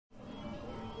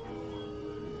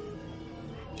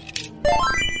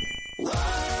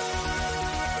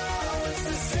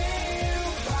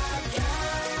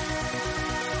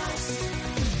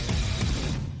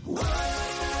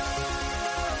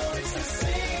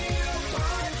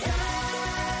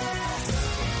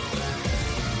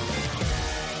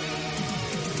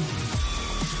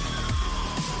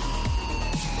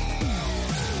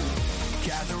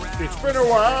It's been a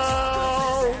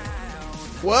while.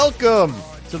 Welcome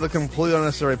to the Completely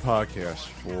Unnecessary Podcast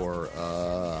for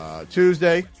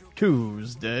Tuesday,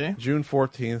 June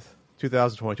 14th,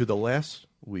 2022, the last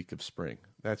week of spring.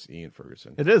 That's Ian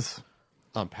Ferguson. It is.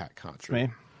 I'm Pat Contra. Me.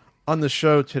 On the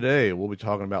show today, we'll be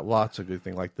talking about lots of good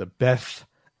things like the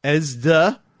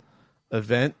Bethesda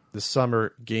event, the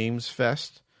Summer Games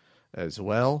Fest as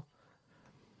well.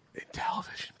 And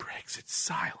television breaks its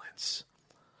silence,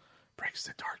 breaks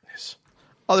the darkness.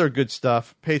 Other good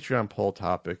stuff, Patreon poll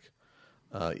topic.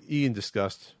 Ian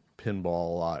discussed pinball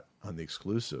a lot on the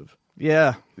exclusive.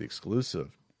 Yeah. The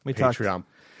exclusive We Patreon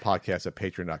podcast at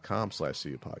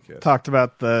patreon.com/CU podcast. Talked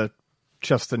about the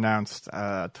just announced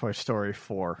Toy Story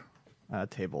 4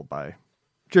 table by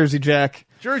Jersey Jack.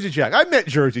 Jersey Jack. I met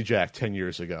Jersey Jack 10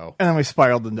 years ago. And then we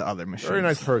spiraled into other machines. Very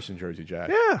nice person, Jersey Jack.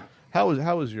 Yeah. How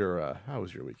was your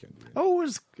weekend? Oh,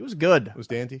 it was good. It was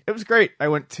dandy? It was great. I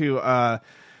went to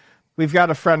we've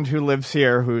got a friend who lives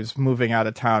here who's moving out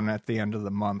of town at the end of the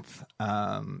month.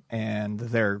 And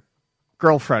their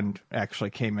girlfriend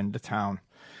actually came into town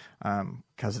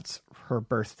because it's her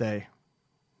birthday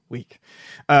week.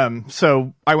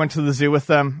 So I went to the zoo with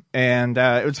them, and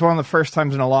it was one of the first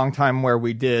times in a long time where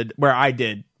I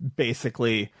did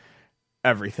basically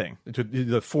everything.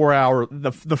 The 4 hour,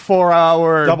 The 4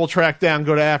 hour double track down,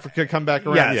 go to Africa, come back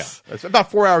around. Yes. Yeah, it's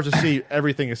about 4 hours to see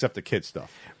everything except the kid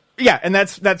stuff. Yeah, and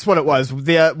that's what it was.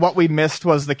 What we missed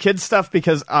was the kid stuff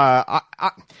because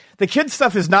the kid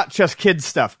stuff is not just kid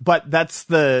stuff, but that's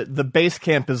the base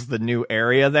camp is the new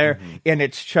area there, and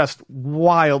it's just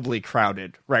wildly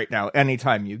crowded right now.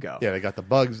 Anytime you go, Yeah, they got the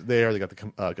bugs there. They got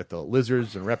the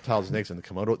lizards and reptiles, snakes, and the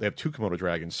Komodo. They have two Komodo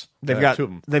dragons. they've two got of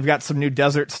them. they've got some new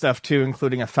desert stuff too,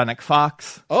 including a fennec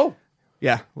fox. Oh,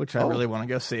 Yeah, which I really want to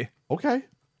go see. okay.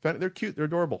 They're cute. They're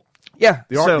adorable. Yeah,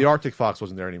 The Arctic fox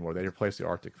wasn't there anymore. They replaced the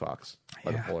Arctic fox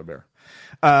by the polar bear.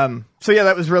 So yeah,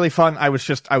 that was really fun. I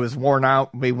was worn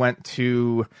out. We went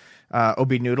to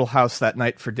Obi Noodle House that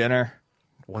night for dinner.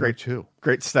 One or two.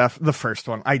 Great stuff. The first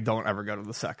one. I don't ever go to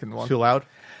the second one. Too loud?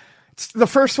 The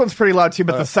first one's pretty loud too,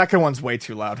 but the second one's way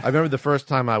too loud. I remember the first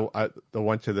time I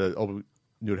went to the Old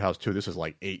Nude House too. This was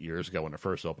like 8 years ago when it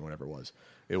first opened, whatever it was.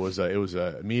 It was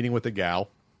a meeting with a gal,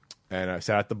 and I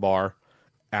sat at the bar,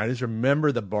 and I just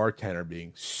remember the bartender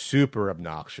being super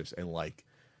obnoxious and like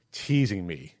teasing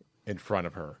me in front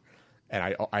of her,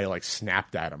 and I like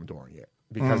snapped at him during it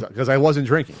because I wasn't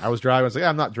drinking. I was driving. I was like,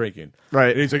 I'm not drinking.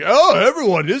 Right. And he's like, oh,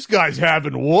 everyone, this guy's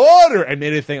having water. And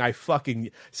anything I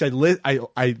fucking said,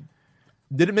 I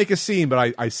didn't make a scene,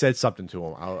 but I said something to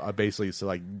him. I basically said,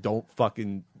 like, don't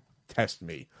fucking test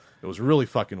me. It was really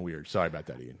fucking weird. Sorry about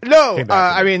that, Ian. No,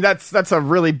 I mean that's a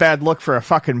really bad look for a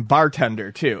fucking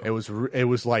bartender too. It was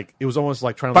almost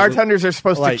like trying to. Bartenders are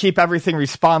supposed to like- keep everything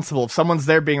responsible. If someone's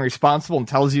there being responsible and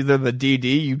tells you they're the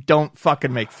DD, you don't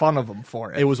fucking make fun of them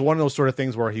for it. It was one of those sort of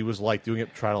things where he was like doing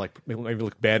it, trying to like maybe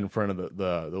look bad in front of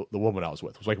the woman I was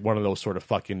with. It was like one of those sort of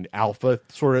fucking alpha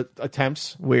sort of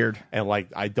attempts. Weird. And like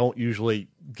I don't usually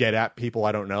get at people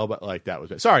I don't know, but like that was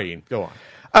it. Sorry, Ian. Go on.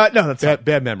 No, that's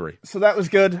Bad memory. So that was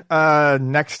good.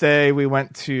 Next day, we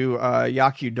went to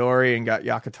Yakudori and got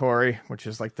yakitori, which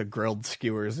is like the grilled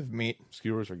skewers of meat.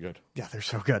 Skewers are good. Yeah, they're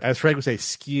so good. As Frank would say,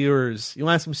 skewers. You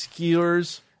want some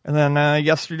skewers? And then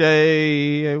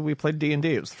yesterday, we played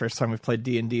D&D. It was the first time we've played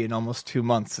D&D in almost 2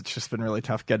 months. It's just been really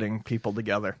tough getting people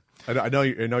together. I know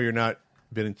you're not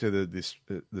been into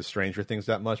the Stranger Things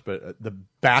that much, but the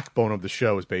backbone of the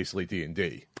show is basically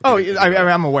D&D. Oh,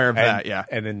 I'm aware of that, yeah.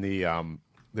 And in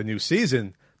the new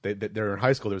season, they're in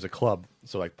high school. There's a club,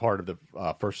 so like part of the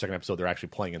second episode, they're actually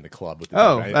playing in the club. With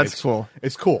the that's cool.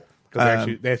 It's cool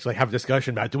because they actually have a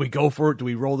discussion about, do we go for it? Do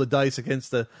we roll the dice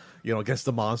against the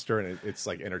monster? And it's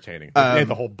like entertaining. They have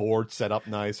the whole board set up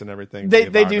nice and everything.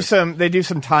 They do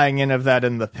some tying in of that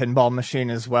in the pinball machine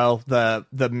as well. The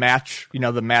match,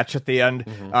 the match at the end.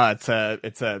 It's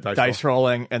a dice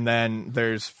rolling, and then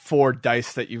there's 4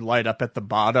 dice that you light up at the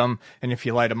bottom, and if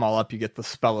you light them all up, you get the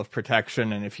spell of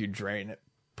protection, and if you drain it,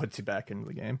 puts you back into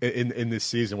the game. In this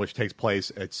season, which takes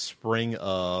place at spring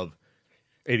of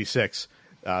 '86.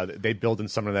 They build in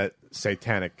some of that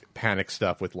satanic panic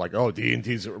stuff with like, oh,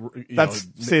 D&T's.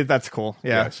 That's cool.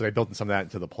 Yeah. So they built in some of that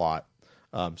into the plot.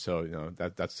 So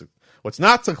that's what's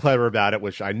not so clever about it,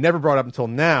 which I never brought up until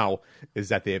now, is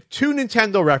that they have 2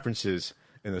 Nintendo references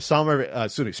in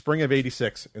the spring of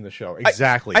 '86 in the show.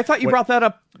 Exactly. I thought you brought that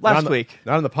up last week.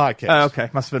 Not on the podcast. Oh, okay.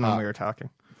 Must have been when we were talking.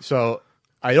 So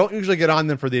I don't usually get on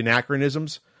them for the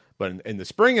anachronisms, but in the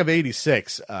spring of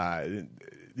 '86,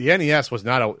 the NES was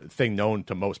not a thing known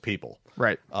to most people,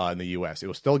 right? In the U.S., it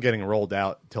was still getting rolled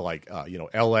out to like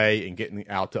L.A. and getting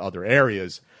out to other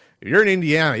areas. If you're in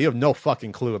Indiana, you have no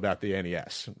fucking clue about the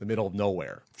NES, in the middle of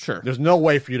nowhere. Sure. There's no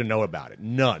way for you to know about it.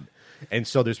 None. And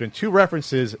so there's been 2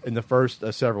 references in the first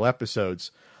several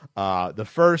episodes. The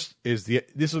first is this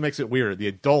is what makes it weird. The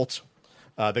adult,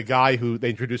 the guy who they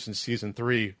introduced in season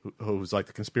 3, who's like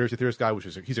the conspiracy theorist guy,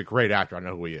 he's a great actor. I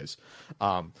know who he is.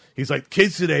 He's like,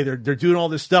 kids today, they're doing all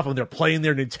this stuff and they're playing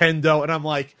their Nintendo, and I'm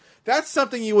like, that's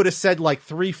something you would have said like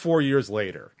 3-4 years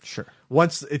later. Sure.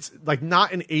 Once it's like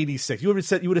not in '86, you would have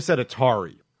said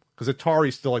Atari, because Atari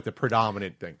is still like the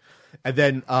predominant thing, and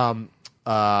then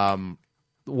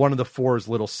one of the 4's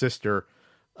little sister.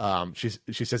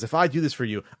 She says, if I do this for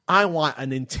you, I want a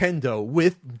Nintendo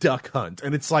with Duck Hunt.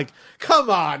 And it's like,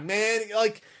 come on, man.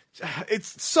 Like,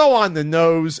 it's so on the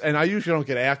nose, and I usually don't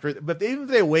get after it. But even if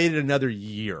they waited another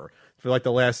year for like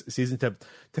the last season to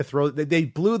throw, they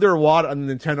blew their wad on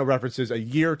the Nintendo references a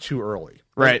year too early.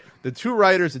 Right. Like, the 2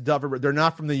 writers, they're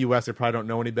not from the U.S. They probably don't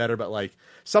know any better. But like,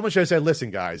 someone should have said,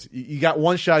 listen, guys, you got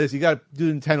one shot at this. You got to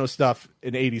do Nintendo stuff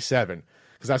in '87.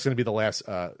 Because that's going to be the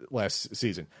last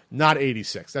season, not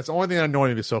 '86. That's the only thing that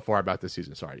annoyed me so far about this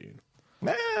season. Sorry,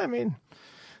 Ian. I mean,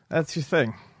 that's your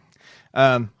thing.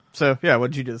 So yeah,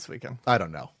 what did you do this weekend? I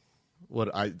don't know.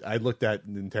 What I looked at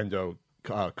Nintendo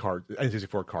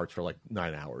N64 carts for like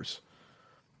 9 hours,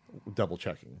 double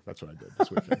checking. That's what I did this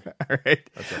weekend. All right,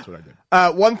 that's what I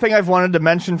did. One thing I've wanted to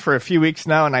mention for a few weeks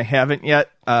now, and I haven't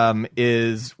yet,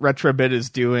 is Retrobit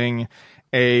is doing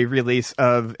a release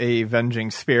of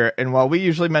Avenging Spirit, and while we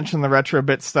usually mention the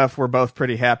Retrobit stuff, we're both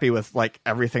pretty happy with like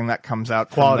everything that comes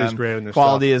out. Quality is great, and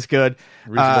quality is good.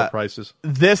 Reasonable prices.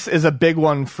 This is a big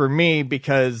one for me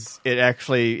because it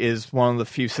actually is one of the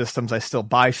few systems I still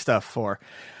buy stuff for.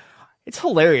 It's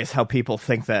hilarious how people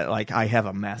think that like I have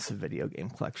a massive video game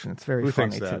collection. It's very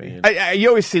funny to me. You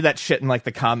always see that shit in like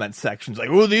the comment sections, like,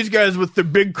 "Oh, these guys with their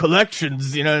big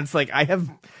collections," you know. It's like I have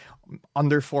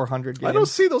under 400 games. I don't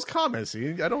see those comments.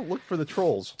 I don't look for the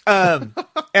trolls.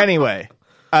 Anyway,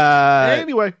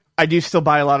 I do still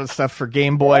buy a lot of stuff for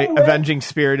Game Boy. Avenging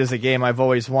Spirit is a game I've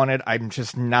always wanted. I'm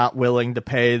just not willing to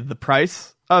pay the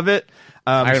price of it.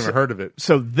 I never heard of it.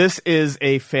 So this is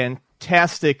a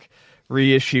fantastic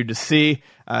reissue to see.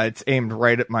 It's aimed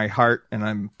right at my heart, and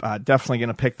I'm definitely going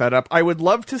to pick that up. I would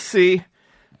love to see.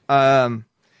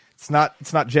 It's not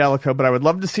Jalico, but I would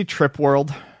love to see Trip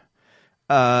World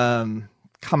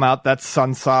come out. That's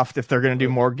Sunsoft if they're going to do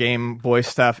more Game Boy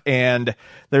stuff. And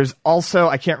there's also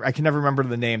I can never remember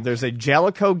the name. There's a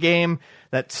Jalico game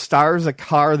that stars a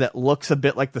car that looks a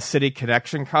bit like the City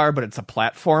Connection car, but it's a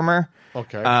platformer.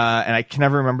 Okay. And I can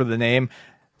never remember the name.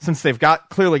 Since they've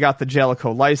clearly got the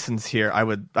Jalico license here, I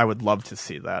would love to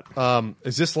see that.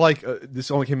 Is this like this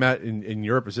only came out in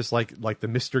Europe? Is this like the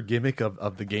Mr. Gimmick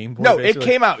of the Game Boy? No, basically? It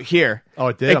came out here. Oh,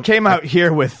 it did. It came out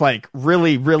here with like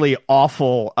really, really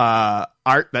awful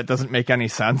art that doesn't make any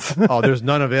sense. Oh, there's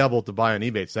none available to buy on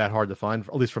eBay. It's that hard to find,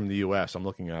 at least from the U.S. I'm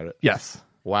looking at it. Yes.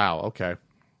 Wow. Okay.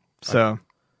 So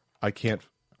I can't.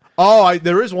 Oh,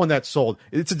 there is one that's sold.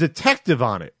 It's a detective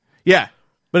on it. Yeah,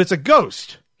 but it's a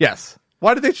ghost. Yes.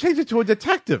 Why did they change it to a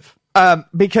detective?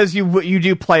 Because you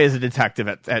do play as a detective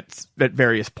at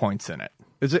various points in it.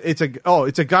 It's a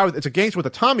guy it's a gangster with a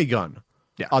Tommy gun.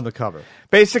 Yeah. On the cover.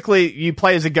 Basically, you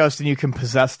play as a ghost and you can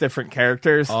possess different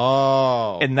characters.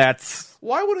 Oh, and that's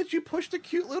why wouldn't you push the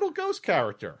cute little ghost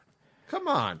character? Come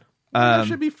on, that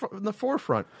should be in the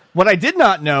forefront. What I did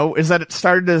not know is that it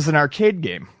started as an arcade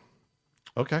game.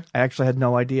 Okay. I actually had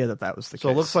no idea that was the case. So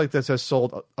it looks like this has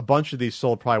sold, a bunch of these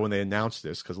sold probably when they announced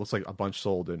this, because it looks like a bunch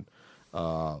sold in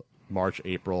March,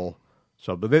 April.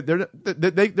 So, but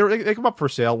they come up for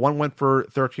sale. One went for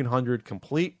 $1,300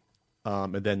 complete,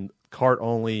 and then cart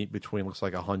only between looks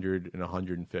like $100 and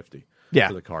 $150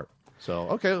 for the cart. So,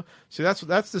 okay. See, that's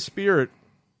the spirit,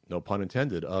 no pun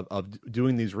intended, of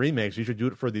doing these remakes. You should do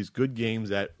it for these good games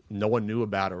that no one knew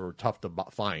about or are tough to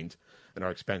find and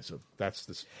are expensive.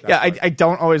 I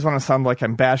don't always want to sound like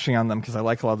I'm bashing on them because I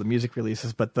like a lot of the music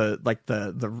releases, but the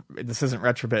this isn't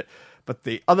Retrobit, but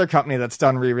the other company that's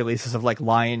done re-releases of like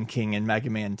Lion King and Mega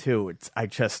Man 2, I am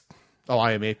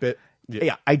 8-bit.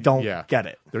 Yeah, I don't get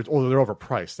it. They're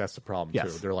overpriced. That's the problem too.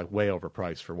 Yes. They're like way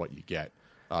overpriced for what you get.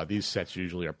 These sets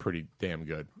usually are pretty damn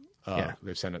good.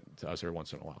 They send it to us every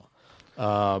once in a while.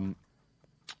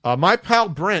 My pal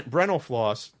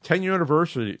Brenofloss, 10-year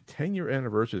anniversary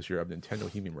this year of Nintendo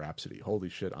Bohemian Rhapsody. Holy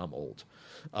shit, I'm old.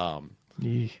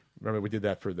 Remember we did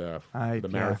that for the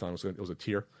marathon. It was a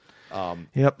tier.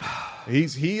 Yep.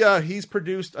 He's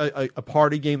produced a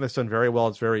party game that's done very well.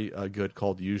 It's very good,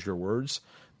 called Use Your Words.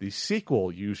 The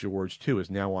sequel, Use Your Words 2, is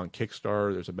now on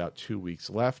Kickstarter. There's about 2 weeks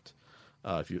left.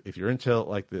 If you're into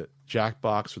like the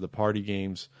Jackbox or the party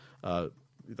games,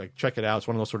 like check it out. It's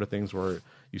one of those sort of things where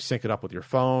you sync it up with your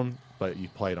phone, but you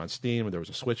play it on Steam. And there was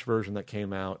a Switch version that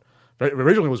came out.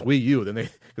 Originally it was Wii U, then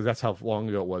because that's how long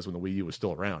ago it was when the Wii U was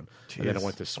still around. Jeez. And then it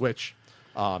went to Switch.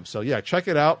 So yeah, check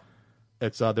it out.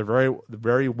 It's they're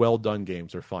very well done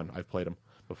games. They're fun. I've played them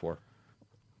before.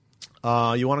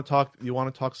 You want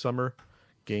to talk Summer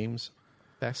Games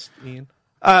Fest, Ian?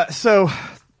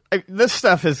 This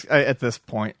stuff is at this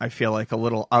point I feel like a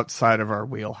little outside of our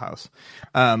wheelhouse.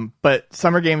 But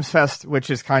Summer Games Fest,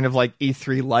 which is kind of like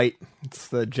E3 Light, it's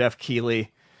the Jeff Keighley.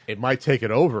 It might take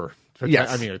it over.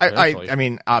 Yes,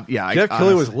 Jeff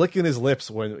Keighley was licking his lips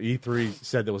when E3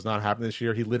 said that was not happening this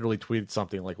year. He literally tweeted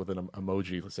something like with an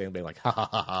emoji saying, like, ha, ha,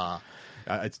 ha,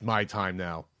 ha. It's my time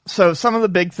now. So some of the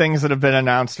big things that have been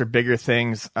announced, or bigger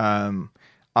things,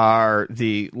 are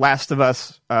the Last of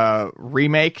Us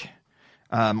remake,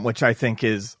 which I think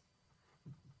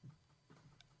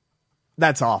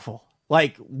that's awful.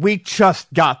 Like, we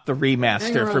just got the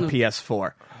remaster for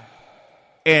PS4.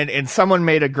 And someone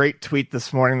made a great tweet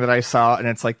this morning that I saw, and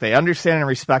it's like, they understand and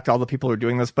respect all the people who are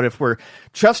doing this, but if we're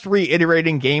just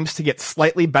reiterating games to get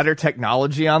slightly better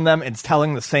technology on them and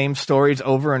telling the same stories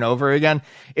over and over again,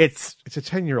 it's a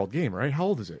 10-year-old game, right? How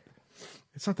old is it?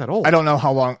 It's not that old. I don't know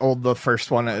how old the first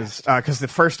one is, because the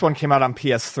first one came out on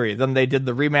PS3. Then they did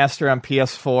the remaster on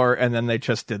PS4, and then they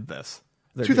just did this.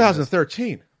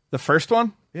 2013. The first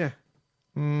one? Yeah.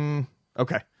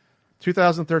 Okay.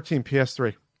 2013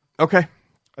 PS3. Okay.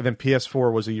 And then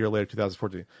PS4 was a year later,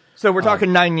 2014. So we're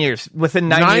talking 9 years. Within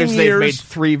 9 years,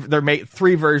 they've made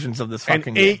three versions of this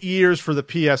fucking game. 8 years for the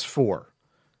PS4.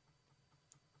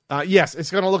 Yes,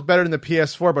 it's going to look better than the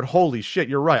PS4, but holy shit,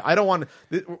 you're right. I don't want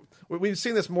to... We've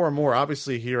seen this more and more,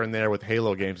 obviously, here and there with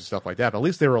Halo games and stuff like that. But at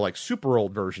least they were like super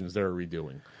old versions they're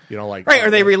redoing. You know, like... Right,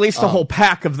 or they released a whole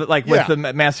pack of with the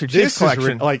Master Chief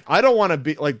Collection. I don't want to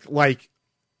be... Like,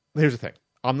 here's the thing.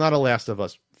 I'm not a Last of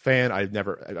Us fan.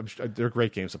 They're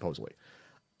great games, supposedly.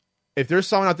 If there's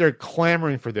someone out there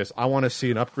clamoring for this, I want to see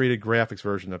an upgraded graphics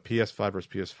version of PS5 versus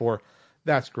PS4.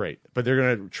 That's great. But they're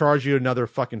going to charge you another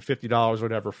fucking $50 or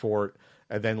whatever for it.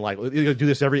 And then, like, you're going to do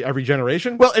this every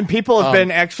generation? Well, and people have been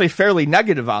actually fairly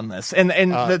negative on this. And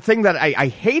the thing that I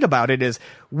hate about it is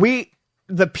the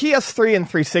PS3 and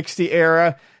 360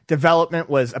 era development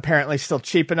was apparently still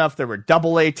cheap enough. There were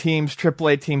AA teams,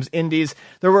 AAA teams, indies.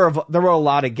 There were a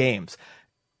lot of games.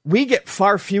 We get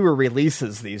far fewer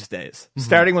releases these days,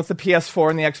 starting with the PS4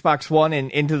 and the Xbox One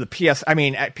and into the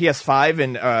PS5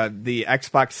 and the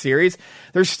Xbox Series.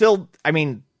 There's still,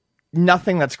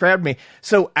 nothing that's grabbed me.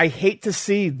 So I hate to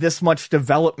see this much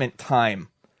development time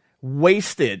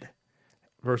wasted.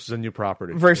 Versus a new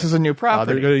property. They're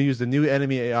going to use the new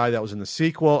enemy AI that was in the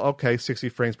sequel. Okay, 60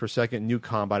 frames per second, new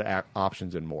combat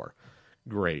options and more.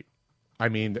 Great.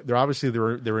 They're obviously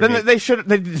then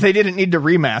they didn't need to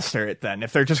remaster it then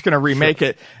if they're just going to remake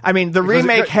it. The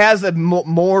remake has a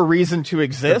more reason to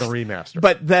exist. The remaster,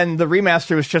 but then the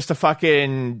remaster was just a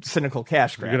fucking cynical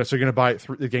cash grab. So you're going to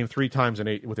buy the game 3 times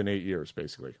within 8 years,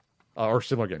 basically, or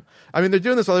similar game. They're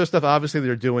doing this other stuff. Obviously,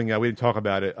 they're doing. We didn't talk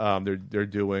about it. They're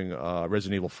doing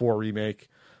Resident Evil 4 remake.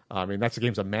 That's the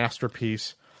game's a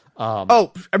masterpiece.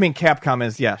 Capcom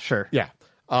is sure. Yeah.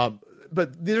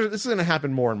 But this is going to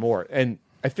happen more and more, and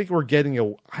I think we're getting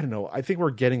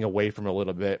away from it a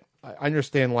little bit. I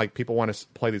understand like people want to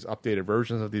play these updated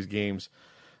versions of these games,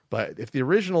 but if the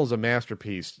original is a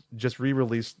masterpiece, just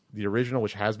re-release the original,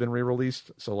 which has been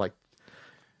re-released. So like,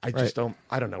 I don't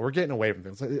know. We're getting away from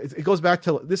things. It goes back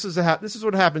to this is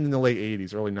what happened in the late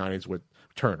 '80s, early '90s with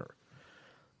Turner.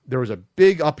 There was a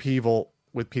big upheaval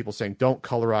with people saying, don't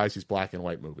colorize these black and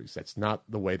white movies. That's not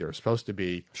the way they're supposed to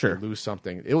be. Sure. You lose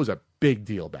something. It was a big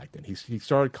deal back then. He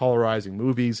started colorizing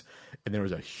movies, and there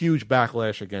was a huge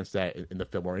backlash against that in the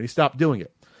film world, and he stopped doing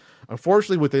it.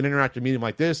 Unfortunately, with an interactive medium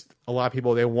like this, a lot of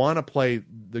people, they want to play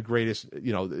the greatest,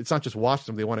 it's not just watch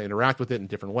them, they want to interact with it in a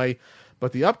different way.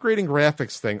 But the upgrading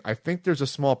graphics thing, I think there's a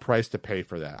small price to pay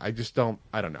for that. I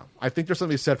don't know. I think there's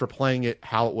something said for playing it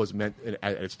how it was meant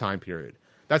at its time period.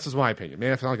 That's just my opinion.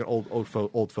 Man, I sound like an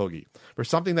old fogey. For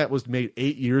something that was made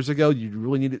 8 years ago, you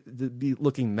really need it to be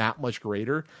looking that much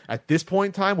greater. At this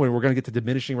point in time, when we're going to get to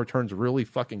diminishing returns really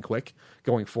fucking quick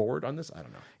going forward on this, I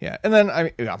don't know. Yeah, and then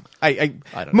I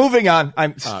don't know. Moving on. I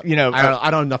don't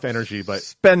have enough energy, but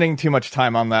spending too much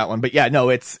time on that one. But yeah, no,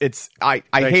 it's I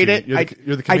hate it.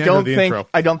 You're the commander of the intro.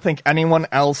 I don't think anyone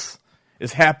else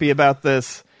is happy about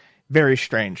this. Very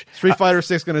strange. Street Fighter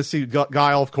 6 going to see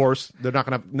Guile, of course. They're not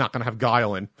going to have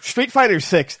Guile in. Street Fighter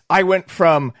 6. I went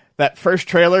from that first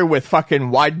trailer with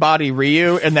fucking wide body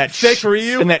Ryu and that Fake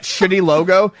Ryu? and that shitty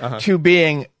logo to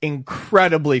being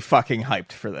incredibly fucking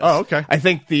hyped for this. Oh, okay. I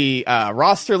think the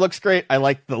roster looks great. I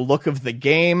like the look of the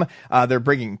game. They're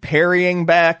bringing parrying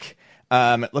back.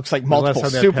 It looks like multiple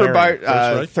last time they had super parrying?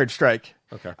 bar. Third Strike.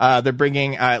 Okay. They're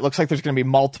bringing. It looks like there's going to be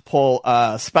multiple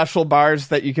special bars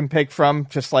that you can pick from,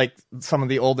 just like some of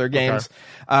the older games.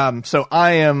 So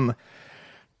I am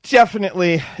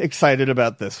definitely excited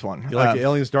about this one. You like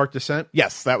Aliens Dark Descent?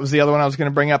 Yes, that was the other one I was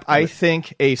going to bring up. I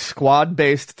think a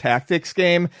squad-based tactics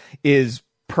game is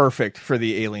perfect for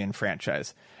the Alien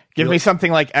franchise. Give me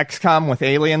something like XCOM with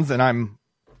aliens, and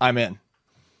I'm in.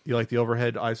 You like the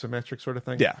overhead isometric sort of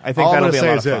thing? Yeah, I think All that'll I'm be a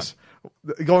gonna lot say of is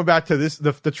this. Going back to this,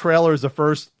 the trailers, the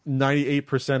first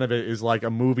 98% of it is like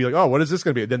a movie. Like, oh, what is this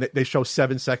going to be? Then they show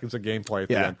 7 seconds of gameplay at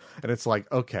the end, and it's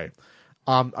like, okay.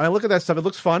 I look at that stuff. It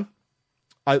looks fun.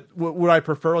 Would I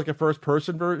prefer like a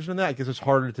first-person version of that? I guess it's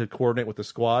harder to coordinate with the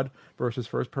squad versus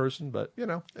first-person, but it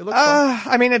looks fun.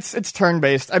 I mean, it's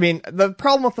turn-based. I mean, the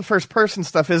problem with the first-person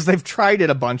stuff is they've tried it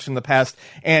a bunch in the past,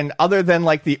 and other than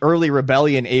like the early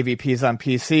Rebellion AVPs on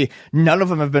PC, none of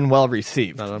them have been well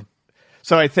received. None of them.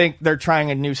 So I think they're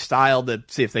trying a new style to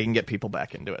see if they can get people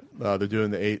back into it. They're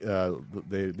doing they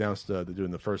announced they're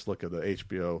doing the first look of the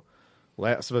HBO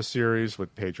Last of Us series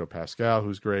with Pedro Pascal,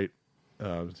 who's great.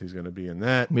 He's going to be in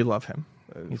that. We love him.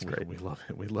 He's great. We love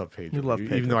him. We love Pedro. We love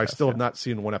Pedro even though I still have not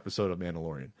seen one episode of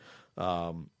Mandalorian.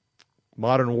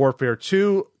 Modern Warfare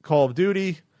 2, Call of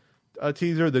Duty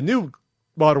teaser. The new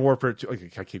Modern Warfare 2. Okay,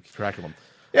 I keep track of them.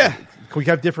 Yeah. Can we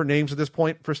have different names at this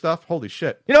point for stuff? Holy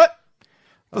shit. You know what?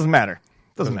 Doesn't matter.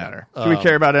 Doesn't matter. Do we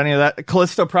care about any of that?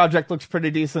 Callisto Project looks pretty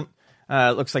decent.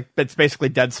 It looks like it's basically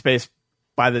Dead Space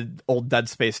by the old Dead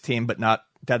Space team, but not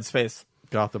Dead Space.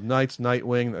 Gotham Knights,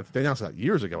 Nightwing. They announced that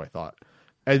years ago, I thought.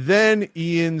 And then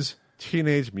Ian's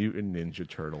Teenage Mutant Ninja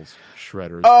Turtles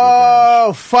Shredder's Oh,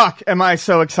 Revenge. fuck. Am I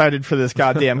so excited for this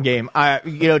goddamn game.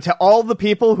 To all the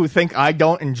people who think I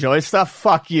don't enjoy stuff,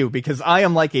 fuck you, because I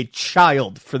am like a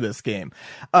child for this game.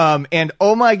 And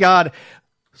oh my God,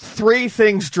 3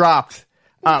 things dropped.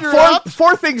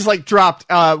 Four things dropped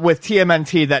with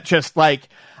TMNT that just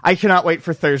I cannot wait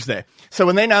for Thursday. So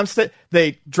when they announced it,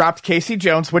 they dropped Casey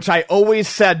Jones, which I always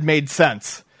said made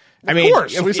sense. I mean,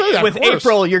 we say that, with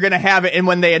April, you're going to have it. And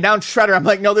when they announced Shredder, I'm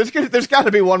like, no, there's got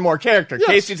to be one more character. Yes.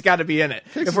 Casey's got to be in it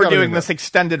if we're doing this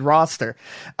extended roster.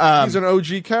 He's an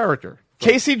OG character.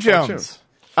 Casey Jones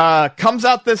comes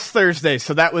out this Thursday,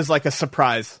 so that was like a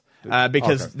surprise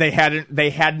because they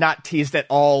had not teased at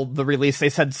all the release. They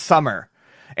said summer,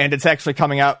 and it's actually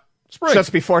coming out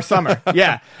just before summer.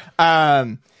 Yeah.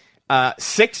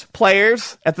 6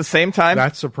 players at the same time.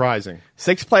 That's surprising.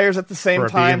 6 players at the same time.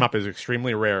 For a beat 'em up is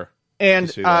extremely rare.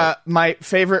 And my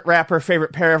favorite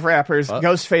pair of rappers,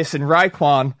 Ghostface and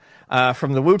Raekwon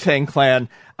from the Wu-Tang Clan,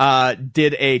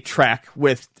 did a track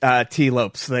with T.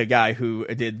 Lopes, the guy who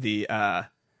did the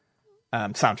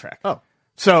soundtrack. Oh.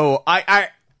 So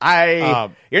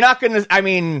you're not going to, I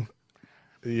mean...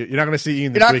 You're not going to see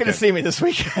Ian this weekend. You're not going weekend. to see me this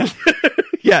weekend.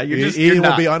 Yeah, Ian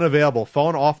will be unavailable.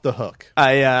 Phone off the hook.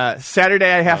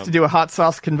 Saturday I have to do a hot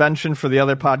sauce convention for the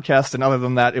other podcast, and other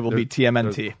than that, it will be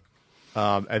TMNT.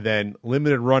 And then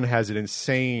Limited Run has an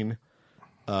insane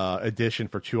edition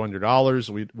for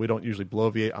 $200. We don't usually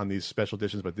bloviate on these special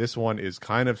editions, but this one is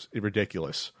kind of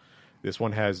ridiculous. This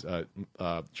one has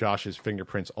Josh's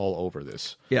fingerprints all over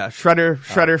this. Yeah,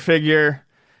 Shredder figure.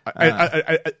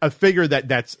 A figure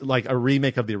that's like a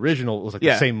remake of the original. It was like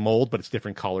the same mold, but it's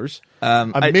different colors.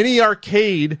 A mini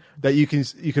arcade that you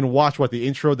can watch the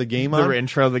intro of the game on. The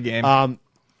intro of the game.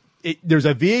 There's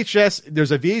a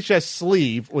VHS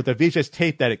sleeve with a VHS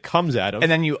tape that it comes out of,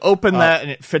 and then you open that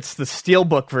and it fits the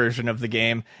steelbook version of the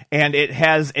game, and it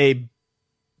has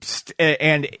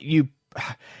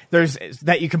there's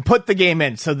that you can put the game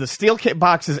in. So the steel kit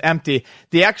box is empty.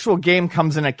 The actual game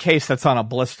comes in a case that's on a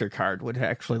blister card, which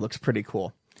actually looks pretty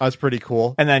cool. That's pretty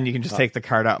cool. And then you can just take the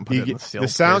card out and put it in the steel. The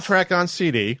soundtrack on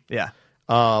CD. Yeah.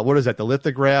 What is that? The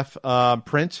lithograph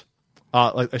print,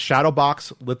 like a shadow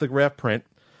box lithograph print,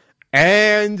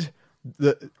 and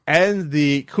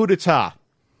the coup d'etat,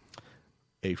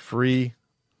 a free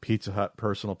Pizza Hut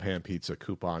personal pan pizza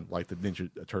coupon like the Ninja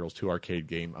Turtles 2 arcade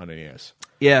game on NES.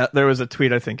 Yeah, there was a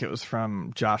tweet, I think it was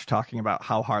from Josh, talking about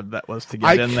how hard that was to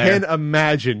get in there. I can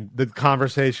imagine the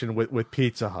conversation with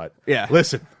Pizza Hut. Yeah.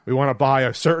 Listen, we want to buy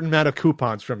a certain amount of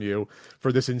coupons from you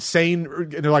for this insane...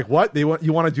 And they're like, what? You want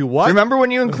to do what? Remember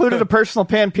when you included a personal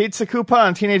pan pizza coupon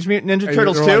on Teenage Mutant Ninja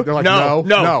Turtles 2? They're like, no,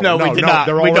 we did not.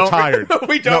 They're all retired.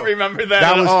 We don't remember that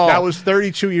at all. That was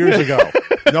 32 years ago.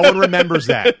 No one remembers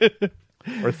that.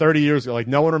 or 30 years ago. Like,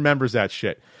 no one remembers that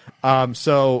shit.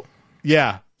 So,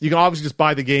 yeah, you can obviously just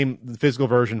buy the game, the physical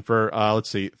version for, let's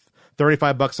see,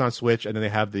 $35 on Switch, and then they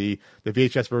have the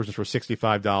VHS versions for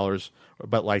 $65.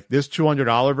 But, like, this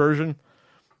 $200 version,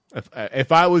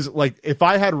 if I was, like, if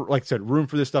I had, like I said, room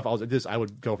for this stuff, I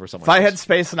would go for something If like I this. had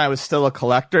space and I was still a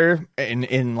collector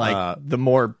in like the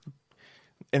more,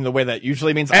 in the way that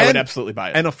usually means, I would absolutely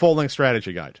buy it. And a full-length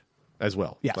strategy guide as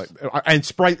well. Yes. Like, and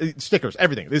sprite stickers,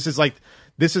 everything. This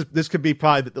could be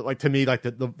probably, like, to me, like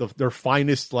their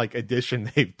finest, like,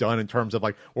 edition they've done in terms of,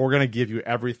 like, we're going to give you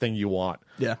everything you want.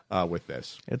 Yeah. With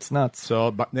this. It's nuts.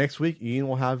 So, but next week Ian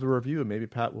will have the review, and maybe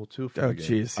Pat will too. For Oh, the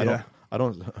game. jeez, yeah. I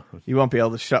don't. You won't be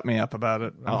able to shut me up about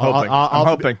it. I'm I'll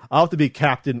hoping. I'll have to be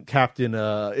captain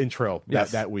intro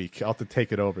Yes. that week. I'll have to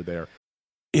take it over there.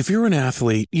 If you're an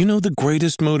athlete, you know the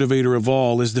greatest motivator of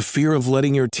all is the fear of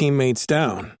letting your teammates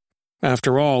down.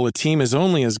 After all, a team is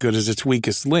only as good as its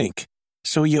weakest link.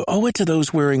 So you owe it to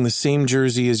those wearing the same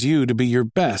jersey as you to be your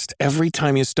best every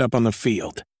time you step on the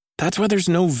field. That's why there's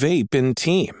no vape in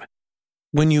team.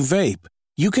 When you vape,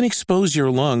 you can expose your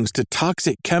lungs to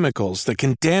toxic chemicals that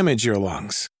can damage your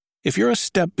lungs. If you're a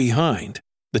step behind,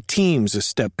 the team's a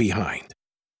step behind.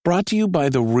 Brought to you by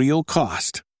The Real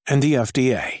Cost and the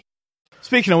FDA.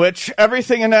 Speaking of which,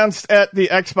 everything announced at the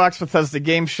Xbox Bethesda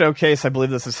Game Showcase, I believe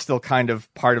this is still kind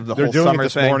of part of the They're whole doing summer it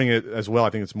this thing. morning as well.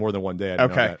 I think it's more than one day. I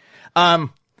didn't know Okay. that.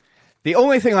 The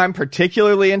only thing I'm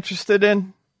particularly interested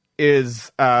in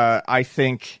is, I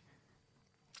think,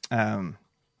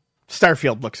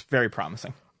 Starfield looks very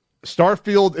promising.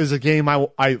 Starfield is a game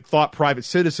I thought Private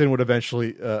Citizen would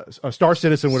eventually, Star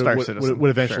Citizen would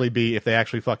eventually sure. be if they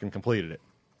actually fucking completed it.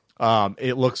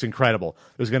 It looks incredible.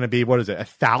 There's going to be,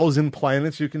 1,000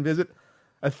 planets you can visit?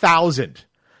 1,000.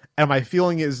 And my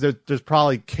feeling is that there's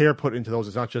probably care put into those.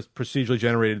 It's not just procedurally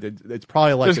generated. It's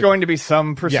probably like There's going to be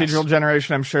some procedural Yes.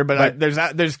 generation, I'm sure, but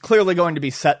Right. there's clearly going to be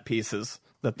set pieces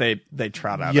that they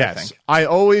trot out. Yes, I think. I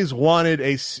always wanted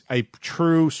a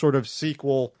true sort of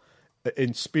sequel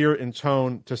in spirit and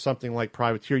tone to something like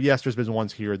Privateer. Yes, there's been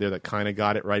ones here or there that kind of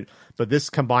got it right, but this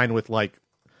combined with, like,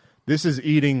 this is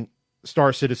eating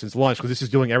Star Citizen's lunch because this is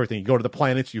doing everything. You go to the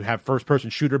planets, you have first-person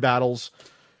shooter battles,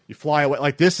 you fly away.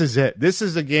 Like, this is it. This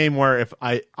is a game where if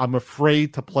I'm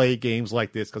afraid to play games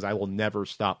like this because I will never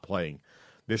stop playing.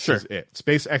 This is it.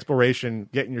 Space exploration,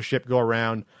 getting your ship, go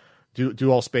around,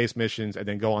 do all space missions, and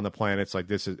then go on the planets. Like,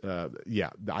 this is,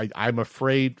 I'm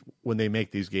afraid when they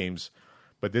make these games,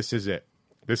 but this is it.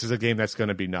 This is a game that's going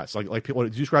to be nuts. Like people,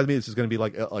 you described to me, this is going to be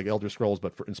like Elder Scrolls,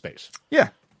 but in space. Yeah,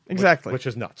 exactly. Which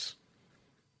is nuts.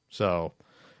 So,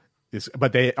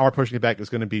 but they are pushing it back. It's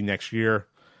going to be next year,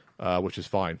 which is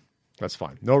fine. That's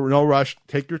fine. No rush.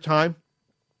 Take your time.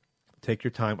 Take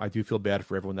your time. I do feel bad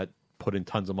for everyone that put in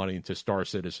tons of money into Star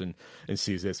Citizen and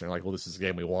sees this and they're like, well, this is the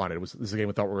game we wanted. This is a game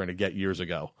we thought we were going to get years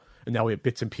ago, and now we have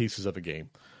bits and pieces of a game.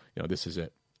 This is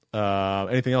it.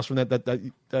 Anything else from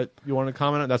that you want to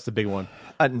comment on? That's the big one.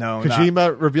 No,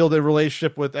 Kojima revealed a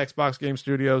relationship with Xbox Game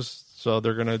Studios, so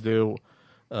they're going to do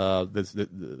what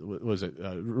was it?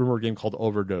 A rumor game called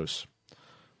Overdose.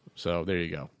 So there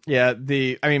you go. Yeah,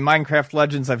 Minecraft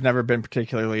Legends, I've never been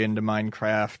particularly into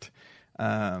Minecraft.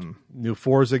 New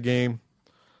Forza game.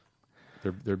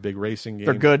 They're big racing game.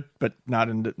 They're good, but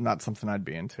not something I'd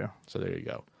be into. So there you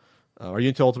go. Are you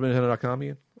into UltimateNintendo.com,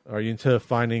 Ian? Are you into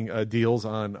finding deals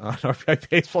on our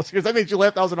baseball series? That made you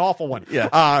laugh. That was an awful one.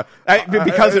 Yeah.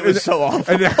 Because it was so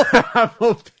awful.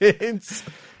 Enamel pins.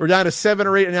 We're down to 7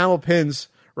 or 8 enamel pins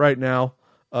right now.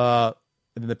 And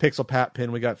then the Pixel Pat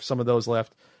pin, we got some of those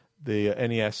left. The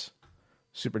NES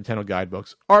Super Nintendo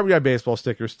guidebooks. RBI baseball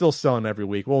stickers still selling every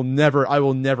week. I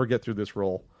will never get through this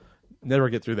roll. Never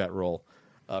get through that roll,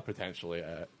 potentially,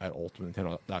 at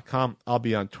UltimateNintendo.com. I'll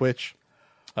be on Twitch.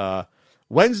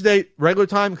 Wednesday, regular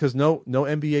time, because no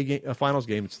NBA finals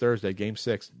game. It's Thursday, game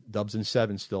 6. Dubs in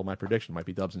 7 still. My prediction might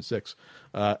be Dubs in 6.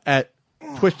 At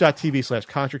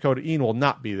twitch.tv/Country Code. Ian will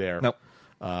not be there. Nope.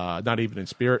 Not even in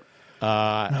spirit.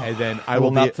 And then I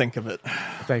will not think of it.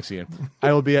 Thanks, Ian.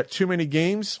 I will be at Too Many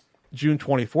Games, June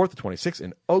 24th to 26th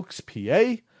in Oaks,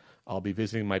 PA. I'll be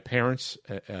visiting my parents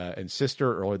and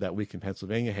sister earlier that week in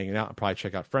Pennsylvania, hanging out. I'll probably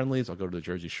check out Friendlies. I'll go to the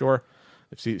Jersey Shore.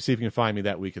 See if you can find me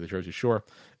that week at the Jersey Shore.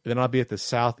 And then I'll be at the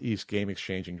Southeast Game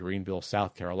Exchange in Greenville,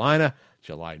 South Carolina,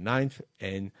 July 9th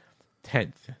and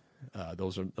 10th.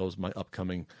 Those are my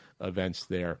upcoming events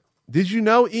there. Did you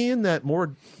know, Ian, that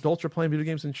more adults are playing video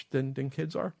games than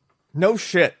kids are? No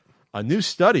shit. A new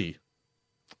study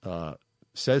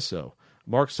says so.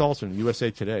 Mark Salton,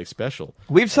 USA Today special.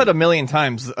 We've said a million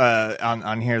times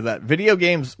on here that video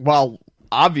games, while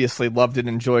obviously loved and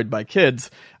enjoyed by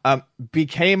kids,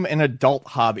 became an adult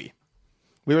hobby.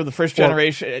 We were the first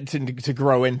generation to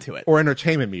grow into it. Or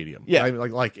entertainment medium. Yeah. I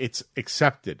mean, like it's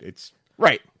accepted. It's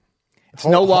Right. It's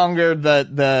no longer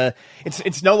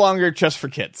it's no longer just for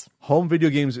kids. home video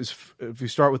games is, if you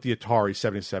start with the Atari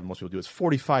 77, most people do, it's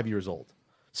 45 years old.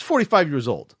 It's 45 years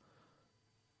old.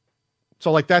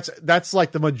 So like that's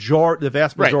like the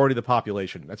vast majority of the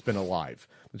population that's been alive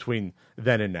between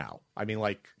then and now. I mean,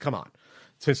 like, come on,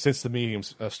 since the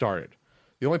mediums started,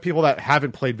 the only people that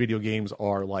haven't played video games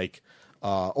are like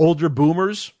older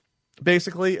boomers,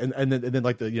 basically, and then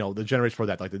like the generation before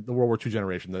that, like the World War II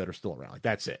generation that are still around. Like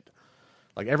that's it.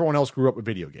 Like everyone else grew up with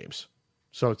video games,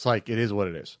 so it's like it is what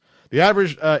it is. The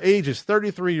average age is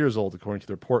 33 years old, according to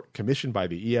the report commissioned by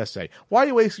the ESA. Why are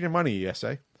you wasting your money,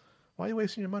 ESA? Why are you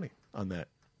wasting your money on that?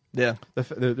 Yeah.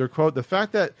 Their quote, the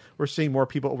fact that we're seeing more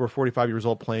people over 45 years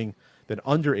old playing than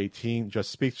under 18 just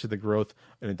speaks to the growth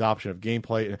and adoption of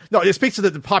gameplay. No, it speaks to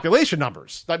the population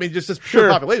numbers. I mean, just pure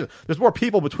population. There's more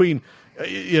people between,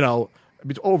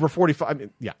 over 45. I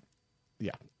mean, yeah.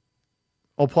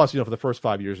 Oh, plus, for the first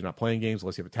 5 years, you're not playing games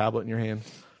unless you have a tablet in your hand.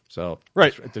 So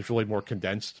right. It's really more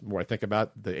condensed, more I think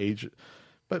about the age.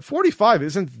 But 45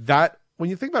 isn't that, when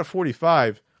you think about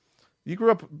 45, you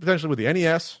grew up potentially with the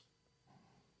NES.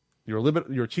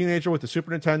 You're a teenager with the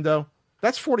Super Nintendo.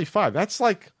 That's 45. That's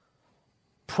like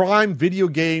prime video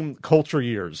game culture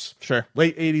years. Sure.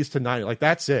 Late 80s to 90s. Like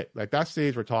that's it. Like that's the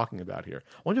age we're talking about here.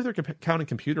 I wonder if they're counting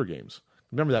computer games.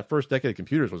 Remember that first decade of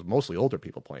computers was mostly older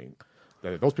people playing.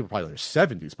 Those people are probably in their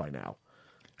 70s by now.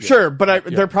 Sure, but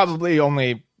they're probably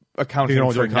only accounting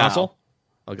for console.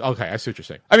 Okay, I see what you're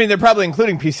saying. I mean, they're probably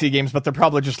including PC games, but they're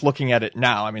probably just looking at it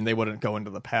now. I mean, they wouldn't go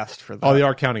into the past for that. Oh, they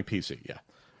are counting PC. Yeah,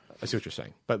 I see what you're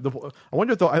saying. But I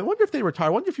wonder if they retire. I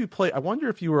wonder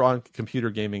if you were on computer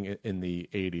gaming in the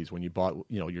 80s when you bought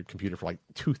your computer for like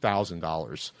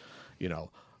 $2,000,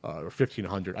 or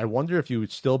 $1,500. I wonder if you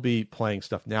would still be playing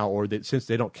stuff now, or that since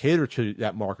they don't cater to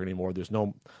that market anymore,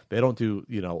 they don't do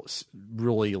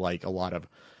really like a lot of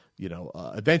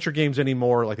adventure games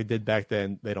anymore like they did back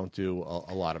then. They don't do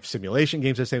a lot of simulation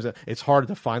games. It's hard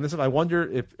to find this. I wonder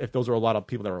if those are a lot of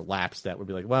people that are lapsed that would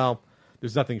be like, well,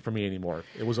 there's nothing for me anymore.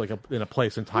 It was like in a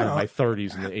place and time in my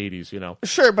 30s and the 80s,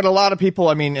 Sure, but a lot of people,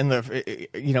 I mean, in the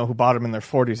who bought them in their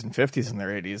 40s and 50s and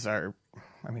their 80s are,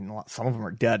 I mean, some of them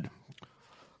are dead.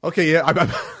 Okay, yeah,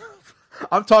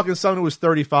 I'm talking someone who was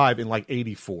 35 in like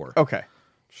 84. Okay,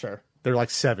 sure. They're like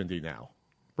 70 now,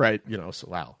 right? So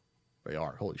wow. They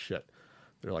are. Holy shit.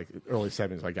 They're like early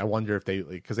 70s. Like, I wonder if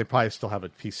because they probably still have a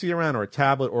PC around or a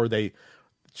tablet, or they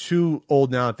too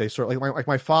old now that they sort of, like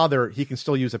my father, he can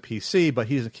still use a PC, but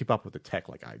he doesn't keep up with the tech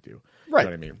like I do. Right. You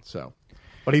know what I mean? So,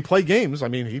 but he played games. I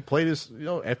mean, he played his,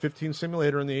 F-15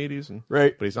 simulator in the 80s.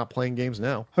 Right. But he's not playing games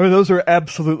now. I mean, those are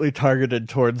absolutely targeted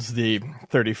towards the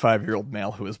 35-year-old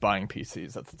male who was buying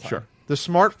PCs at the time. Sure. The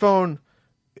smartphone,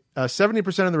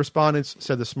 70% of the respondents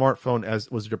said the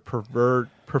smartphone was their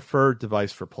preferred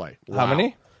device for play. Wow. How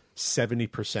many?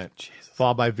 70%. Jesus.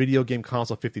 Followed by video game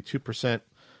console, 52%.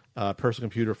 Personal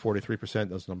computer, 43%.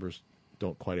 Those numbers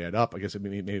don't quite add up. I guess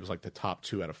maybe it was like the top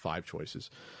 2 out of 5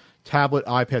 choices. Tablet,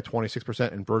 iPad,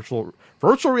 26%. And virtual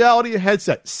reality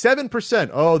headset, 7%.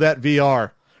 Oh, that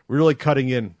VR. Really cutting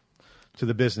in to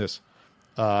the business.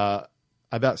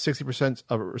 About 60%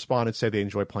 of respondents say they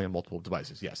enjoy playing on multiple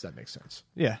devices. Yes, that makes sense.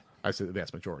 Yeah. I say the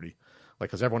vast majority.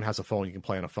 Because everyone has a phone, you can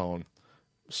play on a phone.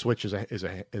 Switch is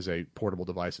a portable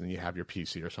device, and then you have your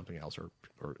PC or something else, or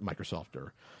Microsoft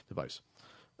or device.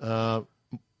 At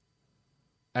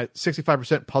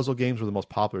 65%, puzzle games were the most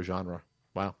popular genre.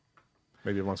 Wow.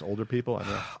 Maybe amongst older people. I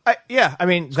don't know. Yeah, I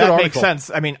mean, that makes sense.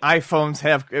 I mean,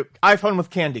 iPhone with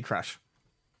Candy Crush.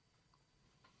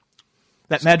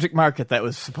 That magic market that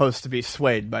was supposed to be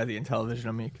swayed by the Intellivision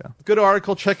Amico. Good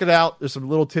article. Check it out. There's some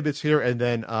little tidbits here. And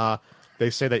then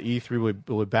they say that E3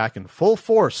 will be back in full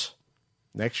force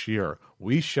next year.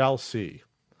 We shall see.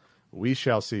 We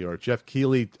shall see. Or Jeff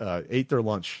Keighley ate their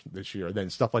lunch this year. Then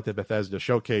stuff like the Bethesda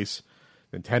showcase.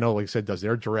 Nintendo, like I said, does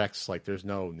their directs. Like, there's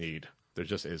no need. There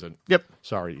just isn't. Yep.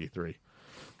 Sorry, E3.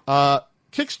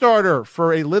 Kickstarter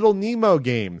for a Little Nemo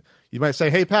game. You might say,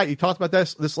 hey, Pat, you talked about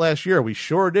this last year. We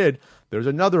sure did. There's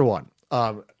another one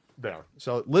there.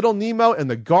 So Little Nemo and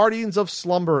the Guardians of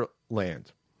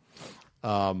Slumberland.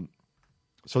 So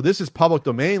this is public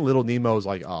domain. Little Nemo is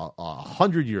like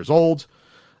 100 years old,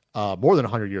 more than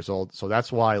 100 years old. So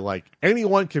that's why like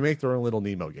anyone can make their own Little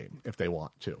Nemo game if they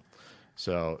want to.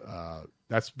 So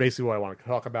that's basically what I want to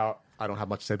talk about. I don't have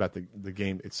much to say about the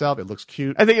game itself. It looks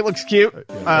cute. I think it looks cute.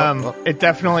 It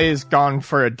definitely has gone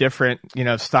for a different,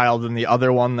 style than the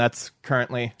other one that's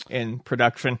currently in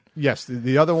production. Yes,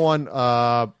 the other one,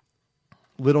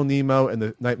 Little Nemo and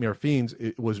the Nightmare Fiends,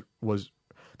 it was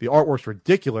the artwork's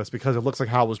ridiculous because it looks like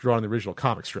how it was drawn in the original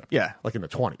comic strip. Yeah. Like in the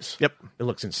 20s. Yep. It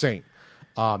looks insane.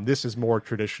 This is more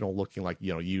traditional looking, like,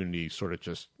 Unity sort of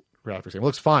just graphics. It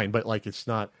looks fine, but like it's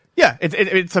not. Yeah,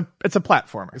 it's a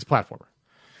platformer. It's a platformer.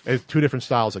 It's two different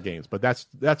styles of games, but that's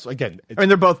again. I mean,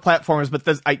 they're both platformers,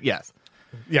 but yes.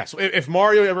 Yeah, so if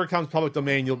Mario ever comes public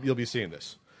domain, you'll be seeing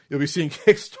this. You'll be seeing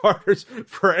Kickstarters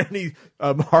for any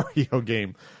Mario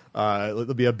game.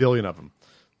 There'll be a billion of them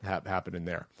happening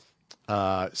there.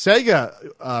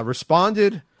 Sega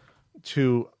responded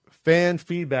to fan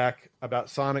feedback about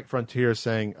Sonic Frontier,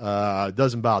 saying it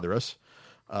doesn't bother us.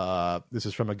 This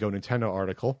is from a Go Nintendo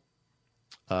article.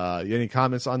 Any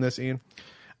comments on this, Ian?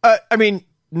 I mean,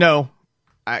 no.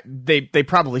 They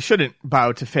probably shouldn't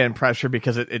bow to fan pressure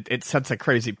because it sets a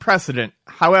crazy precedent.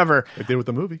 However, It did with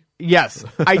the movie. yes,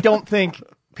 I don't think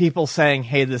people saying,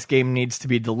 hey, this game needs to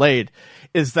be delayed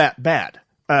is that bad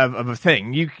of a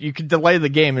thing. You could delay the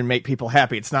game and make people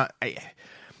happy. It's not...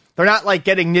 They're not like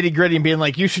getting nitty gritty and being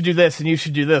like, you should do this and you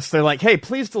should do this. They're like, hey,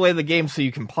 please delay the game so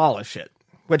you can polish it,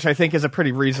 which I think is a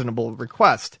pretty reasonable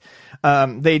request.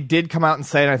 They did come out and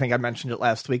say, and I think I mentioned it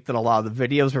last week, that a lot of the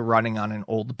videos are running on an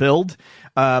old build.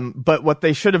 But what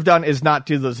they should have done is not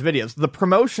do those videos. The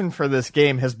promotion for this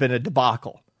game has been a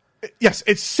debacle. Yes,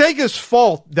 it's Sega's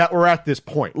fault that we're at this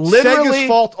point. Literally- Sega's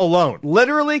fault alone.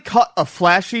 Literally cut a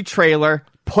flashy trailer,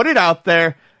 put it out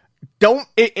there.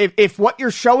 If what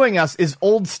you're showing us is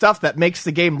old stuff that makes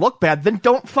the game look bad, then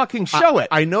don't fucking show it.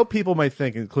 I know people might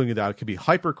think, including that, it could be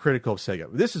hypercritical of Sega.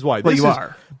 This is why. Well, This you is-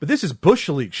 are. But this is Bush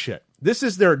League shit. This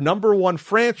is their number one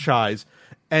franchise,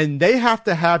 and they have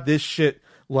to have this shit,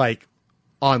 like,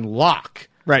 on lock.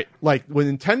 Right. Like,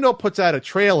 when Nintendo puts out a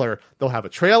trailer, they'll have a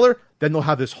trailer, then they'll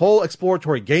have this whole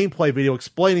exploratory gameplay video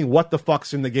explaining what the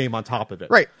fuck's in the game on top of it.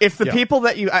 Right. If the Yeah. people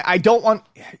that I don't want,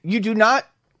 you do not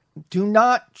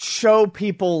show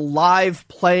people live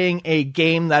playing a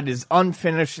game that is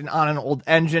unfinished and on an old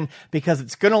engine, because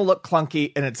it's going to look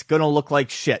clunky and it's going to look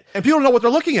like shit. And people don't know what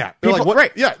they're looking at. They're People, like, what?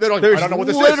 right. Yeah, they're like, There's I don't know what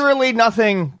this is. literally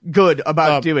nothing good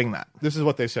about doing that. This is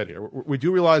what they said here. We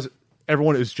do realize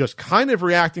everyone is just kind of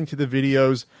reacting to the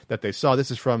videos that they saw.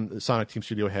 This is from the Sonic Team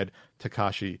Studio head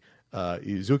Takashi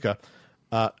Iizuka.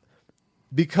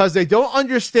 Because they don't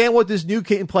understand what this new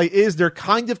gameplay is, they're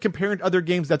kind of comparing to other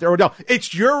games that they're... No,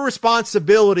 it's your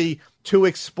responsibility to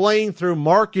explain through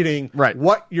marketing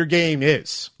what your game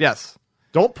is. Yes.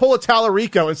 Don't pull a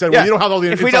Tallarico and say, well, you don't have all the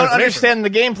If we inside don't information. understand the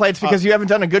gameplay, it's because you haven't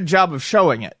done a good job of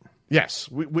showing it. Yes.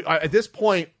 At this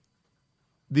point,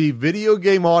 the video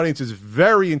game audience is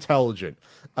very intelligent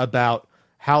about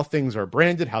how things are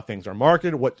branded, how things are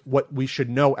marketed, what we should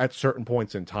know at certain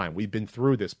points in time. We've been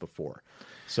through this before.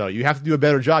 So you have to do a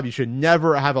better job. You should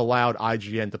never have allowed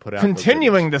IGN to put out...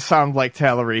 Continuing to sound like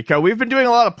Tallarico, we've been doing a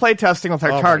lot of play testing with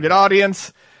our target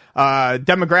audience,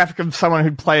 demographic of someone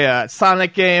who'd play a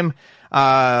Sonic game.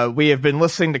 We have been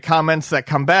listening to comments that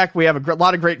come back. We have a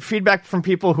lot of great feedback from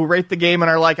people who rate the game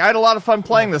and are like, I had a lot of fun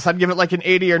playing this. I'd give it like an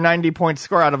 80 or 90 point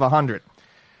score out of 100.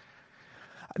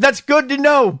 That's good to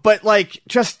know, but like,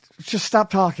 just stop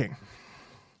talking.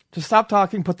 Just stop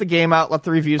talking, put the game out, let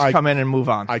the reviews come in, and move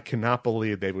on. I cannot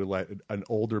believe they would let an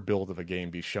older build of a game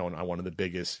be shown on one of the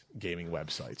biggest gaming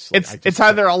websites. Like, it's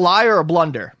either a lie or a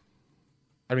blunder.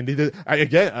 I mean, they did,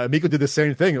 Amico did the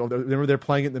same thing. Remember, they're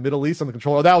playing it in the Middle East on the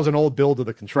controller. That was an old build of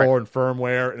the controller and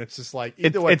firmware, and it's just like...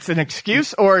 It's an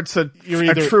excuse or it's a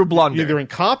either, true blunder. You're either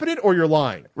incompetent or you're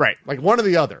lying. Right. Like, one or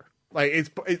the other.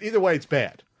 Like, either way, it's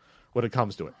bad when it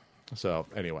comes to it. So,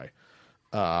 anyway...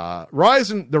 the rise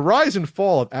and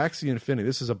fall of Axie Infinity.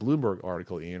 This is a Bloomberg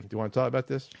article, Ian. Do you want to talk about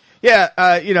this? Yeah,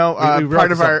 we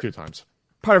part of our 2 times.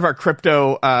 Part of our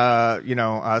crypto,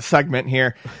 segment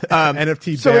here.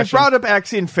 NFT. So we brought up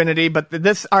Axie Infinity, but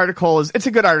this article it's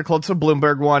a good article. It's a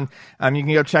Bloomberg one. You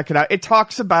can go check it out. It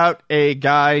talks about a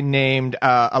guy named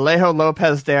Alejo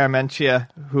Lopez de Armentia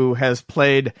who has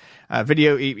played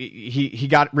video. He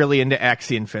got really into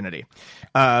Axie Infinity.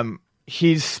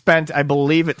 He's spent, I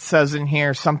believe it says in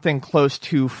here, something close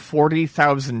to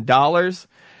 $40,000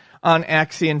 on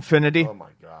Axie Infinity. Oh my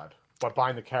god! But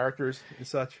buying the characters and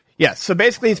such. Yes, so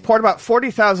basically he's poured about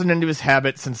 $40,000 into his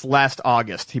habit since last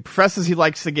August. He professes he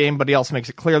likes the game, but he also makes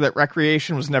it clear that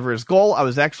recreation was never his goal. I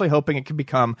was actually hoping it could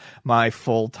become my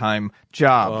full-time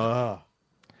job.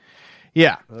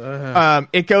 Yeah.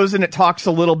 It goes and it talks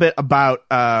a little bit about...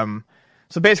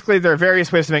 so basically there are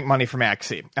various ways to make money from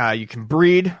Axie. You can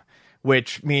breed,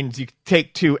 which means you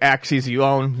take 2 Axies you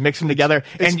own, mix them together,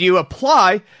 and you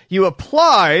apply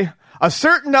a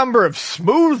certain number of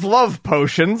smooth love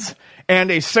potions and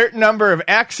a certain number of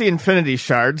Axie Infinity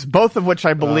shards, both of which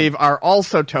I believe are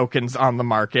also tokens on the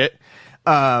market,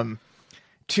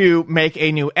 to make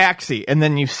a new Axie, and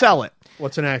then you sell it.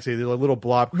 What's an Axie? The little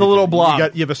blob. The little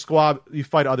blob. You have a squad. You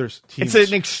fight other teams. It's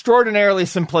an extraordinarily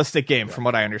simplistic game, from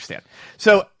what I understand.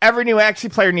 So every new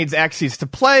Axie player needs Axies to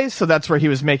play, so that's where he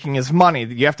was making his money.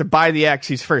 You have to buy the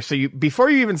Axies first. So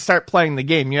before you even start playing the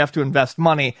game, you have to invest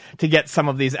money to get some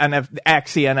of these Axie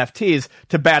NFTs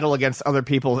to battle against other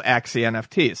people's Axie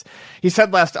NFTs. He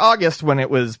said last August, when it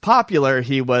was popular,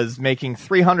 he was making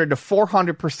 300 to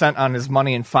 400% on his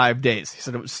money in 5 days. He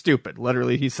said it was stupid.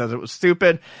 Literally, he says it was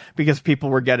stupid because people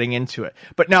were getting into it.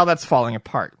 But now that's falling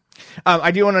apart.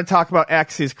 I do want to talk about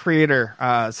Axie's creator,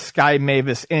 Sky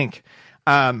Mavis Inc.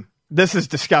 This is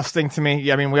disgusting to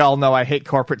me. I mean, we all know I hate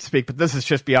corporate speak, but this is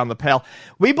just beyond the pale.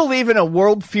 We believe in a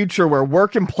world future where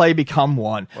work and play become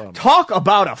one. Talk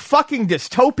about a fucking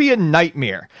dystopian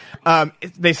nightmare.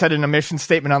 They said in a mission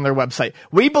statement on their website,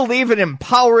 we believe in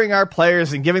empowering our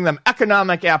players and giving them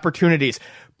economic opportunities.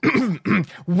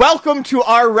 Welcome to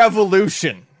our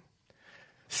revolution.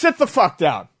 Sit the fuck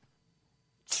down.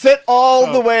 Sit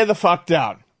all the way the fuck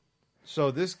down.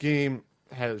 So this game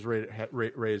has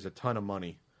raised a ton of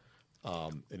money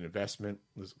in investment.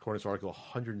 According to this article,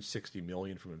 $160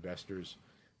 million from investors.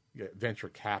 You get venture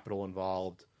capital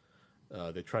involved.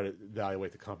 They try to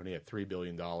evaluate the company at $3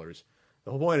 billion. The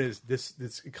whole point is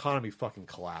this economy fucking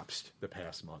collapsed the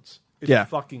past months. It's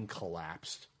fucking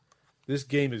collapsed. This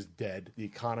game is dead. The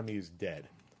economy is dead.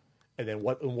 And then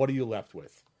what are you left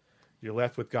with? You're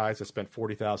left with guys that spent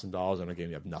 $40,000 on a game.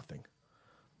 You have nothing.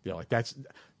 You know, like that's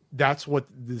what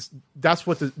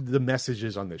the message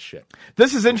is on this shit.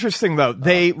 This is interesting though.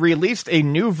 They released a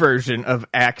new version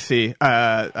of Axie,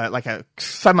 like a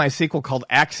semi-sequel called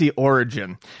Axie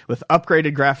Origin, with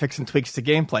upgraded graphics and tweaks to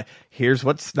gameplay. Here's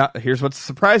what's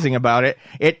surprising about it.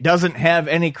 It doesn't have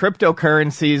any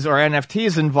cryptocurrencies or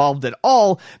NFTs involved at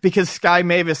all, because Sky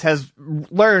Mavis has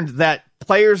learned that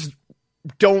players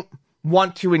don't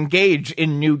want to engage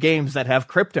in new games that have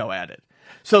crypto added.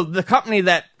 So the company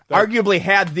that arguably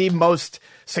had the most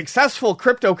successful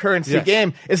cryptocurrency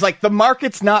game is like, the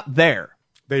market's not there.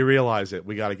 They realize it.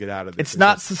 We got to get out of this. It's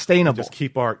not sustainable. Just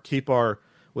keep our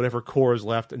whatever core is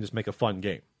left and just make a fun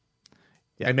game.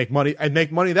 Yeah. And make money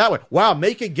that way. Wow,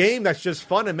 make a game that's just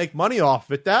fun and make money off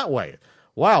of it that way.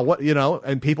 Wow,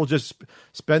 and people just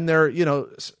spend their,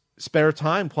 spare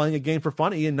time playing a game for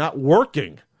fun and not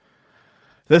working.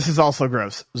 This is also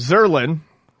gross. Zerlin,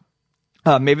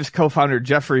 Mavis co-founder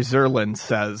Jeffrey Zerlin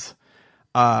says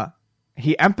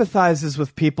he empathizes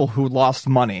with people who lost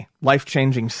money,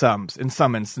 life-changing sums in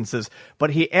some instances,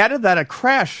 but he added that a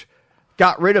crash that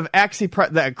got rid of Axie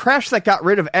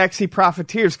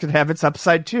profiteers could have its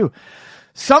upside too.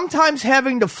 Sometimes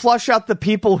having to flush out the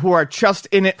people who are just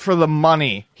in it for the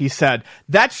money, he said.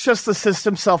 That's just the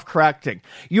system self-correcting.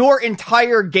 Your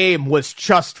entire game was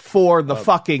just for the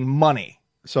fucking money.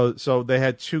 So they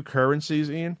had two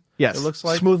currencies, Ian? Yes. It looks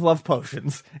like Smooth Love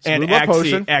Potions and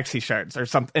Axie Shards or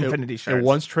some Infinity Shards. And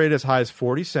once traded as high as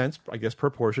 40 cents, I guess, per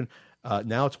portion.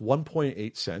 Now it's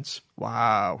 1.8 cents.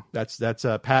 Wow. That's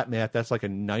pat math. That's like a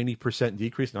 90%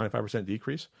 decrease, 95%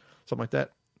 decrease, something like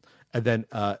that. And then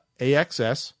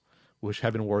AXS, which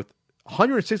have been worth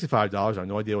 $165. I have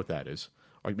no idea what that is.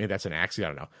 Or maybe that's an Axie. I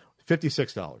don't know.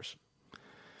 $56.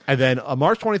 And then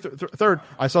March 23rd,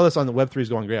 I saw this on the Web3 is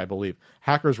going great, I believe.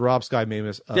 Hackers robbed Sky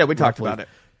Mavis. We talked about it.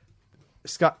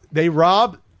 They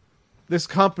robbed this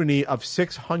company of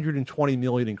 $620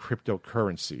 million in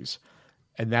cryptocurrencies,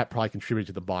 and that probably contributed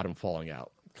to the bottom falling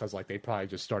out, because they probably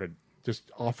just started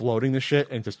just offloading the shit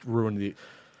and just ruined the.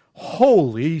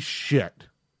 Holy shit!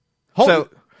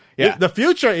 The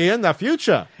future, Ian, the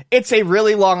future. It's a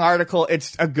really long article.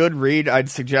 It's a good read. I'd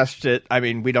suggest it. I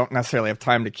mean, we don't necessarily have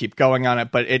time to keep going on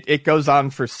it, but it goes on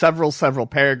for several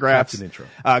paragraphs. That's an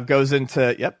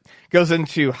intro. Goes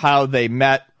into how they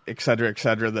met, et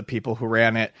cetera, the people who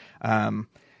ran it.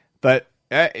 But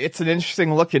it's an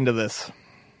interesting look into this.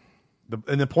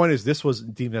 And the point is, this was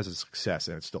deemed as a success,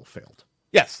 and it still failed.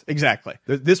 Yes, exactly.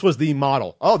 This was the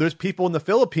model. Oh, there's people in the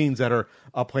Philippines that are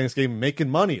playing this game and making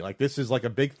money. Like, this is like a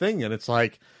big thing, and it's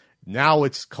like, now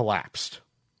it's collapsed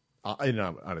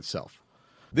on itself.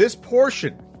 This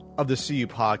portion of the CU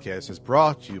podcast is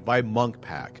brought to you by Monk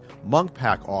Pack. Monk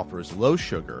Pack offers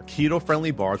low-sugar,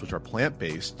 keto-friendly bars which are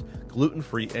plant-based,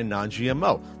 gluten-free, and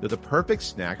non-GMO. They're the perfect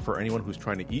snack for anyone who's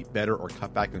trying to eat better or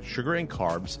cut back on sugar and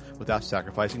carbs without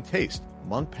sacrificing taste.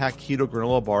 Monk Pack Keto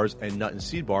Granola Bars and Nut and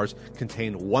Seed Bars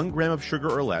contain 1 gram of sugar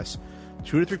or less,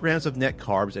 2 to 3 grams of net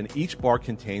carbs, and each bar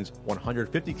contains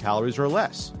 150 calories or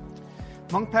less.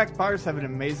 Monk Pack bars have an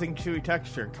amazing chewy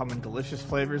texture and come in delicious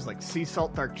flavors like sea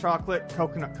salt dark chocolate,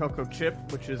 coconut cocoa chip,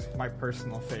 which is my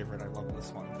personal favorite. I love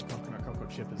this one. The coconut cocoa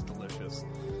chip is delicious.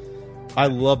 I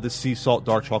love the sea salt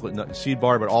dark chocolate nut and seed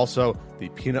bar, but also the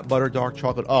peanut butter dark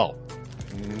chocolate. Oh,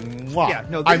 mwah. Yeah,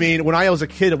 no, I mean, when I was a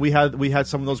kid, we had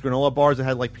some of those granola bars that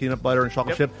had like peanut butter and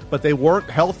chocolate chip, but they weren't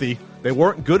healthy. They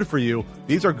weren't good for you.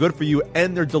 These are good for you,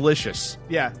 and they're delicious.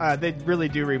 Yeah, they really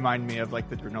do remind me of like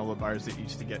the granola bars that you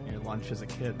used to get in your lunch as a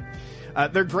kid.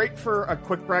 They're great for a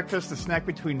quick breakfast, a snack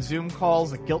between Zoom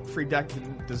calls, a guilt-free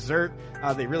decadent dessert.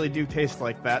 They really do taste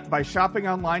like that. By shopping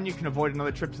online, you can avoid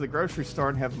another trip to the grocery store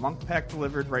and have Munk Pack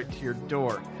delivered right to your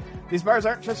door. These bars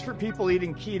aren't just for people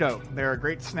eating keto. They're a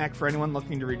great snack for anyone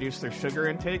looking to reduce their sugar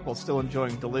intake while still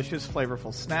enjoying delicious,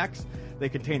 flavorful snacks. They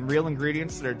contain real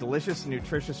ingredients that are delicious and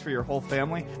nutritious for your whole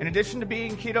family. In addition to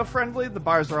being keto-friendly, the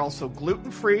bars are also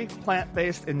gluten-free,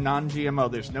 plant-based, and non-GMO.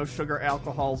 There's no sugar,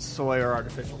 alcohol, soy, or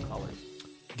artificial colors.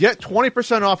 Get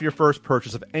 20% off your first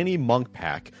purchase of any Munk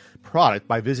Pack product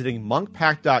by visiting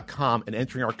monkpack.com and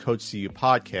entering our code CU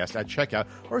Podcast at checkout,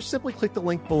 or simply click the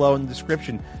link below in the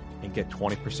description and get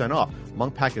 20% off.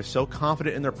 Munk Pack is so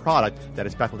confident in their product that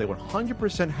it's backed with a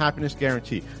 100% happiness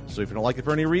guarantee. So if you don't like it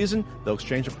for any reason, they'll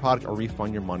exchange the product or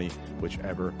refund your money,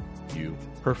 whichever you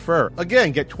prefer.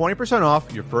 Again, get 20%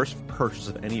 off your first purchase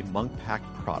of any Munk Pack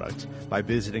product by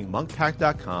visiting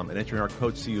monkpack.com and entering our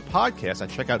code CU Podcast at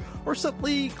checkout, or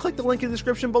simply click the link in the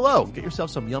description below. Get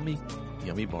yourself some yummy,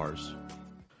 yummy bars.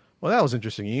 Well, that was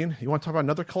interesting, Ian. You want to talk about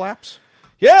another collapse?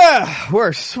 Yeah,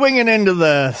 we're swinging into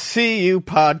the CU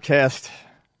Podcast.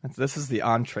 This is the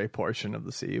entree portion of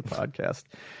the CU Podcast.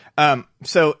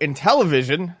 So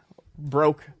Intellivision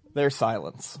broke their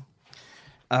silence.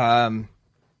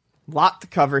 Lot to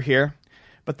cover here,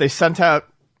 but they sent out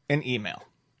an email.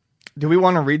 Do we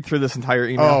want to read through this entire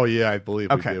email? Oh, yeah, I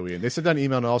believe Okay. we do. They sent out an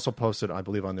email and also posted, I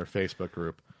believe, on their Facebook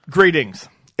group. Greetings.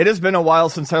 It has been a while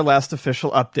since our last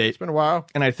official update. It's been a while.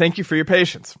 And I thank you for your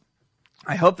patience.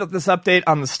 I hope that this update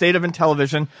on the state of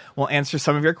Intellivision will answer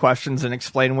some of your questions and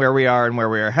explain where we are and where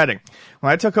we are heading.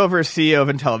 When I took over as CEO of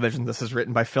Intellivision, this is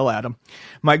written by Phil Adam,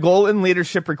 my goal in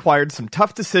leadership required some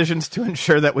tough decisions to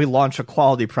ensure that we launch a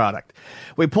quality product.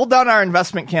 We pulled down our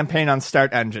investment campaign on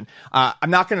Start Engine.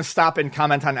 I'm not going to stop and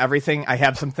comment on everything. I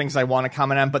have some things I want to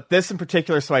comment on, but this in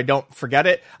particular, so I don't forget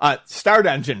it, Start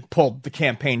Engine pulled the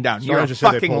campaign down. You're a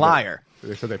fucking liar.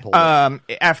 They said they pulled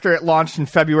it. After it launched in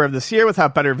February of this year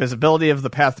without better visibility of the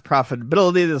path to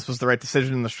profitability, this was the right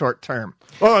decision in the short term.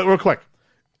 Oh, real quick.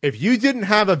 If you didn't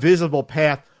have a visible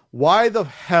path, why the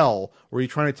hell were you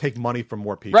trying to take money from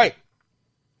more people? Right.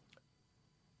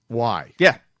 Why?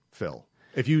 Yeah. Phil.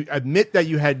 If you admit that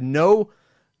you had no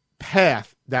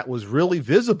path that was really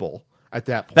visible at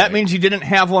that point. That means you didn't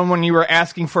have one when you were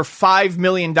asking for $5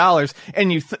 million,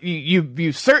 and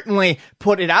you certainly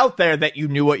put it out there that you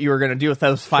knew what you were going to do with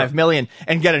those $5 million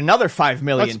and get another $5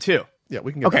 million too. Yeah,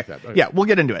 we can get back to that. Okay. Yeah, we'll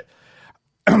get into it.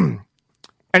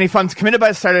 Any funds committed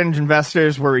by Start Engine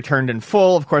investors were returned in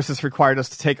full. Of course, this required us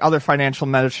to take other financial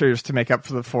measures to make up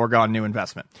for the foregone new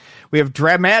investment. We have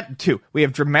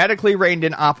dramatically reined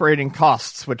in operating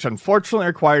costs, which unfortunately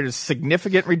required a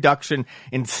significant reduction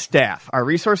in staff. Our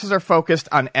resources are focused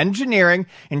on engineering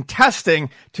and testing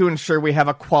to ensure we have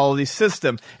a quality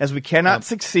system, as we cannot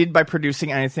succeed by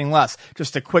producing anything less.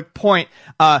 Just a quick point.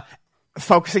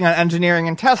 Focusing on engineering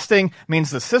and testing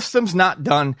means the system's not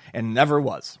done and never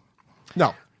was.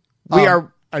 No. We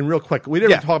are... And real quick, we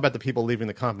didn't talk about the people leaving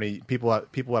the company. People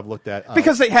have looked at...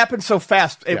 because they happened so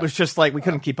fast, it was just like we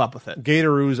couldn't keep up with it.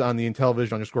 Gatoroos on the Intellivision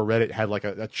 _ Reddit had like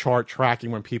a chart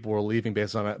tracking when people were leaving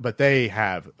based on it, but they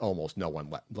have almost no one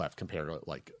left compared to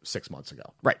like 6 months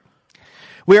ago. Right.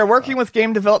 We are working with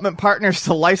game development partners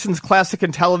to license Classic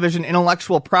Intellivision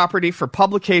intellectual property for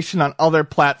publication on other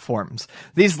platforms.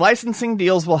 These licensing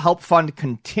deals will help fund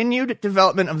continued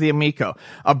development of the Amico.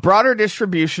 A broader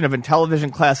distribution of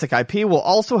Intellivision Classic IP will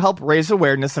also help raise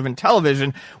awareness of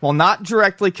Intellivision while not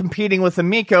directly competing with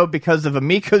Amico because of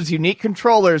Amico's unique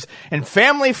controllers and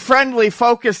family-friendly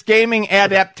focused gaming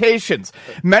adaptations.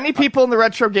 Many people in the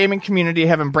retro gaming community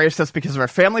have embraced us because of our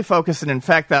family focus and in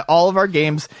fact that all of our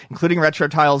games, including retro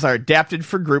titles, are adapted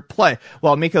for group play.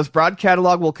 While Amico's broad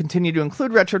catalog will continue to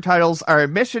include retro titles, our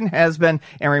mission has been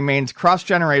and remains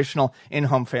cross-generational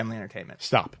in-home family entertainment.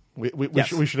 Stop. We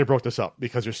should have broke this up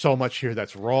because there's so much here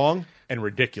that's wrong and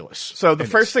ridiculous. So the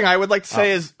first thing I would like to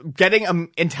say is getting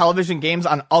Intellivision games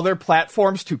on other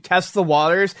platforms to test the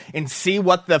waters and see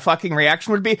what the fucking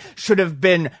reaction would be should have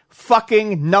been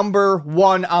fucking number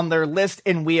one on their list,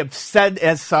 and we have said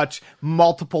as such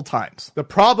multiple times. The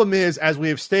problem is, as we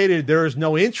have stated, there is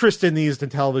no interest in these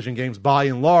Intellivision games by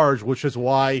and large, which is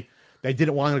why they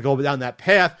didn't want to go down that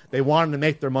path. They wanted to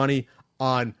make their money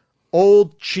on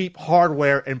old cheap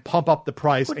hardware and pump up the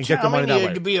price and get the money that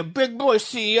way. To be a big boy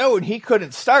CEO, and he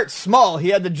couldn't start small. He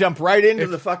had to jump right into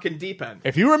the fucking deep end.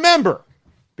 If you remember,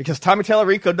 because Tommy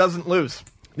Tallarico doesn't lose.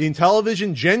 The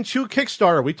Intellivision Gen 2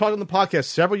 Kickstarter, we talked on the podcast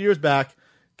several years back.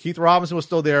 Keith Robinson was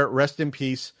still there. Rest in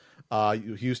peace.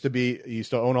 He used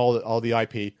to own all the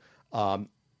IP.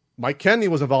 Mike Kennedy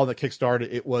was involved in the Kickstarter.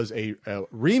 It was a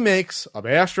remakes of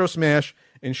Astro Smash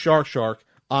and Shark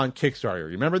on Kickstarter.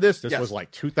 Remember this? This was like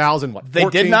 2014. They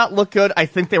did not look good. I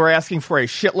think they were asking for a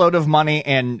shitload of money,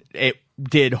 and it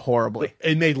did horribly.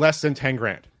 It made less than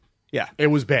 $10,000. Yeah. It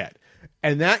was bad.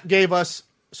 And that gave us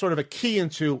sort of a key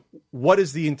into what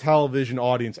is the Intellivision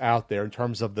audience out there in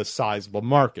terms of the sizable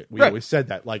market. We always said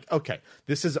that, like, okay,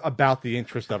 this is about the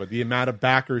interest of it, the amount of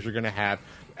backers you're going to have,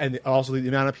 and also the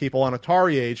amount of people on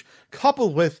Atari age,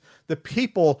 coupled with the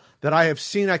people that I have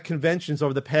seen at conventions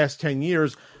over the past 10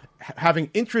 years having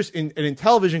interest in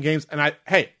Intellivision games. And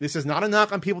this is not a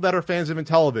knock on people that are fans of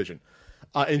Intellivision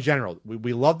in general.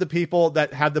 We love the people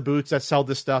that have the booths that sell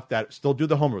this stuff, that still do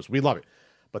the homebrews. We love it.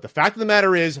 But the fact of the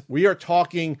matter is, we are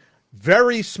talking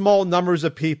very small numbers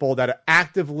of people that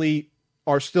actively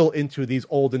are still into these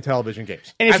old Intellivision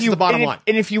games. And That's the bottom line.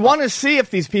 And if you want to see if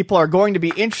these people are going to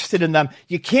be interested in them,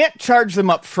 you can't charge them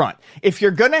up front. If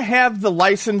you're going to have the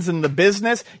license and the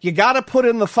business, you got to put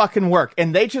in the fucking work.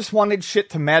 And they just wanted shit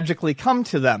to magically come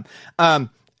to them.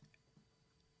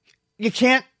 You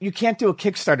can't do a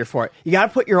Kickstarter for it. You got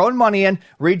to put your own money in,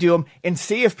 redo them, and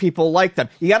see if people like them.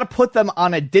 You got to put them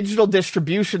on a digital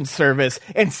distribution service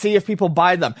and see if people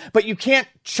buy them. But you can't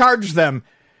charge them.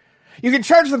 You can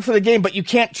charge them for the game, but you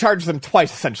can't charge them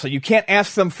twice, essentially. You can't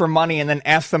ask them for money and then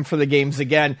ask them for the games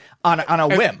again on a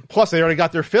whim. Plus, they already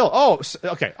got their fill. Oh,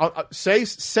 okay.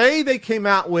 Say they came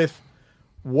out with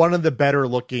one of the better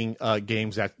looking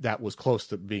games that was close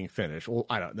to being finished. Well,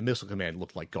 I don't know. The Missile Command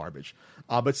looked like garbage.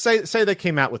 But say they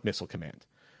came out with Missile Command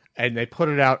and they put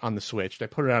it out on the Switch. They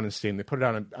put it out on Steam. They put it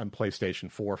out on PlayStation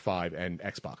 4, 5, and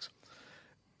Xbox.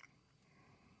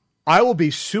 I will be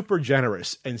super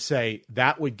generous and say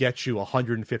that would get you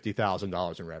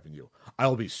 $150,000 in revenue. I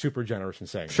will be super generous in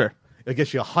saying sure. It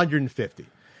gets you 150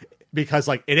 because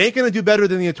it ain't going to do better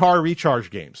than the Atari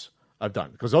Recharge games I've done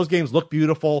because those games look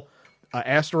beautiful.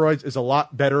 Asteroids is a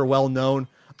lot better, well known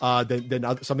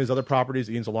than some of these other properties.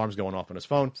 Ian's alarm's going off on his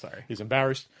phone. Sorry, he's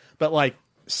embarrassed. But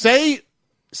say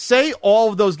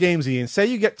all of those games, Ian. Say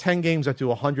you get 10 games that do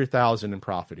 $100,000 in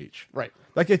profit each. Right.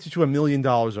 That gets you to $1 million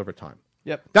over time.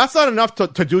 Yep. That's not enough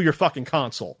to do your fucking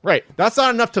console. Right. That's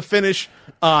not enough to finish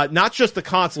not just the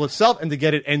console itself and to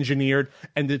get it engineered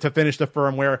and to finish the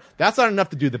firmware. That's not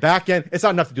enough to do the back end. It's not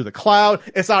enough to do the cloud.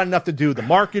 It's not enough to do the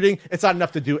marketing. It's not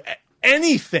enough to do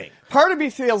anything. Part of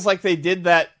me feels like they did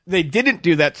that. They didn't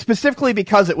do that specifically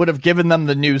because it would have given them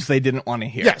the news they didn't want to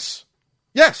hear.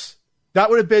 Yes. That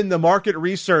would have been the market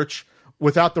research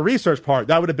without the research part.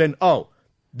 That would have been,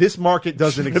 this market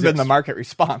doesn't exist. It would have been the market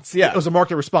response. Yeah. It was a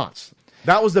market response.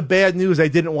 That was the bad news they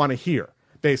didn't want to hear,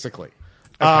 basically.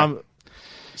 Okay.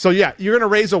 So, yeah, you're going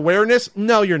to raise awareness?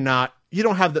 No, you're not. You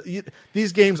don't have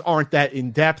these games aren't that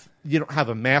in-depth. You don't have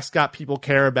a mascot people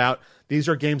care about. These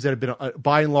are games that have been,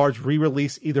 by and large,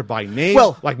 re-released either by name,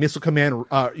 like Missile Command,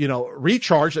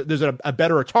 Recharge. There's a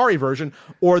better Atari version,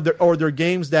 or they're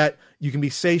games that you can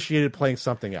be satiated playing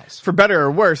something else. For better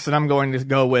or worse, and I'm going to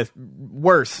go with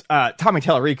worse, Tommy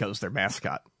Tallarico's their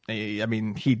mascot. I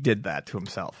mean, he did that to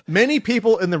himself. Many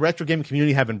people in the retro gaming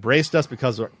community have embraced us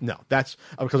because our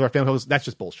family. That's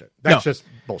just bullshit. Just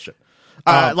bullshit.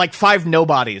 Like 5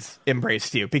 nobodies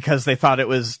embraced you because they thought it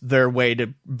was their way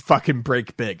to fucking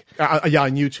break big. On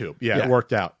YouTube. Yeah, it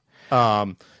worked out.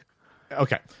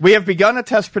 Okay. We have begun a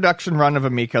test production run of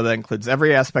Amico that includes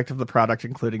every aspect of the product,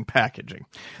 including packaging.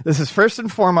 This is first and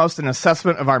foremost an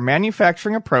assessment of our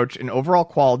manufacturing approach and overall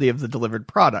quality of the delivered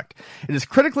product. It is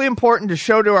critically important to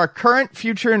show to our current,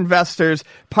 future investors,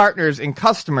 partners, and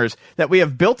customers that we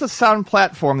have built a sound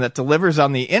platform that delivers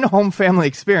on the in-home family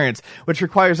experience, which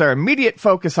requires our immediate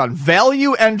focus on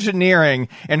value engineering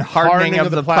and hardening of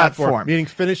the platform. Meaning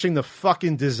finishing the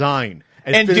fucking design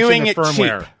and doing it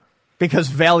cheap. Because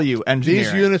value engineering.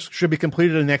 These units should be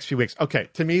completed in the next few weeks. Okay,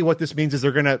 to me, what this means is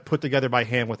they're going to put together by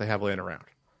hand what they have laying around.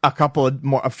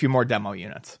 A few more demo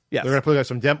units. Yes, they're going to put together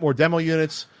some more demo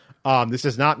units. This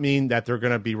does not mean that they're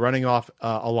going to be running off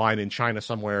a line in China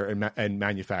somewhere and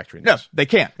manufacturing this. No, they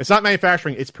can't. It's not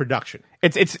manufacturing; it's production.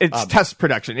 It's test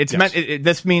production. It's meant.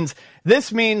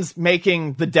 This means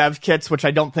making the dev kits, which I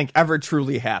don't think ever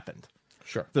truly happened.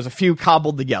 Sure, there's a few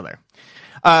cobbled together.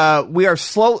 We are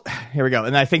slow. Here we go.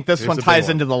 And I think this one ties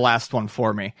into the last one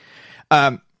for me.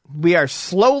 We are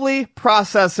slowly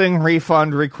processing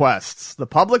refund requests. The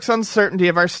public's uncertainty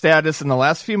of our status in the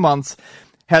last few months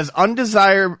has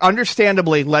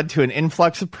understandably led to an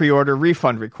influx of pre-order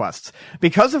refund requests.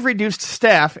 Because of reduced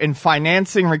staff and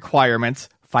financing requirements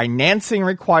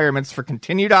for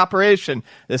continued operation,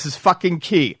 this is fucking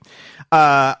key.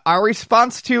 Our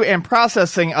response to and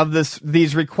processing of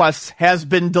these requests has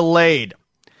been delayed.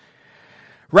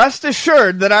 Rest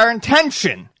assured that our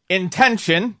intention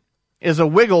is a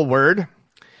wiggle word,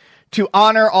 to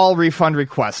honor all refund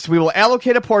requests. We will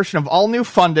allocate a portion of all new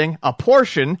funding,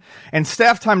 and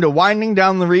staff time to winding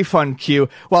down the refund queue,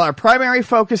 while our primary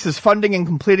focus is funding and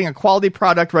completing a quality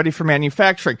product ready for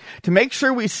manufacturing. To make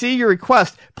sure we see your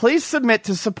request, please submit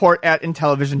to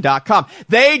support@Intellivision.com.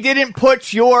 They didn't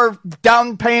put your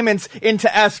down payments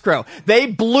into escrow. They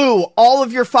blew all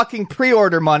of your fucking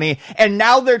pre-order money, and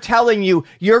now they're telling you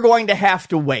you're going to have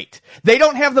to wait. They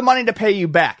don't have the money to pay you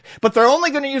back, but they're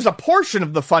only going to use a portion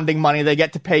of the funding money they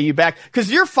get to pay you back,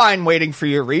 because you're fine waiting for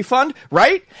your refund,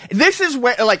 right? This is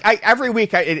where, every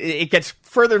week it gets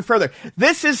further and further.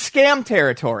 This is scam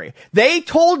territory. They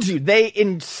told you, they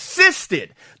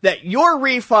insisted that your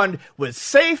refund was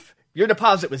safe, your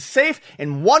deposit was safe,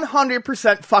 and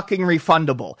 100% fucking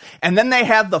refundable. And then they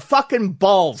have the fucking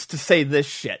balls to say this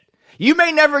shit. You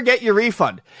may never get your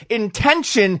refund.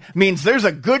 Intention means there's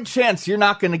a good chance you're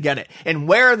not going to get it. And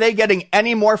where are they getting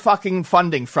any more fucking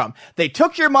funding from? They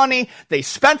took your money, they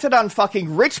spent it on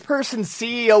fucking rich person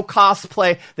CEO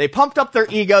cosplay, they pumped up their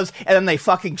egos, and then they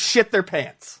fucking shit their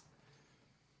pants.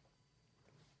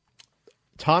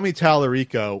 Tommy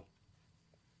Tallarico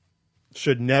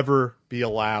should never be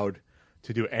allowed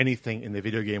to do anything in the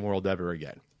video game world ever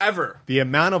again. Ever. The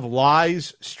amount of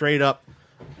lies, straight up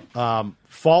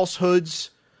falsehoods.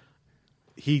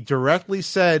 He directly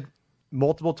said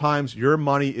multiple times, your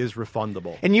money is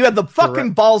refundable. And you had the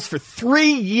fucking balls for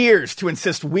 3 years to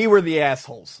insist we were the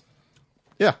assholes.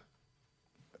 Yeah.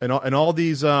 And all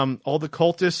these, all the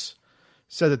cultists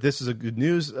said that this is a good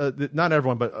news. Not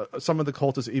everyone, but some of the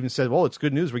cultists even said, well, it's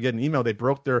good news. We get an email. They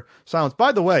broke their silence.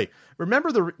 By the way,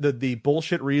 remember the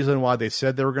bullshit reason why they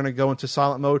said they were going to go into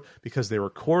silent mode? Because they were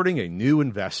courting a new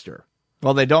investor.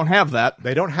 Well, they don't have that.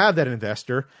 They don't have that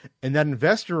investor, and that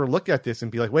investor will look at this and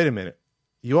be like, "Wait a minute,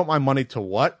 you want my money to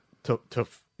what?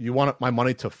 You want my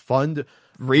money to fund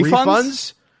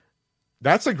refunds?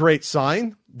 That's a great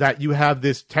sign that you have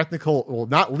this technical, well,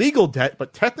 not legal debt,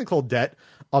 but technical debt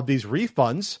of these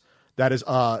refunds that is,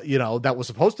 that was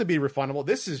supposed to be refundable.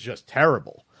 This is just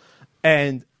terrible."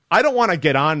 And I don't want to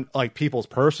get on like people's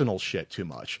personal shit too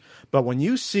much, but when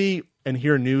you see and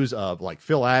hear news of like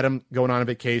Phil Adam going on a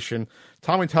vacation,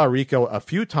 Tommy Tallarico a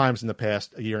few times in the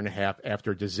past year and a half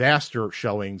after disaster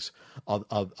showings of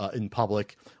in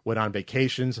public, went on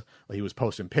vacations. He was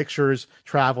posting pictures,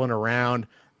 traveling around.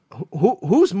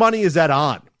 Whose money is that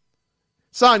on?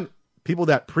 It's on people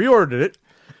that pre-ordered it.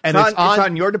 And it's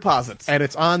on your deposits. And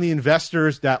it's on the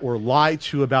investors that were lied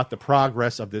to about the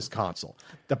progress of this console.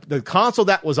 The console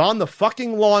that was on the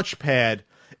fucking launch pad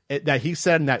that he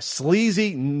said in that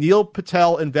sleazy Neil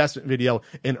Patel investment video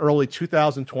in early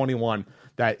 2021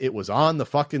 that it was on the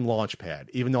fucking launch pad,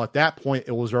 even though at that point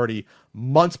it was already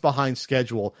months behind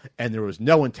schedule and there was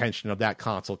no intention of that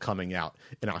console coming out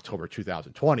in October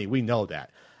 2020. We know that.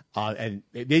 And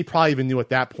they probably even knew at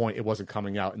that point it wasn't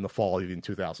coming out in the fall of even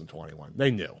 2021.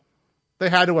 They knew. They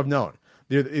had to have known.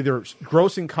 They're either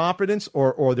gross incompetence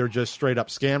or they're just straight up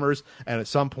scammers. And at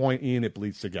some point, Ian, it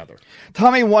bleeds together.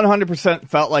 Tommy 100%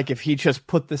 felt like if he just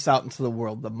put this out into the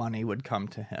world, the money would come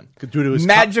to him. Due to his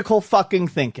magical fucking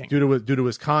thinking. Due to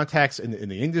his contacts in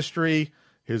the industry,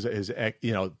 his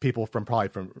people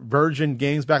from Virgin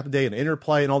Games back in the day and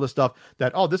Interplay and all this stuff,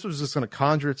 that, this was just going to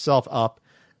conjure itself up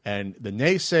and the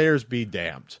naysayers be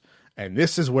damned. And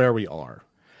this is where we are.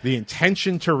 The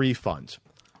intention to refund.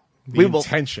 We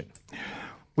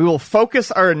will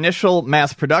focus our initial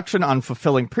mass production on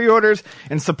fulfilling pre-orders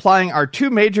and supplying our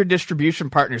two major distribution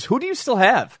partners. Who do you still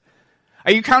have?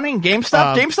 Are you counting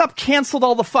GameStop? GameStop canceled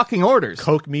all the fucking orders.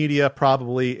 Koch Media,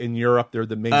 probably in Europe. They're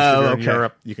the main distributor in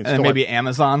Europe. You can and maybe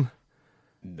Amazon.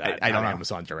 I don't know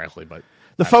Amazon directly, but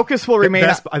the focus will remain.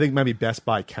 I think maybe Best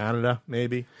Buy Canada,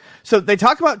 maybe. So they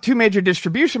talk about two major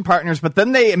distribution partners, but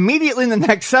then they immediately in the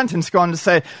next sentence go on to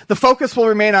say the focus will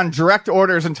remain on direct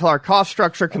orders until our cost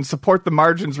structure can support the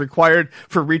margins required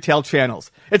for retail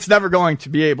channels. It's never going to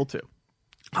be able to.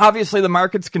 Obviously, the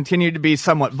markets continue to be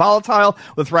somewhat volatile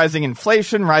with rising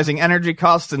inflation, rising energy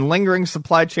costs, and lingering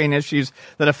supply chain issues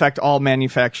that affect all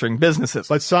manufacturing businesses.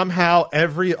 But somehow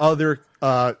every other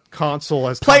console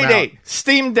has come out. Playdate,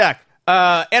 Steam Deck,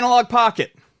 Analog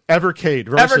Pocket, Evercade,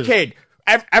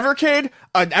 Evercade,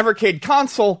 an Evercade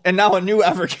console, and now a new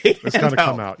Evercade. It's going to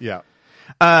come out, yeah.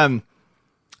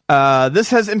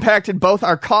 This has impacted both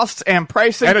our costs and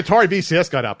pricing. And Atari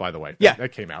VCS got out, by the way. Yeah.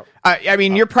 That came out. I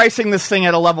mean, you're pricing this thing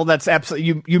at a level that's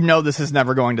absolutely, you know this is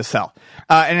never going to sell.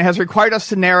 And it has required us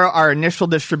to narrow our initial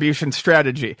distribution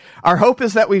strategy. Our hope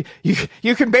is that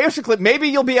you can basically, maybe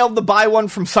you'll be able to buy one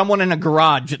from someone in a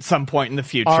garage at some point in the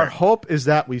future. Our hope is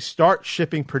that we start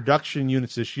shipping production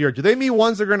units this year. Do they mean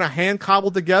ones that are going to hand cobble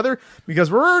together?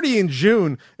 Because we're already in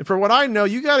June, and for what I know,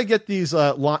 you got to get these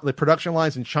the production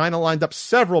lines in China lined up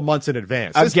several months in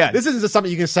advance. This isn't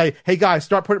something you can say, hey guys,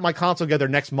 start putting my console together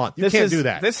next month. You can't do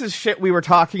that. This is shit we were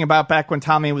talking about back when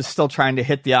Tommy was still trying to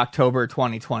hit the October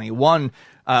 2021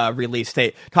 release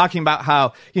date, talking about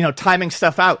how, timing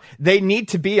stuff out. They need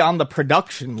to be on the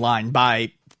production line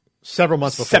by several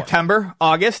months before. September,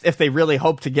 August, if they really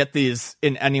hope to get these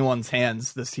in anyone's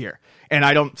hands this year. And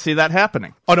I don't see that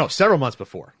happening. Oh no, several months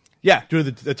before. Yeah. Due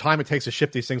to the time it takes to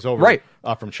ship these things over right.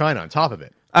 From China on top of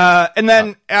it. And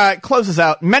then it closes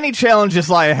out. Many challenges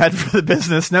lie ahead for the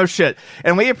business. No shit.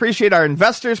 And we appreciate our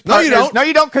investors. Partners. No, you don't. No,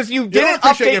 you don't, because you didn't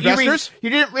appreciate update investors. You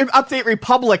didn't update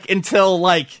Republic until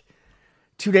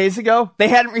 2 days ago. They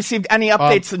hadn't received any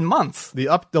updates in months.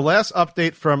 The last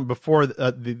update from before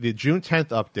the June 10th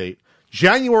update,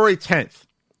 January 10th,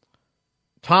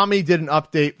 Tommy did an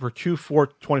update for Q4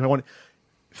 2021.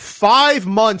 5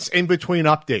 months in between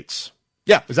updates.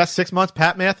 Yeah. Is that 6 months,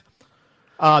 Pat math?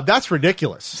 That's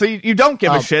ridiculous. So you don't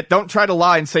give a shit. Don't try to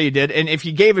lie and say you did. And if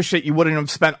you gave a shit, you wouldn't have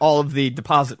spent all of the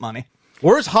deposit money.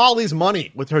 Where's Holly's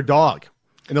money with her dog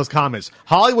in those comments?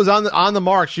 Holly was on the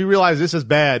mark. She realized this is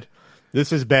bad.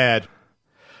 This is bad.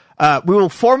 We will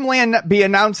be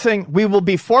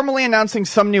formally announcing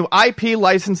some new IP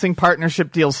licensing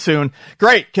partnership deals soon.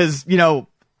 Great, because,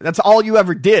 that's all you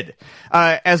ever did,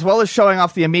 as well as showing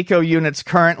off the Amico units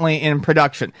currently in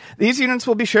production. These units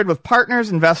will be shared with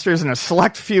partners, investors, and a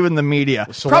select few in the media.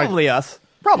 Probably us.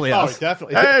 Probably us.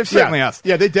 Definitely. Certainly us.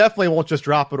 Yeah, they definitely won't just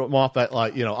drop it off at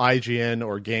IGN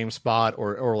or GameSpot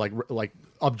or like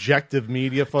objective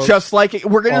media folks. Just like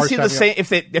we're going to see the same. If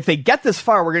they get this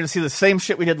far, we're going to see the same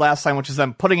shit we did last time, which is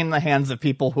them putting it in the hands of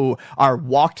people who are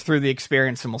walked through the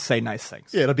experience and will say nice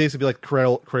things. Yeah, it'll basically be like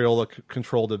Crayola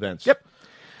controlled events. Yep.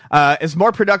 As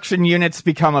more production units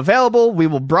become available, we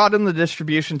will broaden the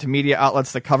distribution to media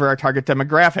outlets that cover our target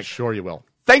demographic. Sure you will.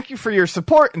 Thank you for your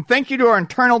support, and thank you to our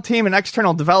internal team and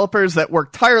external developers that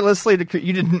work tirelessly to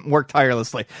create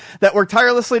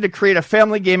a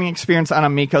family gaming experience on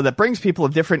Amico that brings people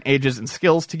of different ages and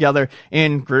skills together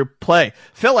in group play.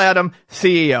 Phil Adam,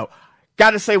 CEO.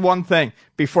 Gotta say one thing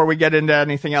before we get into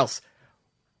anything else.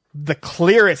 The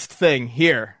clearest thing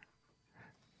here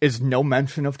is no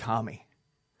mention of Tommy.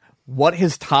 What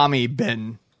has Tommy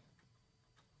been?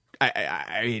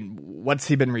 I mean, what's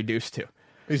he been reduced to?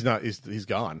 He's not. He's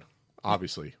gone.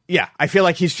 Obviously. Yeah, I feel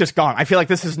like he's just gone. I feel like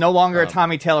this is no longer a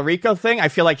Tommy Tallarico thing. I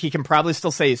feel like he can probably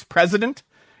still say he's president.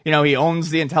 He owns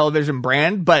the Intellivision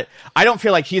brand, but I don't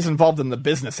feel like he's involved in the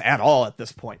business at all at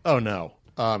this point. Oh no.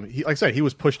 Like I said, he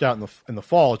was pushed out in the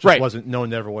fall. It just wasn't known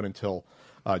never went until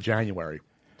January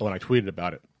when I tweeted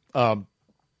about it.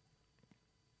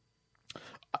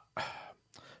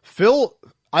 Phil,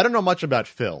 I don't know much about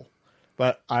Phil,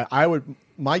 but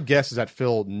my guess is that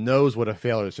Phil knows what a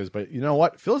failure is. But you know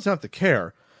what? Phil doesn't have to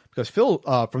care because Phil,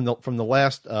 from the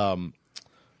last from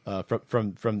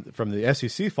the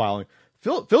SEC filing,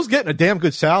 Phil's getting a damn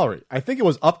good salary. I think it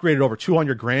was upgraded over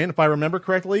 $200,000 if I remember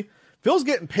correctly. Phil's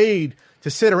getting paid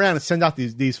to sit around and send out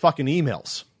these fucking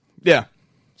emails. Yeah,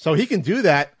 so he can do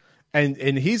that, and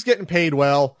he's getting paid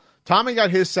well. Tommy got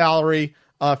his salary.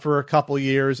 For a couple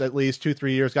years, at least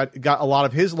 2-3 years, got a lot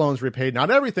of his loans repaid.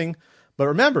 Not everything, but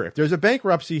remember, if there's a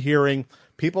bankruptcy hearing,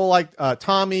 people like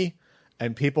Tommy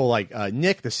and people like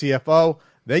Nick, the CFO,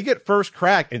 they get first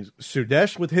crack. And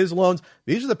Sudesh with his loans,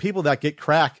 these are the people that get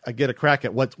a crack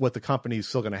at what the company is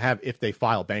still going to have if they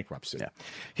file bankruptcy.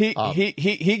 Yeah.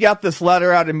 He got this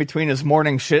letter out in between his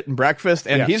morning shit and breakfast,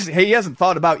 and he hasn't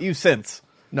thought about you since.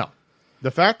 No,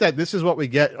 the fact that this is what we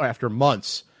get after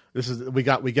months. We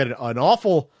get an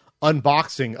awful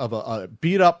unboxing of a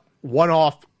beat up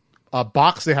one-off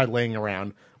box they had laying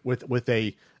around with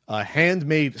a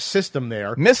handmade system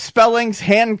there. Misspellings,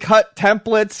 hand-cut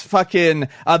templates, fucking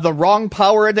the wrong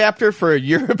power adapter for a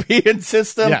European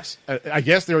system. Yes. I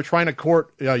guess they were trying to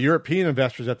court European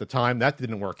investors at the time. That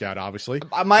didn't work out, obviously.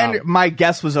 My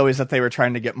guess was always that they were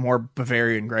trying to get more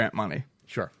Bavarian grant money.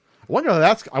 Sure.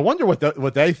 I wonder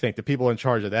what they think, the people in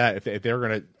charge of that, if they're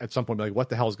going to at some point be like, what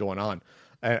the hell is going on?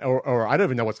 Or I don't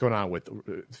even know what's going on with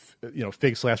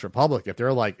Fig/Republic. If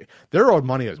they're owed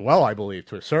money as well, I believe,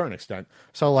 to a certain extent.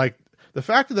 So like The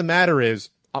fact of the matter is,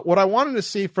 what I wanted to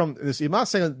see from this, I'm not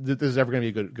saying that this is ever going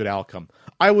to be a good outcome.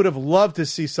 I would have loved to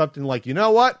see something like, you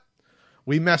know what?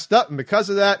 We messed up, and because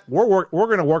of that, we're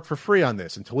going to work for free on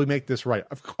this until we make this right.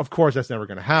 Of course, that's never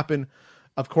going to happen.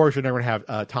 Of course, you're never going to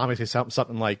have Tommy say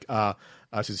something like,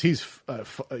 says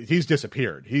he's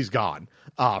disappeared. He's gone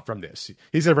from this.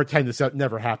 He's going to pretend this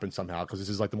never happened somehow because this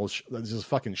is like this is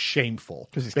fucking shameful.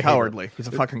 Because he's behavior. cowardly. He's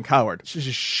a fucking coward. It's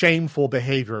just shameful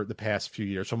behavior the past few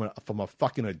years from a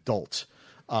fucking adult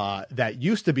that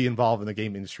used to be involved in the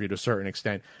game industry to a certain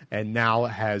extent and now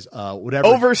has whatever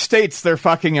overstates their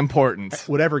fucking importance.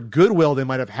 Whatever goodwill they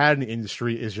might have had in the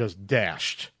industry is just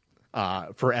dashed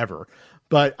forever.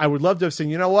 But I would love to have seen,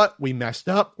 you know what? We messed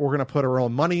up. We're going to put our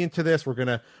own money into this. We're going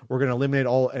to eliminate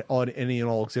any and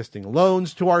all existing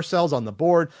loans to ourselves on the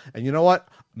board. And you know what?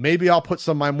 Maybe I'll put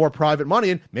some of my more private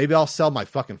money in. Maybe I'll sell my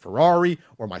fucking Ferrari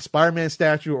or my Spider-Man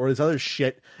statue or this other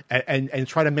shit and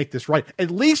try to make this right. At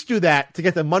least do that to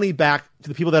get the money back to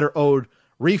the people that are owed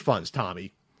refunds,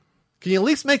 Tommy. Can you at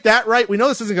least make that right? We know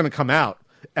this isn't going to come out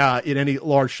in any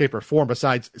large shape or form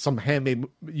besides some handmade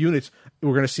units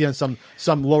we're going to see on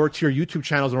some lower tier YouTube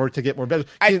channels in order to get more business.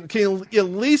 Can you at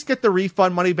least get the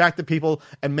refund money back to people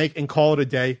and call it a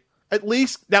day? At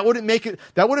least that wouldn't make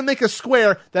a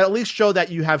square. That at least show that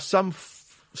you have some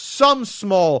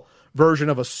small version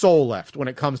of a soul left when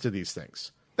it comes to these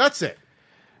things. That's it.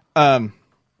 And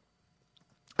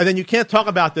then you can't talk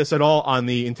about this at all on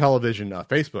the Intellivision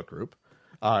Facebook group.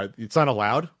 It's not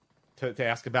allowed to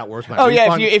ask about where's my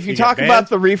refund. If you talk about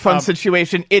the refund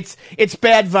situation, it's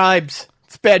bad vibes.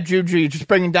 It's bad juju. You're just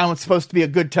bringing down what's supposed to be a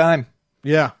good time.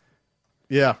 Yeah.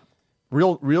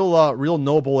 Real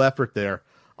noble effort there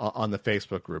on the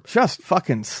Facebook group. Just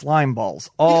fucking slime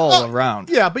balls all around.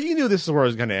 Yeah, but you knew this is where it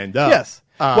was going to end up. Yes.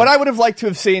 What I would have liked to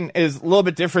have seen is a little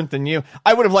bit different than you.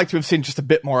 I would have liked to have seen just a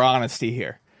bit more honesty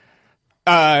here.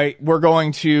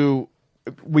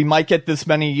 We might get this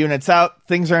many units out.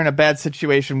 Things are in a bad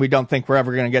situation. We don't think we're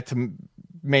ever going to get to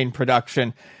main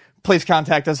production. Please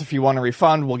contact us if you want a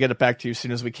refund. We'll get it back to you as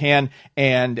soon as we can.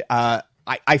 And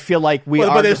I feel like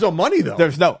but there's no money though.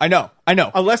 There's no. I know.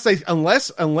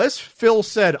 Unless Phil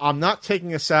said I'm not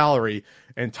taking a salary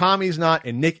and Tommy's not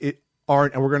and Nick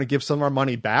aren't, and we're going to give some of our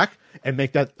money back and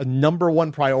make that a number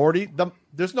one priority.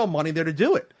 There's no money there to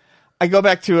do it. I go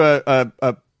back to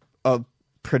a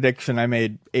prediction I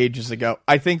made ages ago.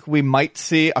 I think we might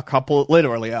see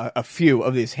a few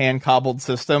of these hand cobbled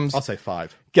systems. I'll say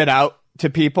 5 get out to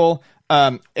people.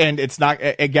 And it's not,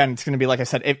 again, it's going to be, like I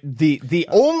said,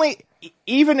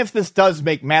 even if this does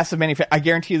make massive manufacturing, I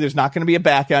guarantee you there's not going to be a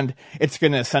back end. It's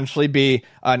going to essentially be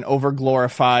an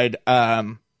overglorified, flashback?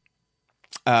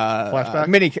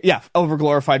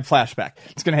 Overglorified flashback.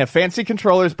 It's going to have fancy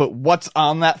controllers, but what's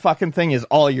on that fucking thing is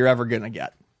all you're ever going to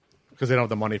get. Because they don't have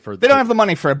the money for... They don't have the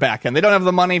money for a back end. They don't have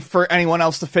the money for anyone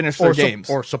else to finish their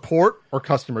games. Or support, or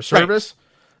customer service.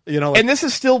 Right. And this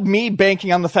is still me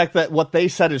banking on the fact that what they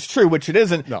said is true, which it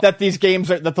isn't, that these games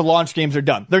that the launch games are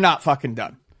done. They're not fucking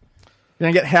done. You're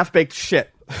going to get half-baked shit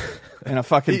in a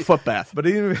fucking foot bath. But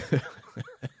even...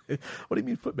 What do you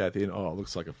mean foot bath? It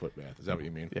looks like a foot bath. Is that what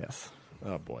you mean? Yes.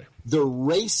 Oh, boy. They're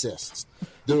racists.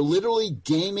 They're literally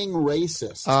gaming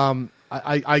racists.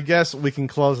 I guess we can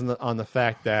close on the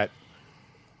fact that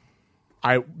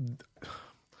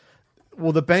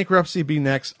will the bankruptcy be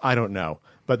next? I don't know.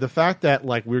 But the fact that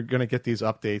we're going to get these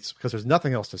updates because there's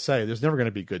nothing else to say, there's never going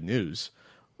to be good news.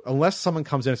 Unless someone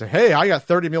comes in and says, hey, I got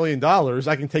 $30 million,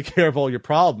 I can take care of all your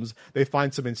problems. They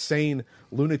find some insane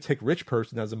lunatic rich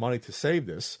person that has the money to save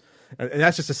this. And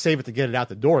that's just to save it to get it out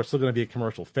the door. It's still going to be a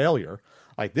commercial failure.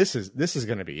 This is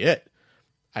going to be it.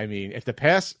 I mean, if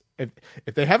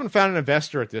they haven't found an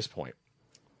investor at this point,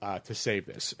 to save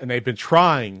this. And they've been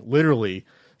trying literally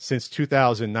since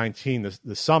 2019,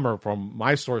 the summer, from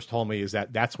my source told me, is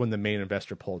that's when the main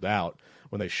investor pulled out.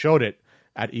 When they showed it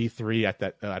at E3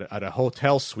 at a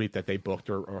hotel suite that they booked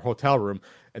or hotel room,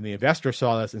 and the investor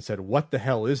saw this and said, what the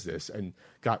hell is this? And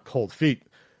got cold feet.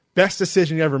 Best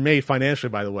decision you ever made financially,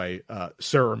 by the way,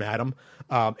 sir or madam.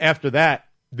 After that,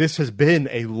 this has been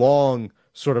a long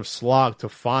sort of slog to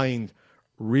find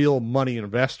real money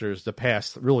investors the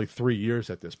past really 3 years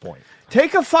at this point.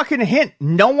 Take a fucking hint.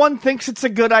 No one thinks it's a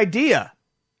good idea.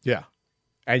 Yeah.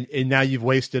 and now you've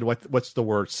wasted what's the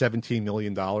word? $17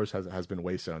 million has been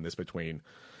wasted on this between.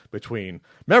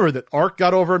 Remember that Ark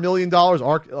got over $1 million.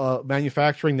 Ark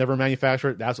manufacturing never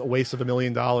manufactured. That's a waste of $1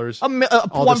 million.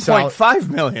 $1.5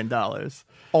 million.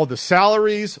 All the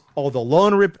salaries, all the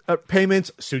loan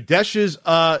payments. Sudesh's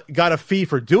got a fee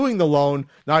for doing the loan,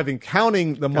 not even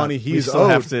counting the money he's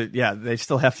owed. They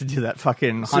still have to do that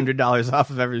fucking $100 off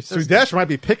of every system. Sudesh might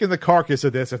be picking the carcass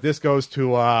of this if this goes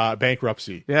to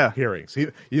bankruptcy hearings.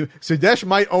 Sudesh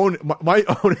might own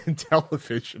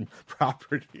Intellivision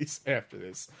properties after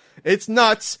this. It's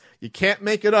nuts. You can't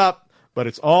make it up, but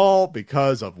it's all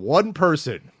because of one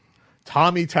person,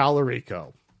 Tommy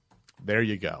Tallarico. There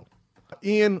you go.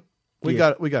 Ian, we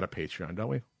got a Patreon, don't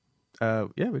we?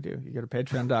 Yeah, we do. You go to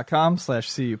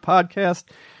patreon.com/CU podcast.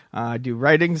 I do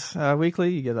writings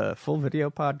weekly. You get a full video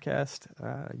podcast.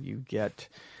 You get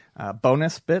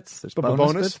bonus bits. There's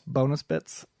bonus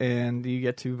bits, and you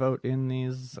get to vote in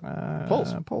these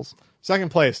polls. Second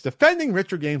place, defending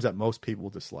Richard games that most people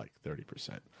dislike,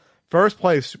 30%. First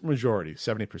place, majority,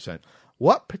 70%.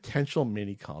 What potential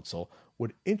mini console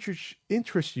would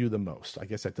interest you the most? I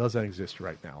guess that doesn't exist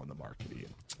right now in the market,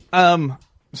 Ian.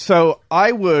 So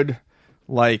I would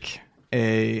like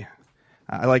I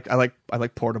like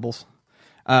portables.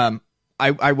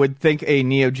 I would think a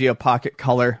Neo Geo Pocket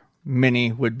Color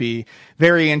Mini would be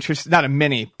very interesting. Not a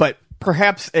mini, but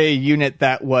perhaps a unit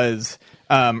that was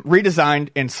redesigned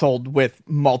and sold with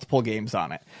multiple games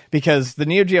on it, because the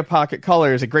Neo Geo Pocket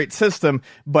Color is a great system,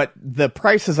 but the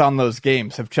prices on those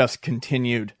games have just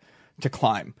continued to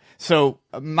climb. So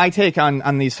my take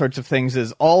on these sorts of things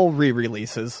is all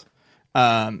re-releases,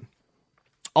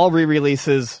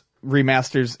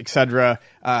 remasters, etc.,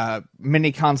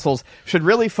 mini consoles should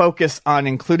really focus on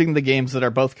including the games that are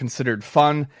both considered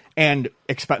fun and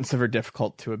expensive or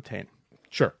difficult to obtain.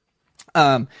 Sure.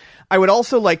 I would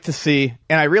also like to see,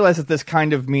 and I realize that this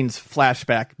kind of means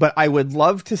flashback, but I would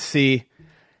love to see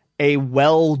a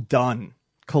well-done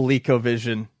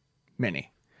ColecoVision Mini.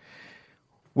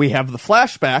 We have the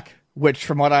flashback, which,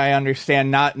 from what I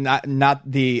understand,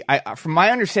 from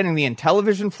my understanding, the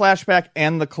Intellivision flashback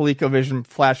and the ColecoVision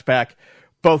flashback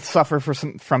both suffer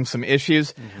from some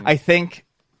issues. Mm-hmm. I think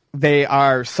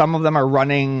some of them are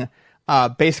running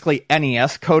basically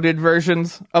NES coded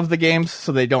versions of the games,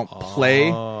 so they don't play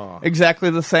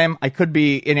exactly the same. I could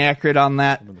be inaccurate on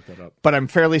that, but I'm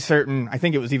fairly certain. I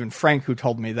think it was even Frank who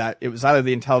told me that it was either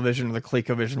the Intellivision or the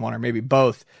ColecoVision one, or maybe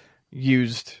both,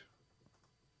 used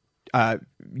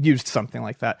something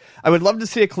like that. I would love to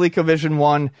see a ColecoVision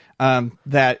one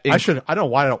that I don't know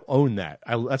why I don't own that.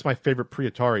 That's my favorite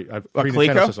pre-Atari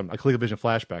pre-Nintendo system, a ColecoVision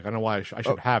flashback. I don't know why I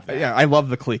should have that. Yeah, I love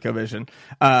the ColecoVision.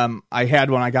 I had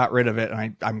one, I got rid of it,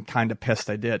 and I'm kind of pissed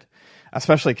I did.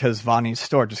 Especially because Vonnie's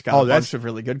store just got a bunch of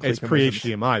really good ColecoVisions. It's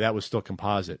pre-HDMI. That was still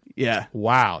composite. Yeah.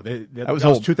 Wow. That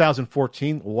was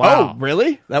 2014? Wow. Oh,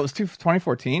 really? That was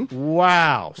 2014?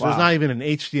 Wow. So there's not even an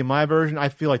HDMI version? I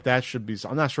feel like that should be...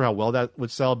 I'm not sure how well that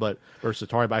would sell versus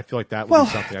Atari, but I feel like that would be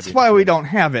something that's why we don't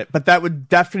have it. But that would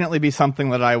definitely be something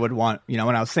that I would want. You know,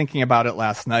 when I was thinking about it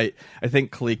last night, I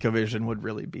think ColecoVision would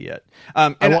really be it.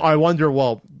 I wonder,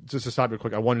 well, just to stop real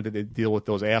quick, I wonder did they deal with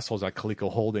those assholes at Coleco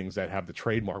Holdings that have the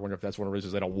trademark? I wonder if that's one of the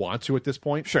reasons they don't want to at this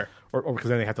point. Sure. Or because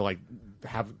then they have to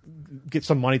get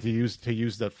some money to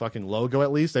use the fucking logo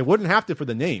at least. They wouldn't have to for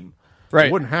the name. Right.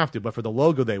 They wouldn't have to, but for the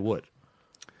logo they would.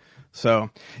 So,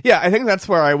 yeah, I think that's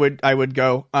where I would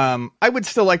go. I would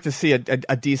still like to see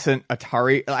a decent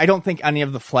Atari. I don't think any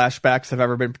of the flashbacks have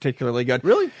ever been particularly good.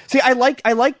 Really? See, I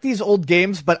like these old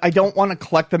games, but I don't want to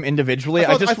collect them individually.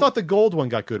 I thought the gold one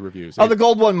got good reviews. Oh, the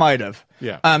gold one might have.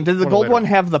 Yeah. Did the gold one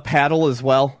have the paddle as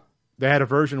well? They had a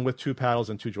version with 2 paddles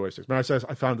and 2 joysticks. Remember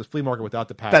I found the flea market without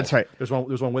the paddle. That's right. There's one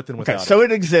with and without. Okay, so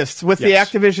it exists. With the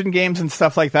Activision games and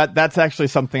stuff like that, that's actually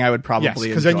something I would probably enjoy.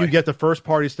 Because then you get the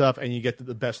first-party stuff and you get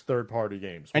the best third-party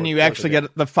games. And you actually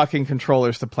get the fucking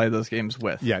controllers to play those games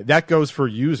with. Yeah, that goes for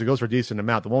used. It goes for a decent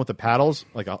amount. The one with the paddles,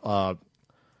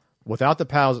 without the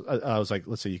paddles, I was like,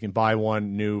 let's see, you can buy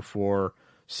one new for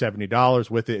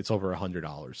 $70. With it, it's over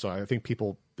 $100. So I think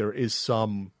there is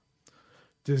some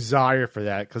desire for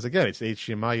that, because again, it's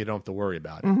HDMI, you don't have to worry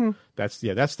about it. Mm-hmm.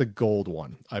 That's the gold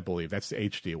one, I believe. That's the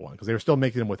HD one, because they were still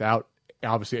making them without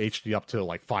obviously HD up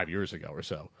to 5 years ago or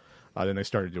so. Then they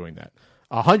started doing that.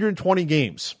 120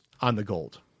 games on the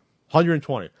gold.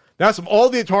 120. That's all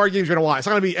the Atari games you're gonna want. It's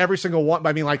not gonna be every single one,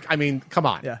 but I mean, come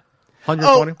on. Yeah.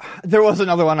 120. Oh, there was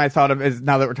another one I thought of. Is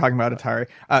now that we're talking about Atari.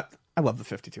 I I love the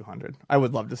 5200. I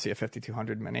would love to see a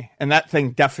 5200 mini. And that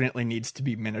thing definitely needs to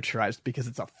be miniaturized because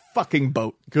it's a fucking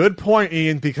boat. Good point,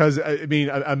 Ian, because I mean,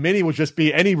 a mini would just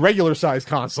be any regular size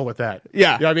console with that.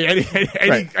 Yeah. You know, I mean,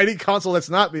 Right. any console that's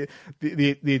not the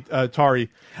Atari.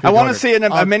 I want to see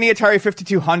a mini Atari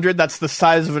 5200 that's the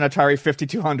size of an Atari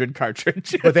 5200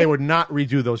 cartridge. But they would not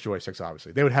redo those joysticks.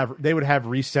 Obviously, they would have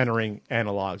recentering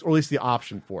analogs, or at least the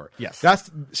option for it. Yes. That's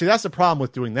the problem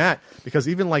with doing that, because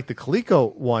even like the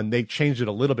Coleco one, they changed it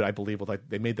a little bit. I believe with like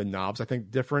they made the knobs, I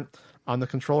think, different on the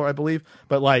controller. I believe,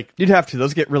 but like You'd have to.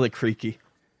 Those get really creaky.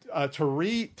 to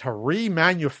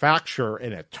remanufacture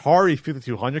an Atari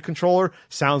 5200 controller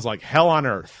sounds like hell on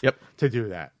earth. Yep. To do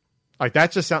that, like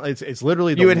that just sounds. It's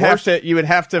literally the You would worst.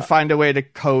 have to find a way to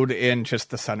code in just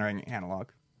the centering analog.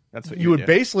 That's what You would do.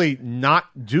 basically not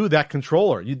do that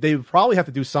controller. They would probably have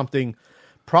to do something.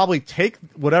 Probably take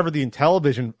whatever the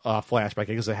Intellivision flashback is,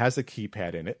 because it has the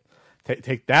keypad in it.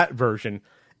 Take that version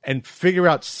and figure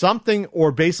out something,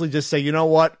 or basically just say, you know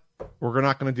what, we're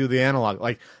not going to do the analog,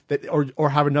 like that, or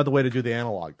have another way to do the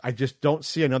analog. I just don't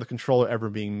see another controller ever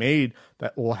being made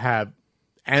that will have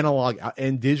analog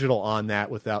and digital on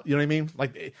that without, you know what I mean?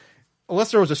 Like,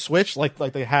 unless there was a switch, like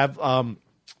they have.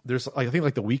 There's like, I think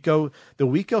like the Wiko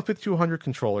 5200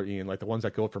 controller, Ian, like the ones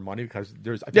that go for money, because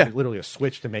there's literally a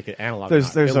switch to make it analog.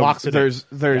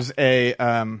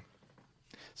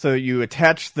 So you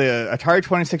attach the Atari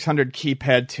 2600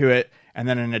 keypad to it, and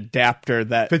then an adapter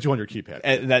that 5200 keypad.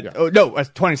 A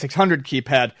 2600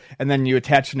 keypad, and then you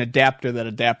attach an adapter that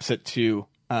adapts it to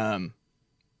the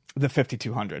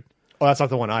 5200. Oh, that's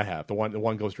not the one I have. The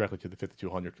one goes directly to the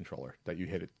 5200 controller that you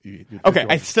hit it. Okay,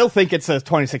 I still think it's a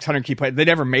 2600 keypad. They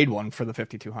never made one for the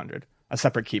 5200, a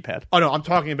separate keypad. Oh no, I'm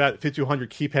talking about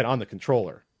 5200 keypad on the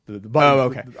controller. The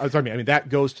button, okay. I mean that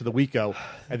goes to the Wiko,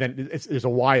 and then there's a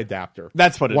Y adapter.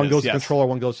 That's what it is. One goes to yes. the controller,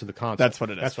 one goes to the console. That's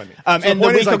what it is. That's what I mean. And the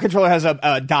Wiko controller has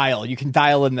a dial. You can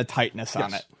dial in the tightness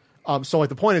on it. So like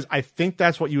the point is, I think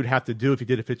that's what you would have to do if you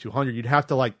did a 5200. You'd have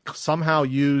to like somehow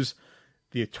use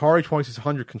the Atari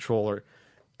 2600 controller,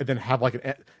 and then have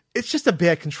like it's just a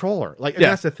bad controller. Like, and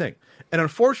that's the thing. And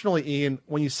unfortunately, Ian,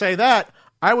 when you say that,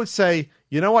 I would say,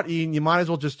 you know what, Ian, you might as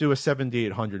well just do a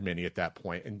 7800 mini at that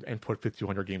point and put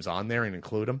 5200 games on there and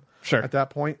include them at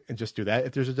that point, and just do that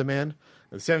if there's a demand.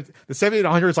 The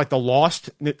 7800 is like the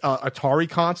lost Atari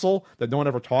console that no one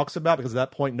ever talks about, because at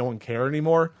that point no one cared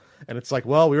anymore. And it's like,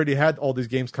 well, we already had all these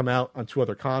games come out on 2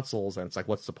 other consoles, and it's like,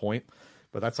 what's the point?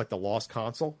 But that's like the lost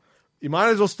console. You might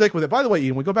as well stick with it. By the way,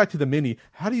 Ian, we go back to the mini.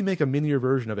 How do you make a minier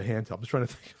version of a handheld? I'm just trying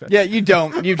to think of it. Yeah, you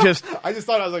don't. You just I just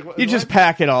thought, I was like, you just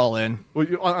pack it all in. Well,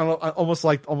 almost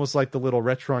like the little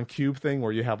Retron Cube thing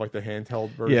where you have like the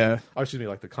handheld version. Yeah. Oh, excuse me,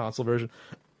 like the console version.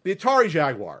 The Atari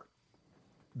Jaguar.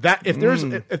 That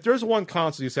if there's one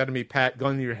console, you said to me, Pat,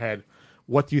 gun to your head,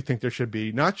 what do you think there should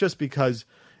be? Not just because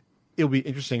it would be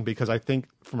interesting, because I think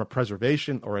from a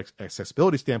preservation or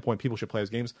accessibility standpoint, people should play those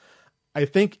games. I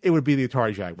think it would be the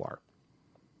Atari Jaguar.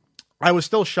 I was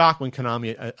still shocked when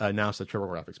Konami announced the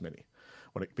TurboGrafx Mini,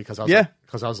 because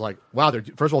I was like, wow,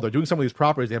 first of all, they're doing some of these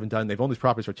properties they haven't done. They've owned these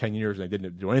properties for 10 years and they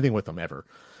didn't do anything with them ever.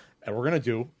 And we're going to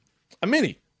do a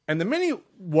Mini. And the Mini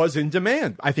was in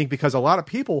demand, I think, because a lot of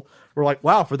people were like,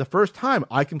 wow, for the first time,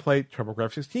 I can play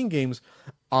TurboGrafx-16 games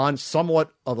on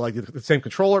somewhat of like the same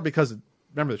controller, because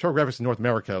remember, the TurboGrafx in North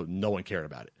America, no one cared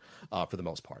about it for the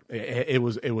most part. It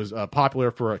was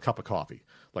popular for a cup of coffee.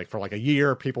 Like for like a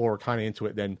year, people were kind of into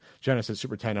it. Then Genesis,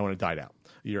 Super Nintendo, and it died out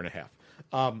a year and a half.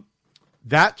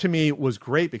 That to me was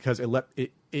great, because it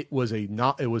was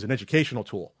an educational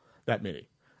tool, that Mini,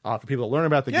 for people to learn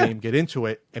about the game, get into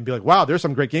it, and be like, wow, there's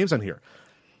some great games on here.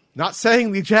 Not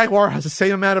saying the Jaguar has the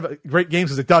same amount of great games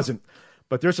as it doesn't,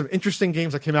 but there's some interesting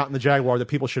games that came out in the Jaguar that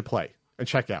people should play and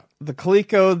check out. The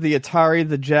Coleco, the Atari,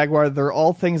 the Jaguar, they're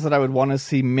all things that I would want to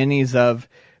see minis of,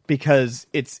 because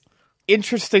it's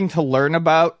interesting to learn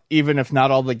about, even if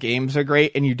not all the games are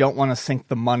great, and you don't want to sink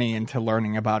the money into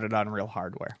learning about it on real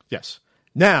hardware. Yes.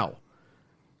 Now,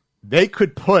 they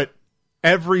could put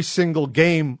every single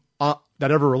game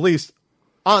that ever released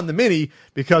on the Mini,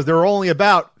 because there are only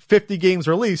about 50 games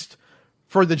released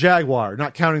for the Jaguar,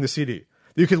 not counting the CD.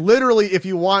 You could literally, if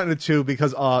you wanted to,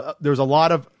 because there's a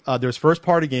lot of there's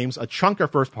first-party games, a chunk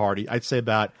of first-party, I'd say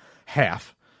about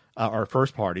half are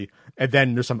first-party. And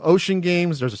then there's some Ocean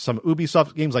games, there's some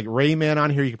Ubisoft games like Rayman on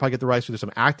here, you can probably get the rights to. There's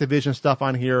some Activision stuff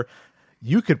on here.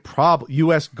 You could probably,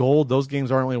 US Gold, those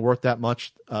games aren't really worth that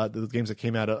much, the games that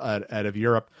came out of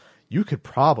Europe. You could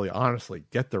probably, honestly,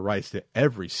 get the rights to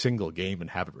every single game and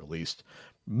have it released.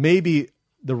 Maybe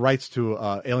the rights to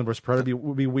Alien vs. Predator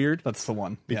would be weird. That's the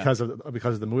one. Because of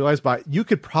the movie lives, but you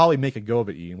could probably make a go of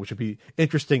it, Ian, which would be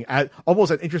interesting.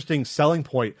 Almost an interesting selling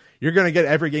point. You're going to get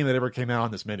every game that ever came out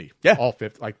on this mini. Yeah, all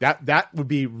 50. Like that would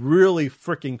be really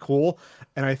freaking cool.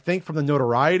 And I think from the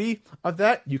notoriety of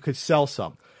that, you could sell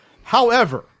some.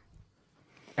 However,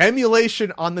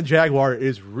 emulation on the Jaguar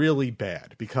is really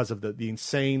bad because of the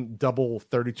insane double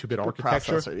 32-bit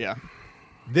architecture. Processor, yeah.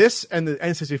 This and the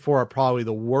N64 are probably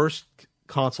the worst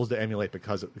consoles to emulate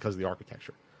because of the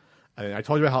architecture. I mean, I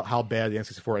told you about how bad the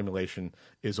N64 emulation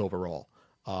is overall.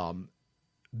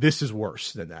 This is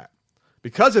worse than that.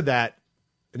 Because of that,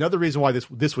 another reason why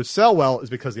this would sell well is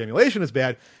because the emulation is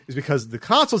bad, is because the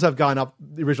consoles have gone up,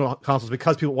 the original consoles,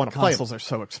 because people want to play them. Consoles are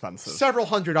so expensive. Several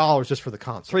 $100s just for the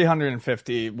console.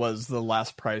 $350 was the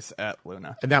last price at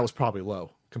Luna. And that was probably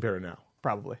low compared to now.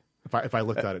 Probably. If I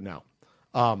looked at it now.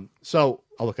 So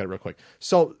I'll look at it real quick.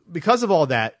 So because of all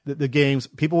that, the games,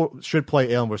 people should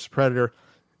play Alien vs. Predator.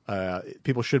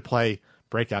 People should play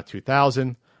Breakout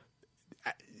 2000.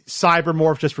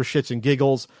 Cybermorph just for shits and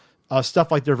giggles.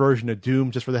 Stuff like their version of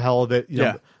Doom just for the hell of it.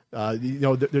 You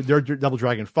know, their Double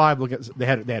Dragon 5. They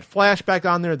had Flashback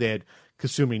on there. They had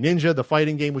Kasumi Ninja, the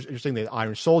fighting game, was interesting. They had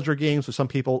Iron Soldier games, which some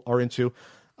people are into.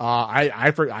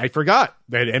 I forgot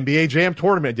they had NBA Jam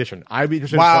Tournament Edition. I'd be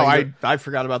interested. Wow, in I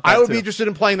forgot about that. I would be interested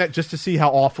in playing that just to see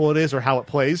how awful it is or how it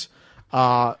plays.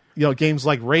 Games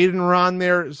like Raiden are on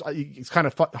there. It's kind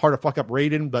of hard to fuck up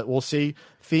Raiden, but we'll see.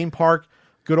 Theme Park,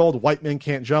 good old White Men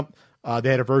Can't Jump.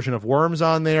 They had a version of Worms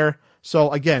on there.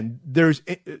 So again, there's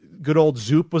good old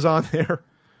Zoop was on there.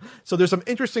 So there's some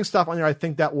interesting stuff on there. I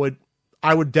think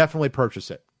I would definitely purchase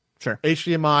it. Sure.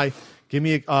 HDMI. Give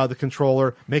me the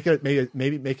controller. Make it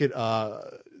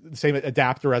the same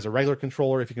adapter as a regular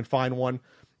controller if you can find one.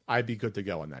 I'd be good to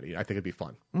go on that. I think it'd be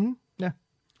fun. Mm-hmm. Yeah,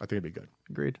 I think it'd be good.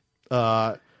 Agreed.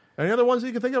 Any other ones that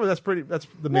you can think of? That's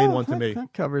the main one to me.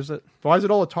 That covers it. Why is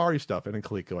it all Atari stuff and then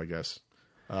Coleco? I guess.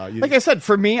 Like I said,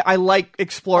 for me, I like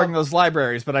exploring those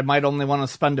libraries, but I might only want to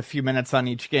spend a few minutes on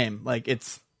each game. Like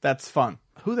that's fun.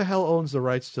 Who the hell owns the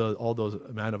rights to all those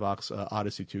Manavox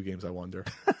Odyssey 2 games? I wonder.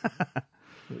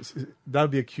 That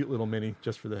would be a cute little mini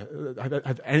just for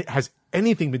the. Has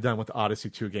anything been done with the Odyssey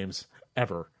 2 games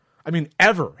ever? I mean,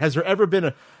 ever? Has there ever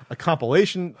been a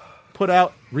compilation put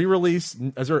out, re-release?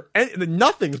 Has there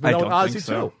nothing's been done with Odyssey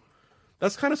 2?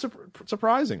 That's kind of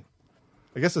surprising.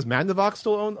 I guess does Magnavox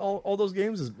still own all those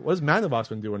games? What has Magnavox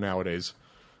been doing nowadays?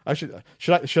 Should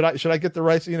I get the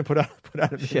rights to put out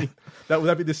a mini? Yeah. Would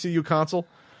that be the CU console?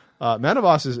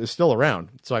 Magnavox is still around,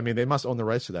 so I mean they must own the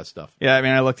rights to that stuff. Yeah, I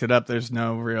mean I looked it up. There's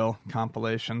no real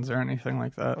compilations or anything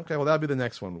like that. Okay, well that'll be the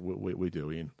next one we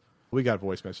do, Ian. We got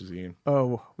voice messages, Ian.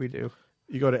 Oh, we do.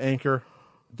 You go to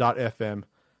anchor.fm/the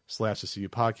CU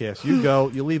podcast. You go,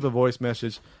 you leave a voice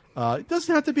message. It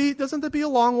doesn't have to be a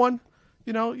long one.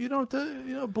 You don't have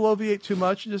to bloviate too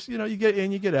much. Just you get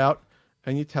in, you get out,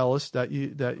 and you tell us that you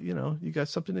got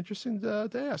something interesting to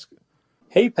ask.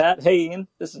 Hey, Pat. Hey, Ian.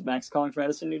 This is Max calling from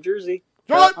Edison, New Jersey.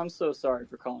 I'm so sorry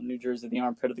for calling New Jersey the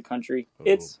armpit of the country. Oh.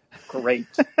 It's great.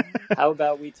 How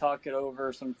about we talk it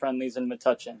over some friendlies in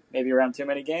Metuchen? Maybe around too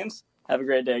many games? Have a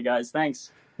great day, guys.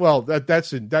 Thanks. Well,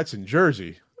 that's in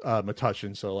Jersey,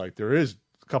 Metuchen. So, like, there is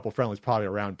a couple friendlies probably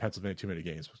around Pennsylvania, too many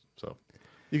games. So,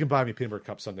 you can buy me a peanut butter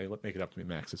cup someday. Make it up to me,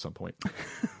 Max, at some point.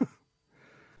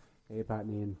 Hey, Pat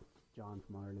and Ian. John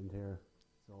from Ireland here.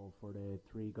 So, for the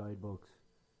 3 guidebooks,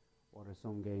 what are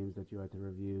some games that you had to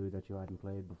review that you hadn't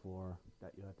played before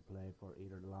that you had to play for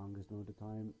either the longest amount of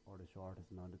time or the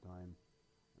shortest amount of time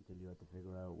until you had to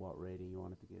figure out what rating you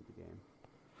wanted to give the game?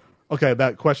 Okay,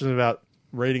 about questions about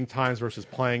rating times versus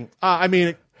playing. I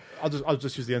mean, I'll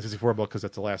just use the N64 book because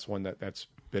that's the last one that's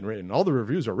been written. All the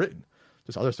reviews are written.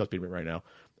 Just other stuff's being written right now.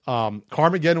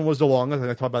 Carmageddon was the longest. I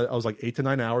talked about it. I was like 8 to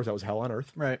 9 hours. That was hell on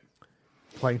earth. Right.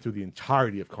 Playing through the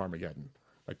entirety of Carmageddon.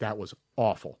 Like, that was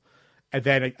awful. And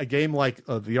then a game like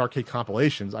the arcade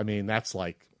compilations, I mean, that's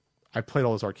like, I played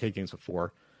all those arcade games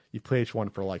before. You play each one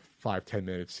for like 5-10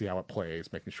 minutes, see how it plays,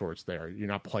 making sure it's there. You're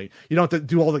not playing. You don't have to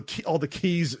do all the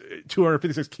keys,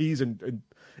 256 keys in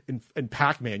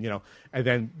Pac-Man, And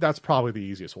then that's probably the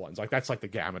easiest ones. Like, that's like the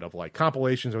gamut of like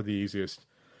compilations are the easiest.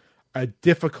 A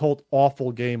difficult,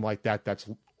 awful game like that's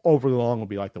over the long will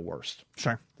be like the worst.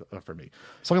 Sure. For me,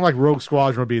 something like Rogue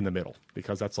Squadron would be in the middle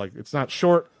because that's like it's not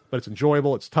short, but it's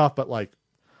enjoyable. It's tough, but like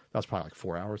that's probably like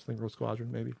 4 hours. I think Rogue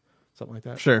Squadron, maybe something like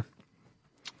that. Sure.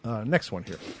 Next one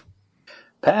here.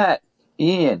 Pat,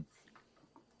 Ian,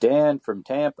 Dan from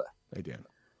Tampa. Hey, Dan.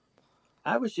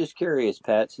 I was just curious,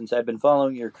 Pat, since I've been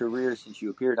following your career since you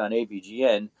appeared on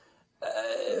AVGN,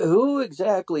 Who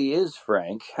exactly is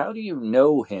Frank? How do you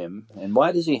know him? And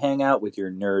why does he hang out with your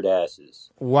nerd asses?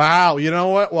 Wow, you know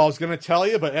what? Well, I was going to tell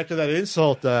you, but after that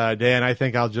insult, Dan, I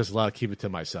think I'll just keep it to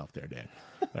myself there, Dan.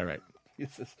 All right.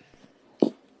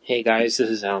 Hey guys, this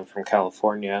is Alan from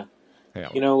California. Hey,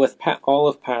 Alan. You know, with all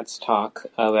of Pat's talk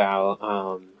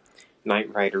about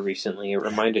Knight Rider recently, it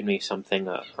reminded me something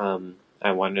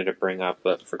I wanted to bring up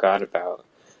but forgot about.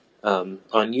 On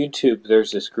YouTube,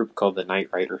 there's this group called the Knight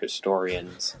Rider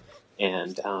Historians,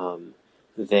 and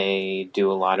they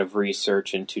do a lot of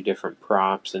research into different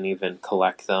props and even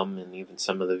collect them and even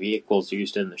some of the vehicles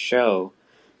used in the show.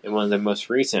 And one of the most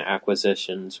recent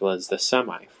acquisitions was the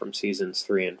Semi from seasons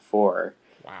 3 and 4.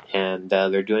 Wow. And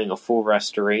they're doing a full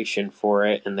restoration for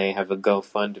it, and they have a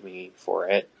GoFundMe for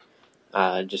it.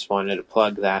 Just wanted to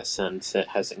plug that since it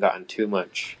hasn't gotten too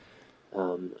much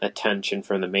attention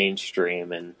from the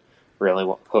mainstream, and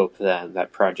really hope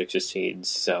that project succeeds.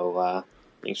 So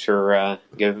thanks for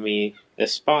giving me a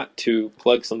spot to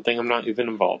plug something I'm not even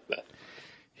involved with.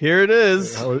 Here it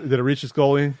is. Did it reach its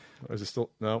goal? Or is it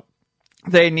still no?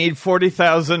 They need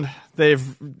 40,000. They've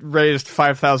raised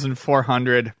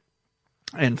 5,458.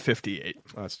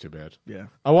 Oh, that's too bad. Yeah.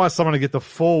 I want someone to get the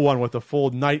full one with the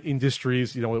full Knight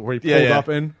Industries, where he pulled up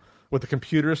in with the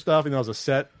computer stuff, and that was a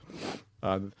set.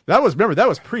 That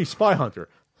was pre-Spy Hunter.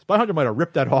 Spy Hunter might have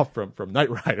ripped that off from Knight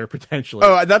Rider potentially.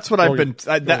 Oh, that's what I've been.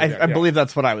 I believe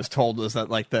that's what I was told, was that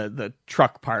like the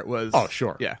truck part was. Oh,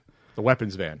 sure. Yeah. The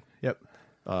weapons van. Yep.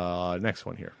 Next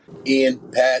one here. Ian,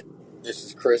 Pat, this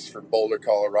is Chris from Boulder,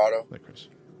 Colorado. Hi, Chris.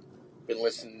 Been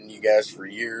listening to you guys for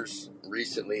years.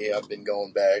 Recently, I've been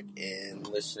going back and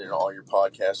listening to all your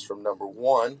podcasts from number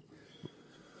 1.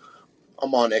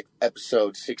 I'm on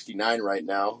episode 69 right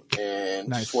now,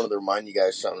 and just wanted to remind you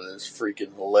guys something that's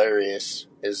freaking hilarious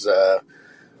is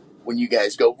when you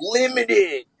guys go,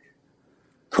 limited,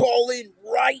 call in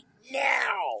right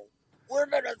now. We're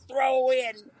going to throw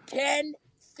in 10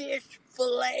 fish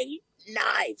fillet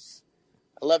knives.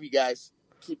 I love you guys.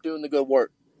 Keep doing the good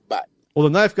work. Bye. Well, the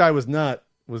knife guy was not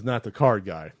the card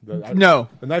guy. No.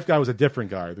 The knife guy was a different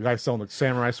guy. The guy selling the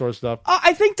samurai sword stuff.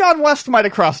 I think Don West might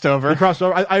have crossed over. He crossed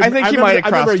over. I think he might have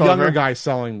crossed over. I remember a younger guy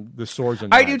selling the swords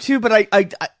and knives. I do too, but I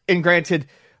and granted,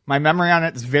 my memory on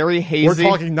it is very hazy. We're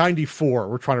talking 94.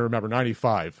 We're trying to remember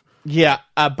 95. Yeah,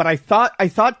 but I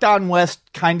thought Don West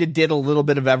kind of did a little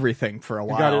bit of everything for a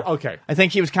while. Okay. I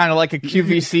think he was kind of like a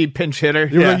QVC pinch hitter.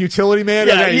 You're a utility man?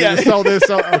 Yeah, okay, yeah. You sell this?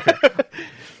 Okay.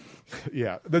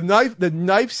 Yeah. The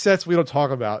knife sets we don't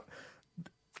talk about.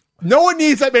 No one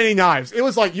needs that many knives. It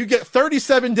was like you get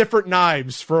 37 different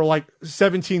knives for like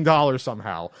 $17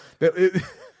 somehow. You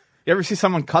ever see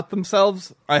someone cut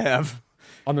themselves? I have.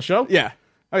 On the show? Yeah.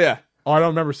 Oh, yeah. Oh, I don't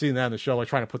remember seeing that in the show, like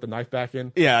trying to put the knife back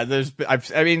in. Yeah,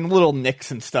 little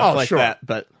nicks and stuff like that,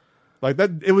 but like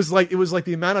that, it was like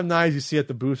the amount of knives you see at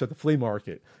the booths at the flea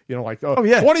market. Like, oh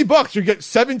yeah, $20 you get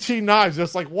 17 knives.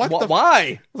 It's like why?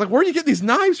 I was like, where do you get these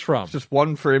knives from? Just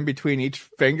one for in between each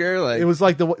finger. Like it was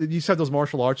like you said those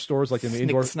martial arts stores, like in the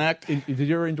indoor snack. Did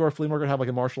your indoor flea market have like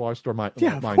a martial arts store? Of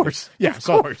course. Yeah, of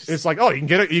course. It's like, oh, you can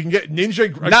get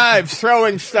ninja knives,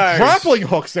 throwing stars, grappling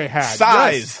hooks. They had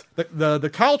size, yes. the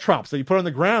caltrops that you put on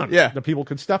the ground. Yeah, that people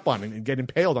could step on and get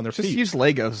impaled on their feet. Just use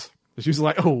Legos. Just use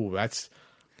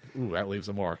that leaves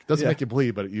a mark. Doesn't make you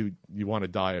bleed, but you want to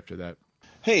die after that.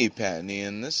 Hey, Pat and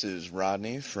Ian, this is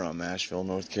Rodney from Asheville,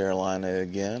 North Carolina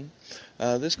again.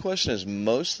 This question is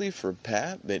mostly for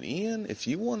Pat, but Ian, if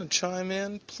you want to chime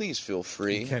in, please feel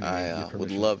free. I would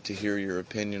love to hear your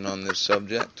opinion on this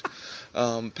subject.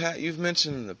 Pat, you've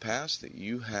mentioned in the past that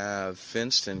you have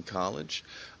fenced in college.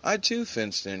 I too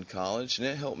fenced in college, and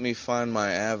it helped me find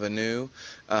my avenue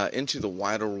into the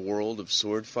wider world of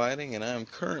sword fighting, and I am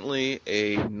currently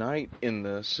a knight in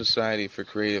the Society for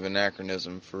Creative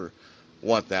Anachronism for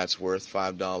what that's worth,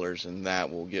 $5, and that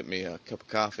will get me a cup of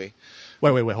coffee.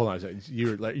 Wait, hold on.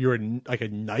 You're like a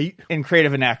knight in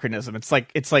Creative Anachronism. It's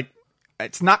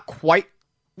not quite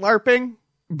LARPing,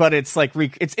 but it's like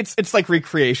it's like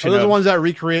recreation. Are those the ones that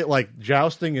recreate like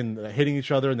jousting and hitting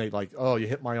each other, and they like, oh, you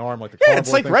hit my arm like the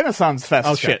it's like thing? Renaissance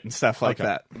Fest shit and stuff like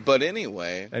that. But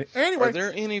anyway, are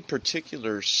there any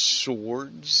particular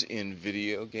swords in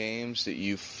video games that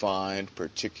you find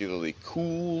particularly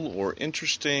cool or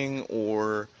interesting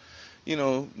or,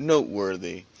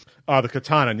 noteworthy? The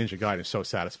Katana Ninja Gaiden is so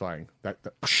satisfying.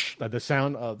 The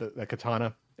sound of the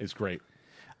Katana is great.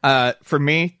 For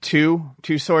me, two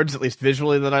swords, at least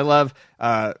visually, that I love.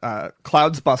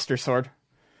 Cloud's Buster Sword.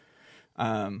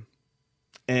 And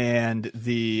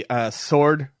the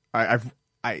sword, I've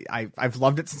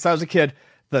loved it since I was a kid.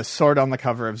 The sword on the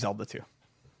cover of Zelda 2.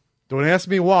 Don't ask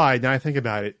me why. Now I think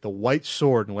about it. The white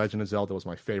sword in Legend of Zelda was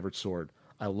my favorite sword.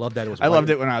 I loved that. It was. I loved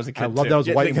it when I was a kid. I loved that it was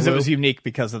white because it was unique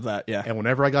because of that. Yeah. And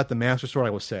whenever I got the Master Sword,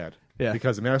 I was sad. Yeah.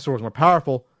 Because the Master Sword was more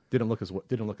powerful. Didn't look as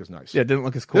nice. Yeah, it didn't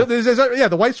look as cool. Yeah,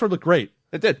 the white sword looked great.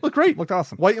 It did. Looked great. Looked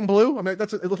awesome. White and blue. I mean,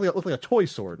 it looked like a toy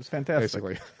sword. It's fantastic.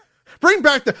 Basically. Bring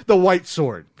back the white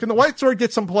sword. Can the white sword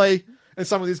get some play in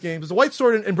some of these games? Is the white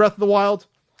sword in Breath of the Wild?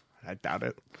 I doubt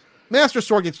it. Master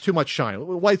Sword gets too much shine.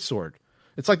 White sword.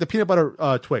 It's like the peanut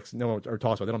butter Twix. No one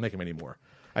talks about. They don't make them anymore.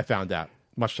 I found out,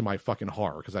 much to my fucking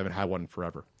horror, because I haven't had one in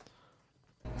forever.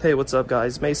 Hey, what's up,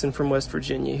 guys? Mason from West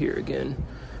Virginia here again.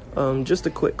 Just a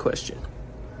quick question.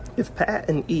 If Pat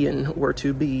and Ian were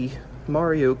to be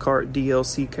Mario Kart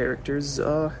DLC characters,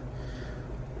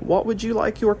 what would you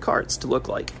like your karts to look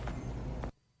like?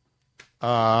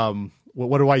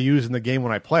 What do I use in the game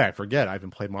when I play? I forget. I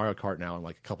haven't played Mario Kart now in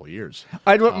like a couple of years.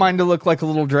 I'd want mine to look like a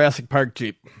little Jurassic Park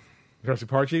Jeep. Jurassic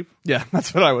Park Jeep? Yeah,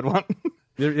 that's what I would want.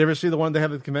 You ever see the one they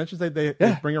have at the conventions they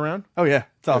bring around? Oh, yeah.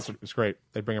 It's awesome. It's great.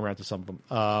 They bring around to some of them.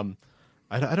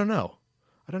 I don't know.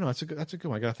 That's a good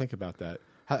one. I got to think about that.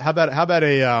 How about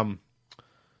a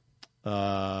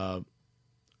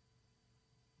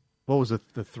what was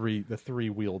the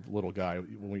three-wheeled little guy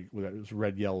when it was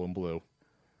red, yellow, and blue?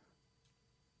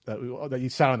 That you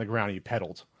sat on the ground and you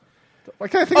pedaled. Why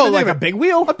can't I think of like a big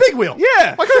wheel? A big wheel.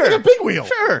 Yeah. Why can't I think of a big wheel?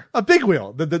 Sure. A big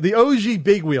wheel. The OG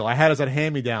big wheel I had as a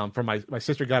hand-me-down from my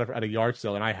sister got it at a yard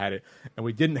sale, and I had it. And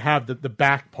we didn't have the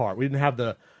back part. We didn't have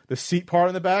the seat part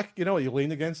in the back, what you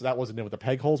leaned against. That wasn't in with the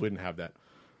peg holes. We didn't have that.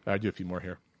 I'll do a few more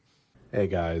here. Hey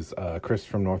guys, Chris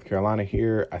from North Carolina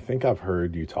here. I think I've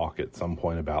heard you talk at some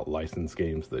point about licensed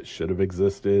games that should have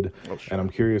existed. Oh, sure. And I'm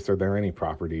curious, are there any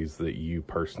properties that you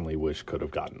personally wish could have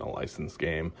gotten a licensed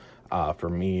game? For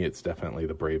me, it's definitely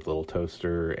the Brave Little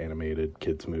Toaster animated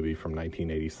kids movie from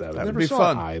 1987. That'd be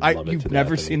fun. I love it. You've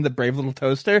never seen the Brave Little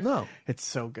Toaster? No. It's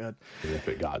so good. If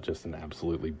it got just an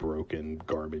absolutely broken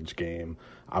garbage game,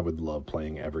 I would love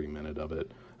playing every minute of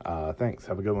it. Thanks.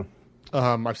 Have a good one.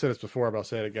 I've said this before, but I'll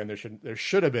say it again. There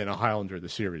should have been a Highlander the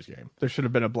series game. There should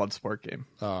have been a Bloodsport game.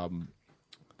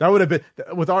 That would have been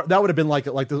that would have been like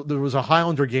there was a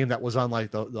Highlander game that was on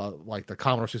like the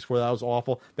Commodore 64 that was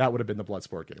awful. That would have been the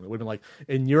Bloodsport game. It would have been like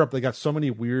in Europe they got so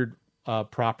many weird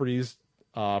properties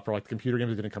for like computer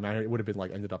games that didn't come out here. It would have been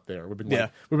like ended up there. It would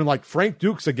have been like Frank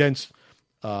Dukes against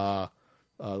Paco,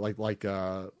 and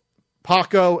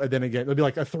then again it'd be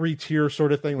like a 3-tier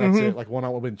sort of thing. That's it. Like one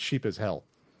would have been cheap as hell.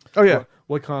 Oh yeah.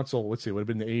 What console? Let's see. Would have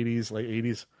been the 80s, late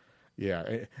 80s. Yeah,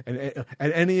 and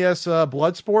NES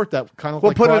Bloodsport that kind of.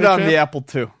 We'll like put it on Champ. the Apple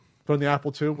II. Put it on the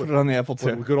Apple II. Put it on the Apple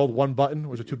II. With good old one button. Or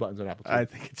was it 2 buttons on Apple II? I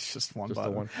think it's just one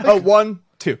button. The one. Oh, 1,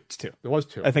 2. It's 2. There was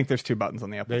 2. I think there's 2 buttons on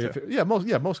the Apple II. Yeah,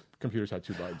 most computers had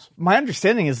 2 buttons. My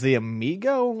understanding is the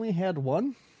Amiga only had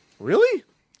 1. Really?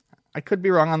 I could be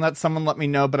wrong on that. Someone let me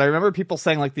know. But I remember people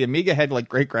saying like the Amiga had like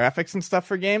great graphics and stuff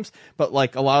for games, but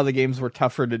like a lot of the games were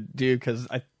tougher to do because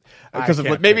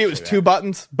maybe it was 2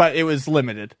 buttons, but it was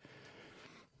limited.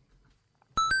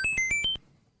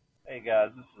 Hey guys,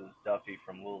 this is Duffy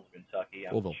from Louisville, Kentucky.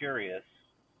 I'm Louisville. curious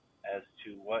as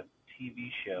to what TV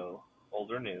show,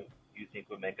 old or new, you think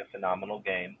would make a phenomenal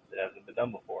game that hasn't been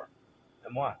done before,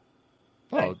 and why?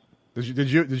 Oh,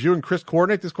 did you and Chris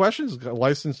coordinate this question? Is it a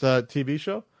licensed TV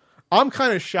show? I'm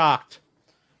kind of shocked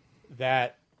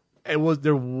that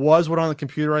there was one on the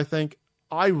computer. I think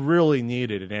I really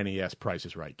needed an NES Price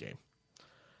is Right game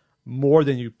more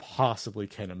than you possibly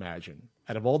can imagine.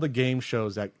 Out of all the game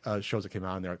shows that came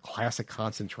out on there, Classic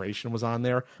Concentration was on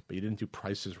there, but you didn't do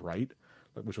Price is Right,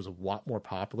 which was a lot more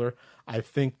popular. I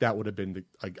think that would have been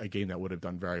a game that would have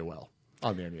done very well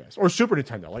on the NES or Super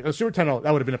Nintendo. Like a Super Nintendo,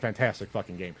 that would have been a fantastic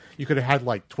fucking game. You could have had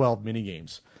like 12 mini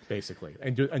games basically,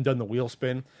 and done the wheel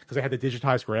spin because they had the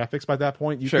digitized graphics by that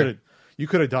point. You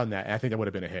could have done that, and I think that would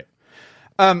have been a hit.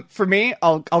 For me,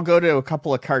 I'll go to a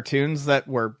couple of cartoons that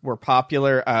were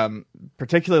popular,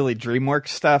 particularly DreamWorks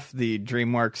stuff. The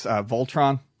DreamWorks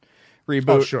Voltron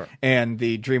reboot, and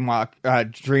the DreamWorks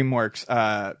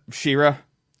She-Ra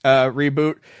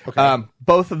reboot. Okay.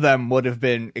 Both of them would have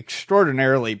been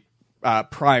extraordinarily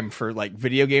prime for like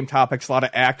video game topics. A lot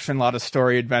of action, a lot of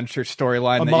story, adventure,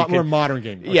 storyline. More modern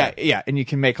game. Okay. Yeah, and you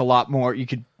can make a lot more. You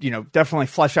could, definitely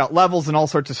flesh out levels and all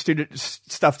sorts of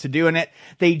stuff to do in it.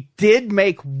 They did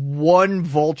make one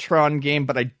Voltron game,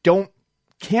 but I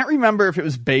can't remember if it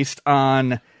was based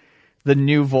on the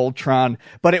new Voltron,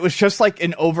 but it was just like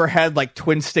an overhead, like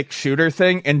twin stick shooter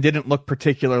thing, and didn't look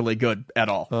particularly good at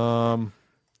all.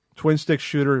 Twin stick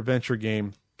shooter adventure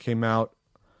game came out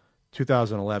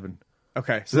 2011.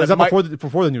 Okay, so that's before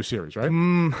the new series, right?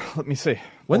 Let me see.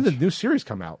 When did the new series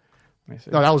come out? Let me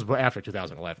see. No, that was after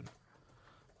 2011.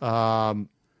 A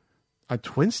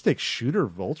twin stick shooter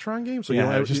Voltron game. So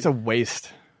yeah, just a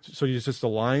waste. So you just the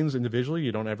lines individually.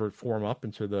 You don't ever form up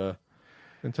into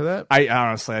that. I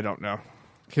honestly don't know.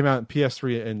 Came out in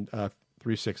PS3 and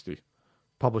 360,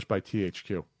 published by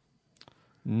THQ.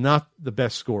 Not the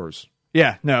best scores.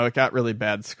 Yeah, no, it got really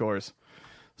bad scores.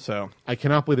 So I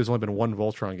cannot believe there's only been one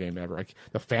Voltron game ever.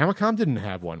 The Famicom didn't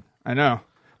have one. I know.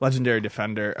 Legendary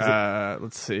Defender.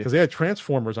 Let's see. Because they had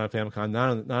Transformers on Famicom,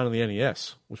 not on the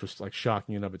NES, which was like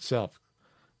shocking in of itself.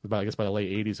 I guess by the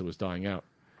late 80s it was dying out.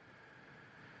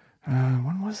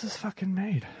 When was this fucking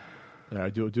made?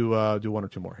 Do one or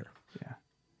two more here. Yeah.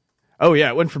 Oh yeah,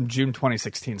 it went from June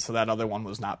 2016, so that other one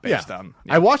was not based on.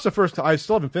 Yeah. I watched the first. I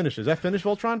still haven't finished. Is that finished,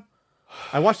 Voltron?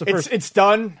 I watched the first. It's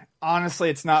done.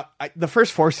 Honestly, it's not. The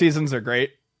first 4 seasons are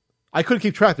great. I couldn't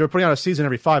keep track. They were putting out a season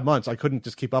every 5 months. I couldn't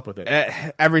just keep up with it.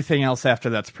 Everything else after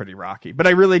that's pretty rocky. But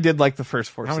I really did like the first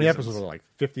 4 seasons. How many episodes were there? Like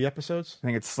 50 episodes? I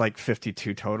think it's like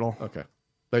 52 total. Okay.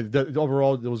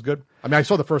 Overall, it was good. I mean, I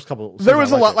saw the first couple. There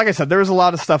was a lot, like I said, there was a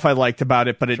lot of stuff I liked about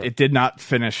it, but it did not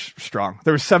finish strong.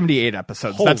 There were 78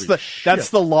 episodes. That's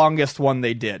the longest one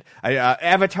they did.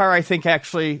 Avatar, I think,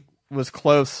 actually was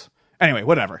close. Anyway,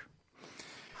 whatever.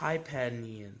 Hi, Pat and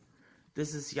Ian.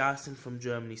 This is Yasin from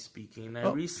Germany speaking.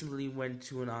 I recently went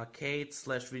to an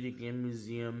arcade/video game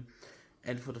museum,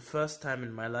 and for the first time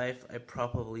in my life, I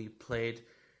properly played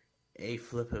a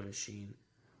flipper machine.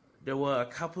 There were a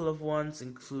couple of ones,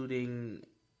 including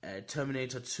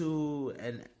Terminator 2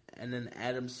 and an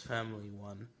Addams Family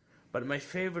one. But my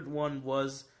favorite one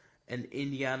was an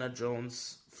Indiana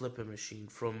Jones flipper machine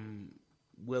from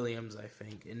Williams, I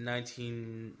think, in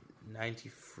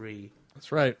 1993.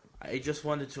 That's right. I just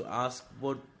wanted to ask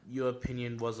what your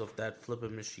opinion was of that flipper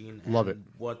machine. Love it.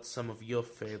 What some of your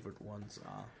favorite ones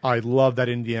are. I love that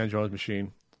Indiana Jones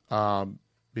machine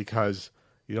because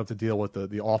you don't have to deal with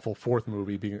the awful 4th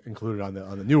movie being included on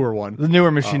the newer one. The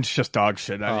newer machine's just dog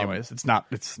shit. Anyways, it's not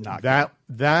that good.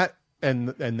 That and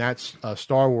that's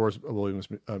Star Wars Williams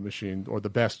machine, or the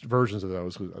best versions of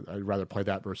those. I'd rather play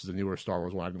that versus the newer Star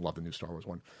Wars one. I didn't love the new Star Wars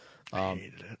one. I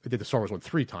hated it. I did the Star Wars one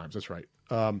 3 times. That's right.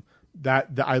 That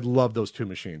I love those 2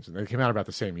 machines, and they came out about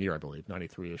the same year, I believe,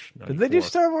 93-ish. 94. Did they do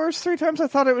Star Wars 3 times? I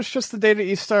thought it was just the Data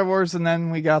East Star Wars, and then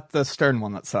we got the Stern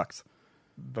one that sucks.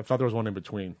 I thought there was one in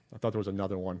between. I thought there was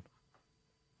another one.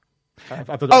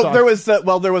 There was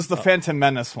the Phantom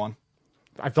Menace one.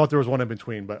 I thought there was one in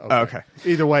between, but okay.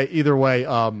 Either way,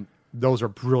 those are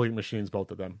brilliant machines,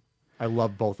 both of them. I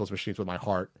love both those machines with my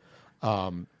heart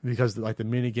because like the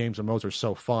mini games and modes are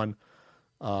so fun.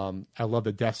 I love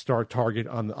the Death Star target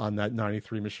on that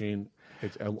 93 machine.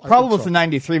 Problem with the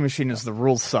 93 machine is the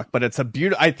rules suck, but it's a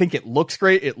beautiful. I think it looks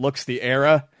great. It looks the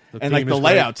era, and like the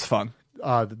layout's fun.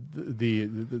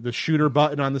 The shooter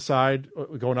button on the side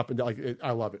going up and down,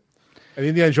 I love it. And the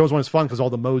Indiana Jones one is fun because all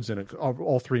the modes in it,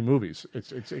 all 3 movies.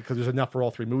 It's because there's enough for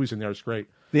all 3 movies in there. It's great.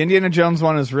 The Indiana Jones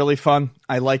one is really fun.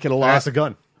 I like it a lot. That's a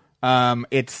gun.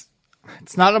 It's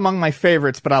not among my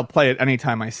favorites, but I'll play it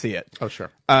anytime I see it. Oh sure.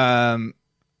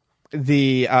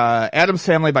 The Addams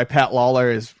Family by Pat Lawler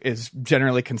is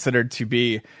generally considered to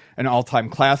be an all-time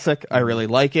classic. I really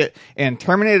like it. And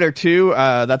Terminator 2,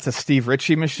 that's a Steve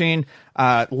Ritchie machine.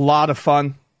 Lot of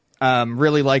fun.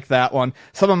 Really like that one.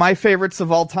 Some of my favorites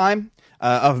of all time,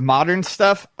 of modern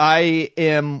stuff, I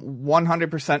am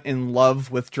 100% in love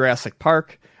with Jurassic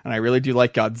Park, and I really do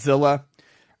like Godzilla.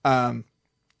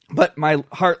 But my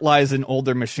heart lies in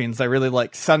older machines. I really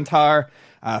like Centaur,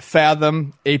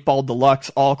 Fathom, 8-Ball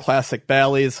Deluxe, all classic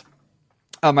Bally's.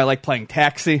 I like playing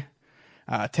Taxi.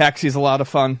 Taxi's a lot of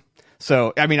fun.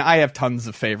 So, I mean, I have tons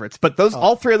of favorites. But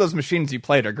all 3 of those machines you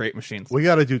played are great machines. We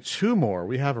got to do 2 more.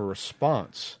 We have a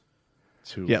response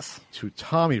to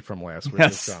Tommy from last week.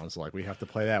 Yes. It sounds like we have to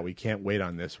play that. We can't wait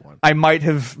on this one. I might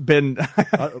have been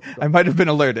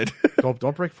alerted.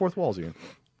 Don't break 4th walls, Ian.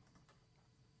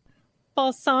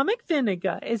 Balsamic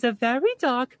vinegar is a very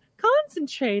dark,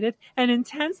 concentrated, and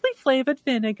intensely flavored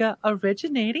vinegar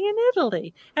originating in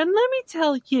Italy. And let me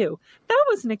tell you, that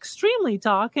was an extremely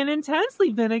dark and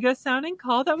intensely vinegar-sounding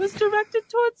call that was directed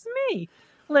towards me.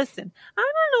 Listen, I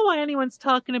don't know why anyone's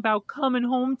talking about coming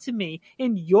home to me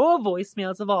in your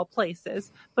voicemails of all places,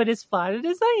 but as flattered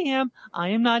as I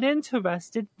am not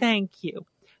interested, thank you.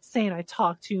 Saying I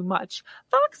talk too much.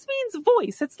 Fox means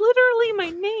voice. It's literally my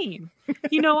name.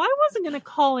 You know, I wasn't going to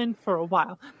call in for a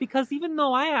while because even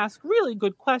though I ask really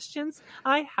good questions,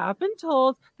 I have been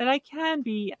told that I can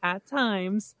be, at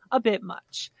times, a bit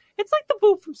much. It's like the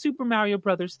boot from Super Mario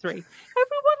Bros. 3. Everyone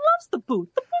loves the boot.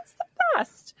 The boot's the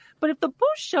best. But if the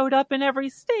boot showed up in every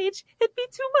stage, it'd be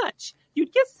too much.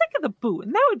 You'd get sick of the boot,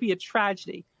 and that would be a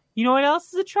tragedy. You know what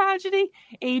else is a tragedy?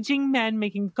 Aging men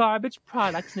making garbage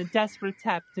products in a desperate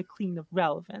attempt to clean up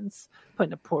relevance.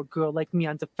 Putting a poor girl like me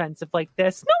on defensive like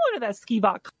this. No wonder that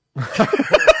Skibot.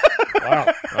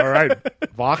 Wow. All right.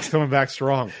 Vox coming back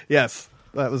strong. Yes.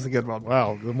 That was a good one.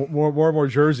 Wow. More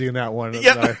Jersey in that one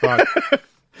than I thought.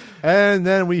 And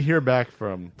then we hear back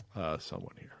from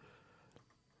someone here.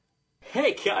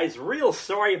 Hey guys, real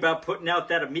sorry about putting out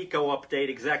that Amico update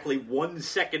exactly 1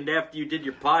 second after you did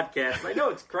your podcast. I know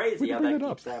it's crazy how that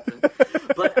keeps happening.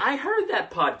 But I heard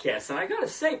that podcast, and I gotta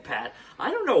say, Pat,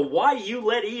 I don't know why you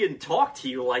let Ian talk to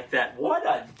you like that. What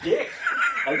a dick.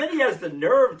 And then he has the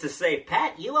nerve to say,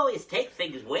 Pat, you always take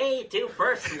things way too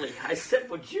personally. I said,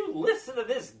 would you listen to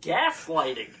this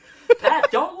gaslighting?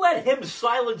 Pat, don't let him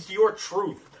silence your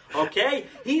truth. Okay?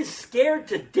 He's scared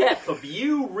to death of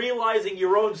you realizing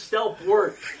your own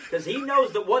self-worth. Because he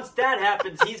knows that once that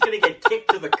happens, he's going to get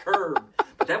kicked to the curb.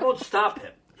 But that won't stop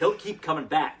him. He'll keep coming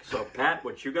back. So, Pat,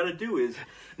 what you got to do is,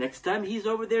 next time he's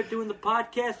over there doing the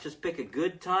podcast, just pick a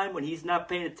good time when he's not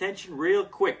paying attention real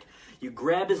quick. You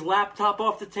grab his laptop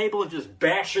off the table and just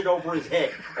bash it over his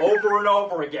head over and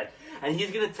over again. And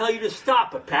he's going to tell you to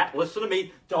stop. But, Pat, listen to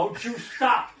me. Don't you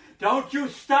stop. Don't you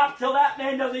stop till that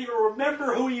man doesn't even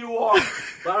remember who you are.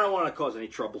 But I don't want to cause any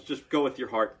troubles. Just go with your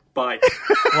heart. Bye.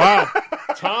 Wow.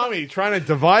 Tommy, trying to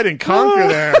divide and conquer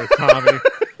there, Tommy.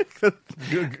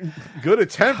 Good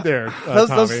attempt there,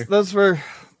 Tommy. Those were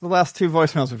the last two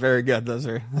voicemails were very good.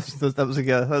 That was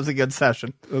a good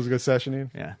session. That was a good session,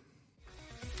 Ian? Yeah.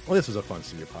 Well, this was a fun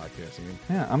CU podcast, Ian.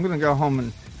 Yeah, I'm going to go home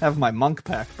and have my Monk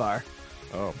Pack bar.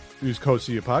 Oh, use code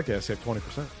CU podcast, save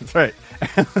 20%. That's right.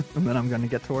 And then I'm going to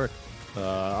get to work.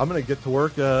 I'm going to get to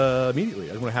work immediately.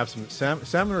 I'm going to have some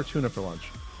salmon or tuna for lunch.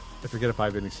 I forget if I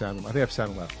have any salmon. I think I have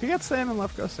salmon left. If you got salmon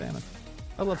left, go salmon.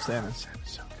 I love salmon.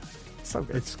 Salmon's so good. So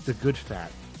good. It's the good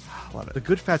fat. I love it. The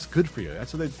good fat's good for you.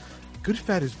 That's what good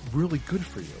fat is really good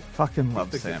for you. Fucking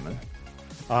love salmon.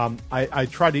 I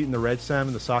tried eating the red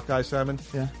salmon, the sockeye salmon.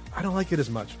 Yeah. I don't like it as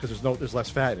much because there's less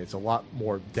fat in it. It's a lot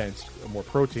more dense, more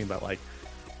protein, but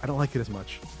I don't like it as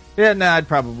much. Yeah, no, I'd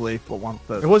probably want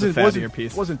the fattier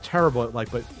piece. It wasn't terrible,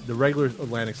 but the regular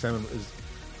Atlantic salmon is.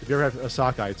 If you ever have a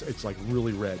sockeye, it's like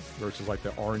really red versus like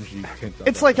the orangey tint.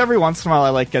 It's like every once in a while I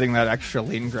like getting that extra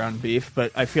lean ground beef,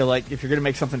 but I feel like if you're going to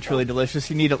make something truly delicious,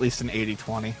 you need at least an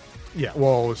 80-20. Yeah,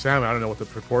 well, salmon, I don't know what the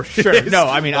proportion sure, is. No,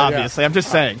 I mean, obviously. Yeah. I'm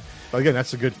just saying. But again,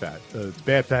 that's the good fat. It's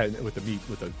bad fat with the meat,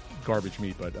 with the garbage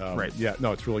meat, but right. Yeah,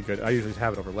 no, it's really good. I usually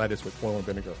have it over lettuce with oil and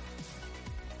vinegar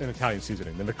and Italian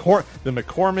seasoning. The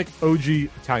McCormick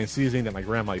OG Italian seasoning that my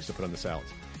grandma used to put on the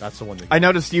salads. That's the one that I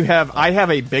noticed you have. I have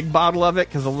a big bottle of it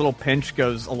because a little pinch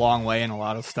goes a long way in a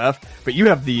lot of stuff. But you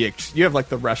have like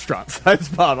the restaurant size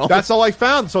bottle. That's all I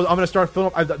found. So I'm going to start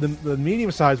filling up the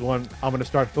medium sized one. I'm going to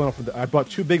start filling up. I bought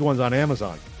 2 big ones on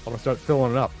Amazon. I'm going to start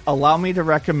filling it up. Allow me to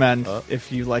recommend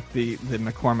if you like the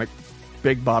McCormick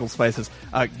big bottle spices,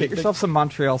 get yourself some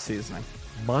Montreal seasoning.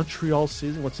 Montreal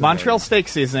seasoning. What's Montreal steak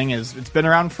seasoning it's been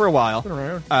around for a while. It's been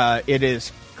around. It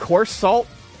is coarse salt,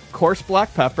 coarse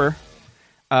black pepper.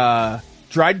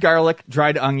 Dried garlic,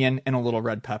 dried onion, and a little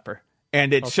red pepper,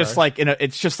 and it's just like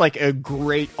a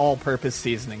great all-purpose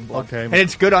seasoning blend. Okay, and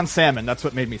it's good on salmon. That's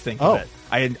what made me think of it.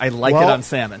 I like it on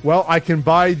salmon. Well, I can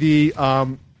buy the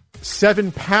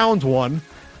 7-pound one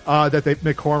that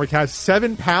McCormick has.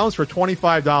 7 pounds for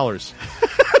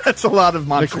 $25. That's a lot of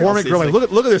Montreal McCormick grilling. Look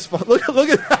at this. Look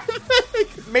at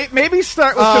that. Maybe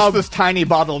start with just this tiny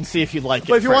bottle and see if you like it.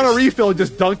 But if you want a refill,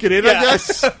 just dunk it in. Yeah. I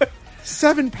guess.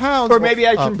 7 pounds. Or maybe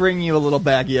I can bring you a little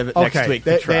baggie of it next week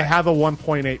to try. They have a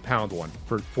 1.8 pound one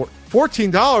for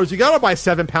 $14. You got to buy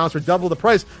 7 pounds for double the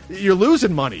price. You're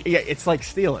losing money. Yeah, it's like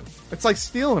stealing. It's like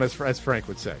stealing, as Frank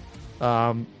would say.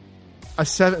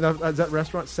 Is that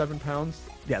restaurant 7 pounds?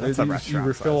 Yeah, that's a restaurant. You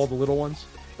refill all the little ones,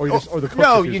 or you or the cook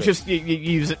no, you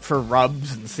use it for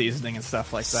rubs and seasoning and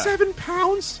stuff like that. 7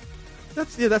 pounds.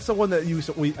 That's the one that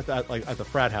we at the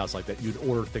frat house like that. You'd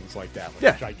order things like that,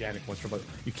 like gigantic ones from.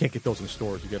 You can't get those in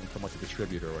stores. You get them from like a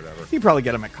distributor or whatever. You probably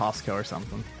get them at Costco or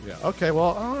something. Yeah. Okay.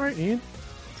 Well, all right, Ian.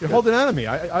 You're holding out on me.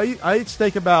 I eat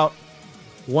steak about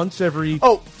once every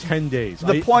 10 days.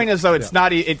 The point is though, it's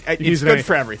not. It's good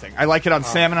for everything. I like it on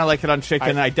salmon. I like it on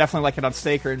chicken. I definitely like it on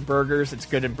steak or in burgers. It's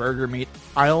good in burger meat.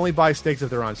 I only buy steaks if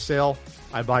they're on sale.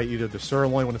 I buy either the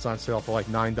sirloin when it's on sale for like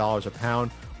 $9 a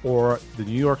pound. Or the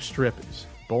New York strip is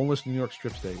boneless New York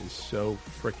strip steak is so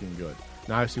freaking good.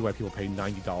 Now I see why people pay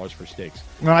 $90 for steaks.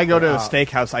 When I go to a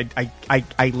steakhouse,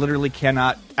 I literally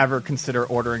cannot ever consider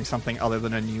ordering something other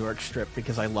than a New York strip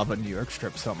because I love a New York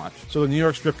strip so much. So the New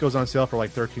York strip goes on sale for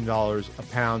like $13 a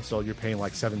pound, so you're paying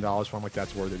like $7 for them. Like,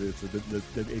 that's worth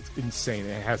it. It's insane.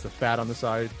 It has the fat on the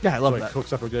side. Yeah, I love so that. It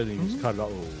cooks up real good, and you just cut it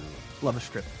out. Love a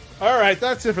strip. All right,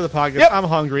 that's it for the podcast. Yep. I'm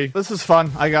hungry. This is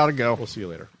fun. I gotta go. We'll see you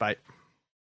later. Bye.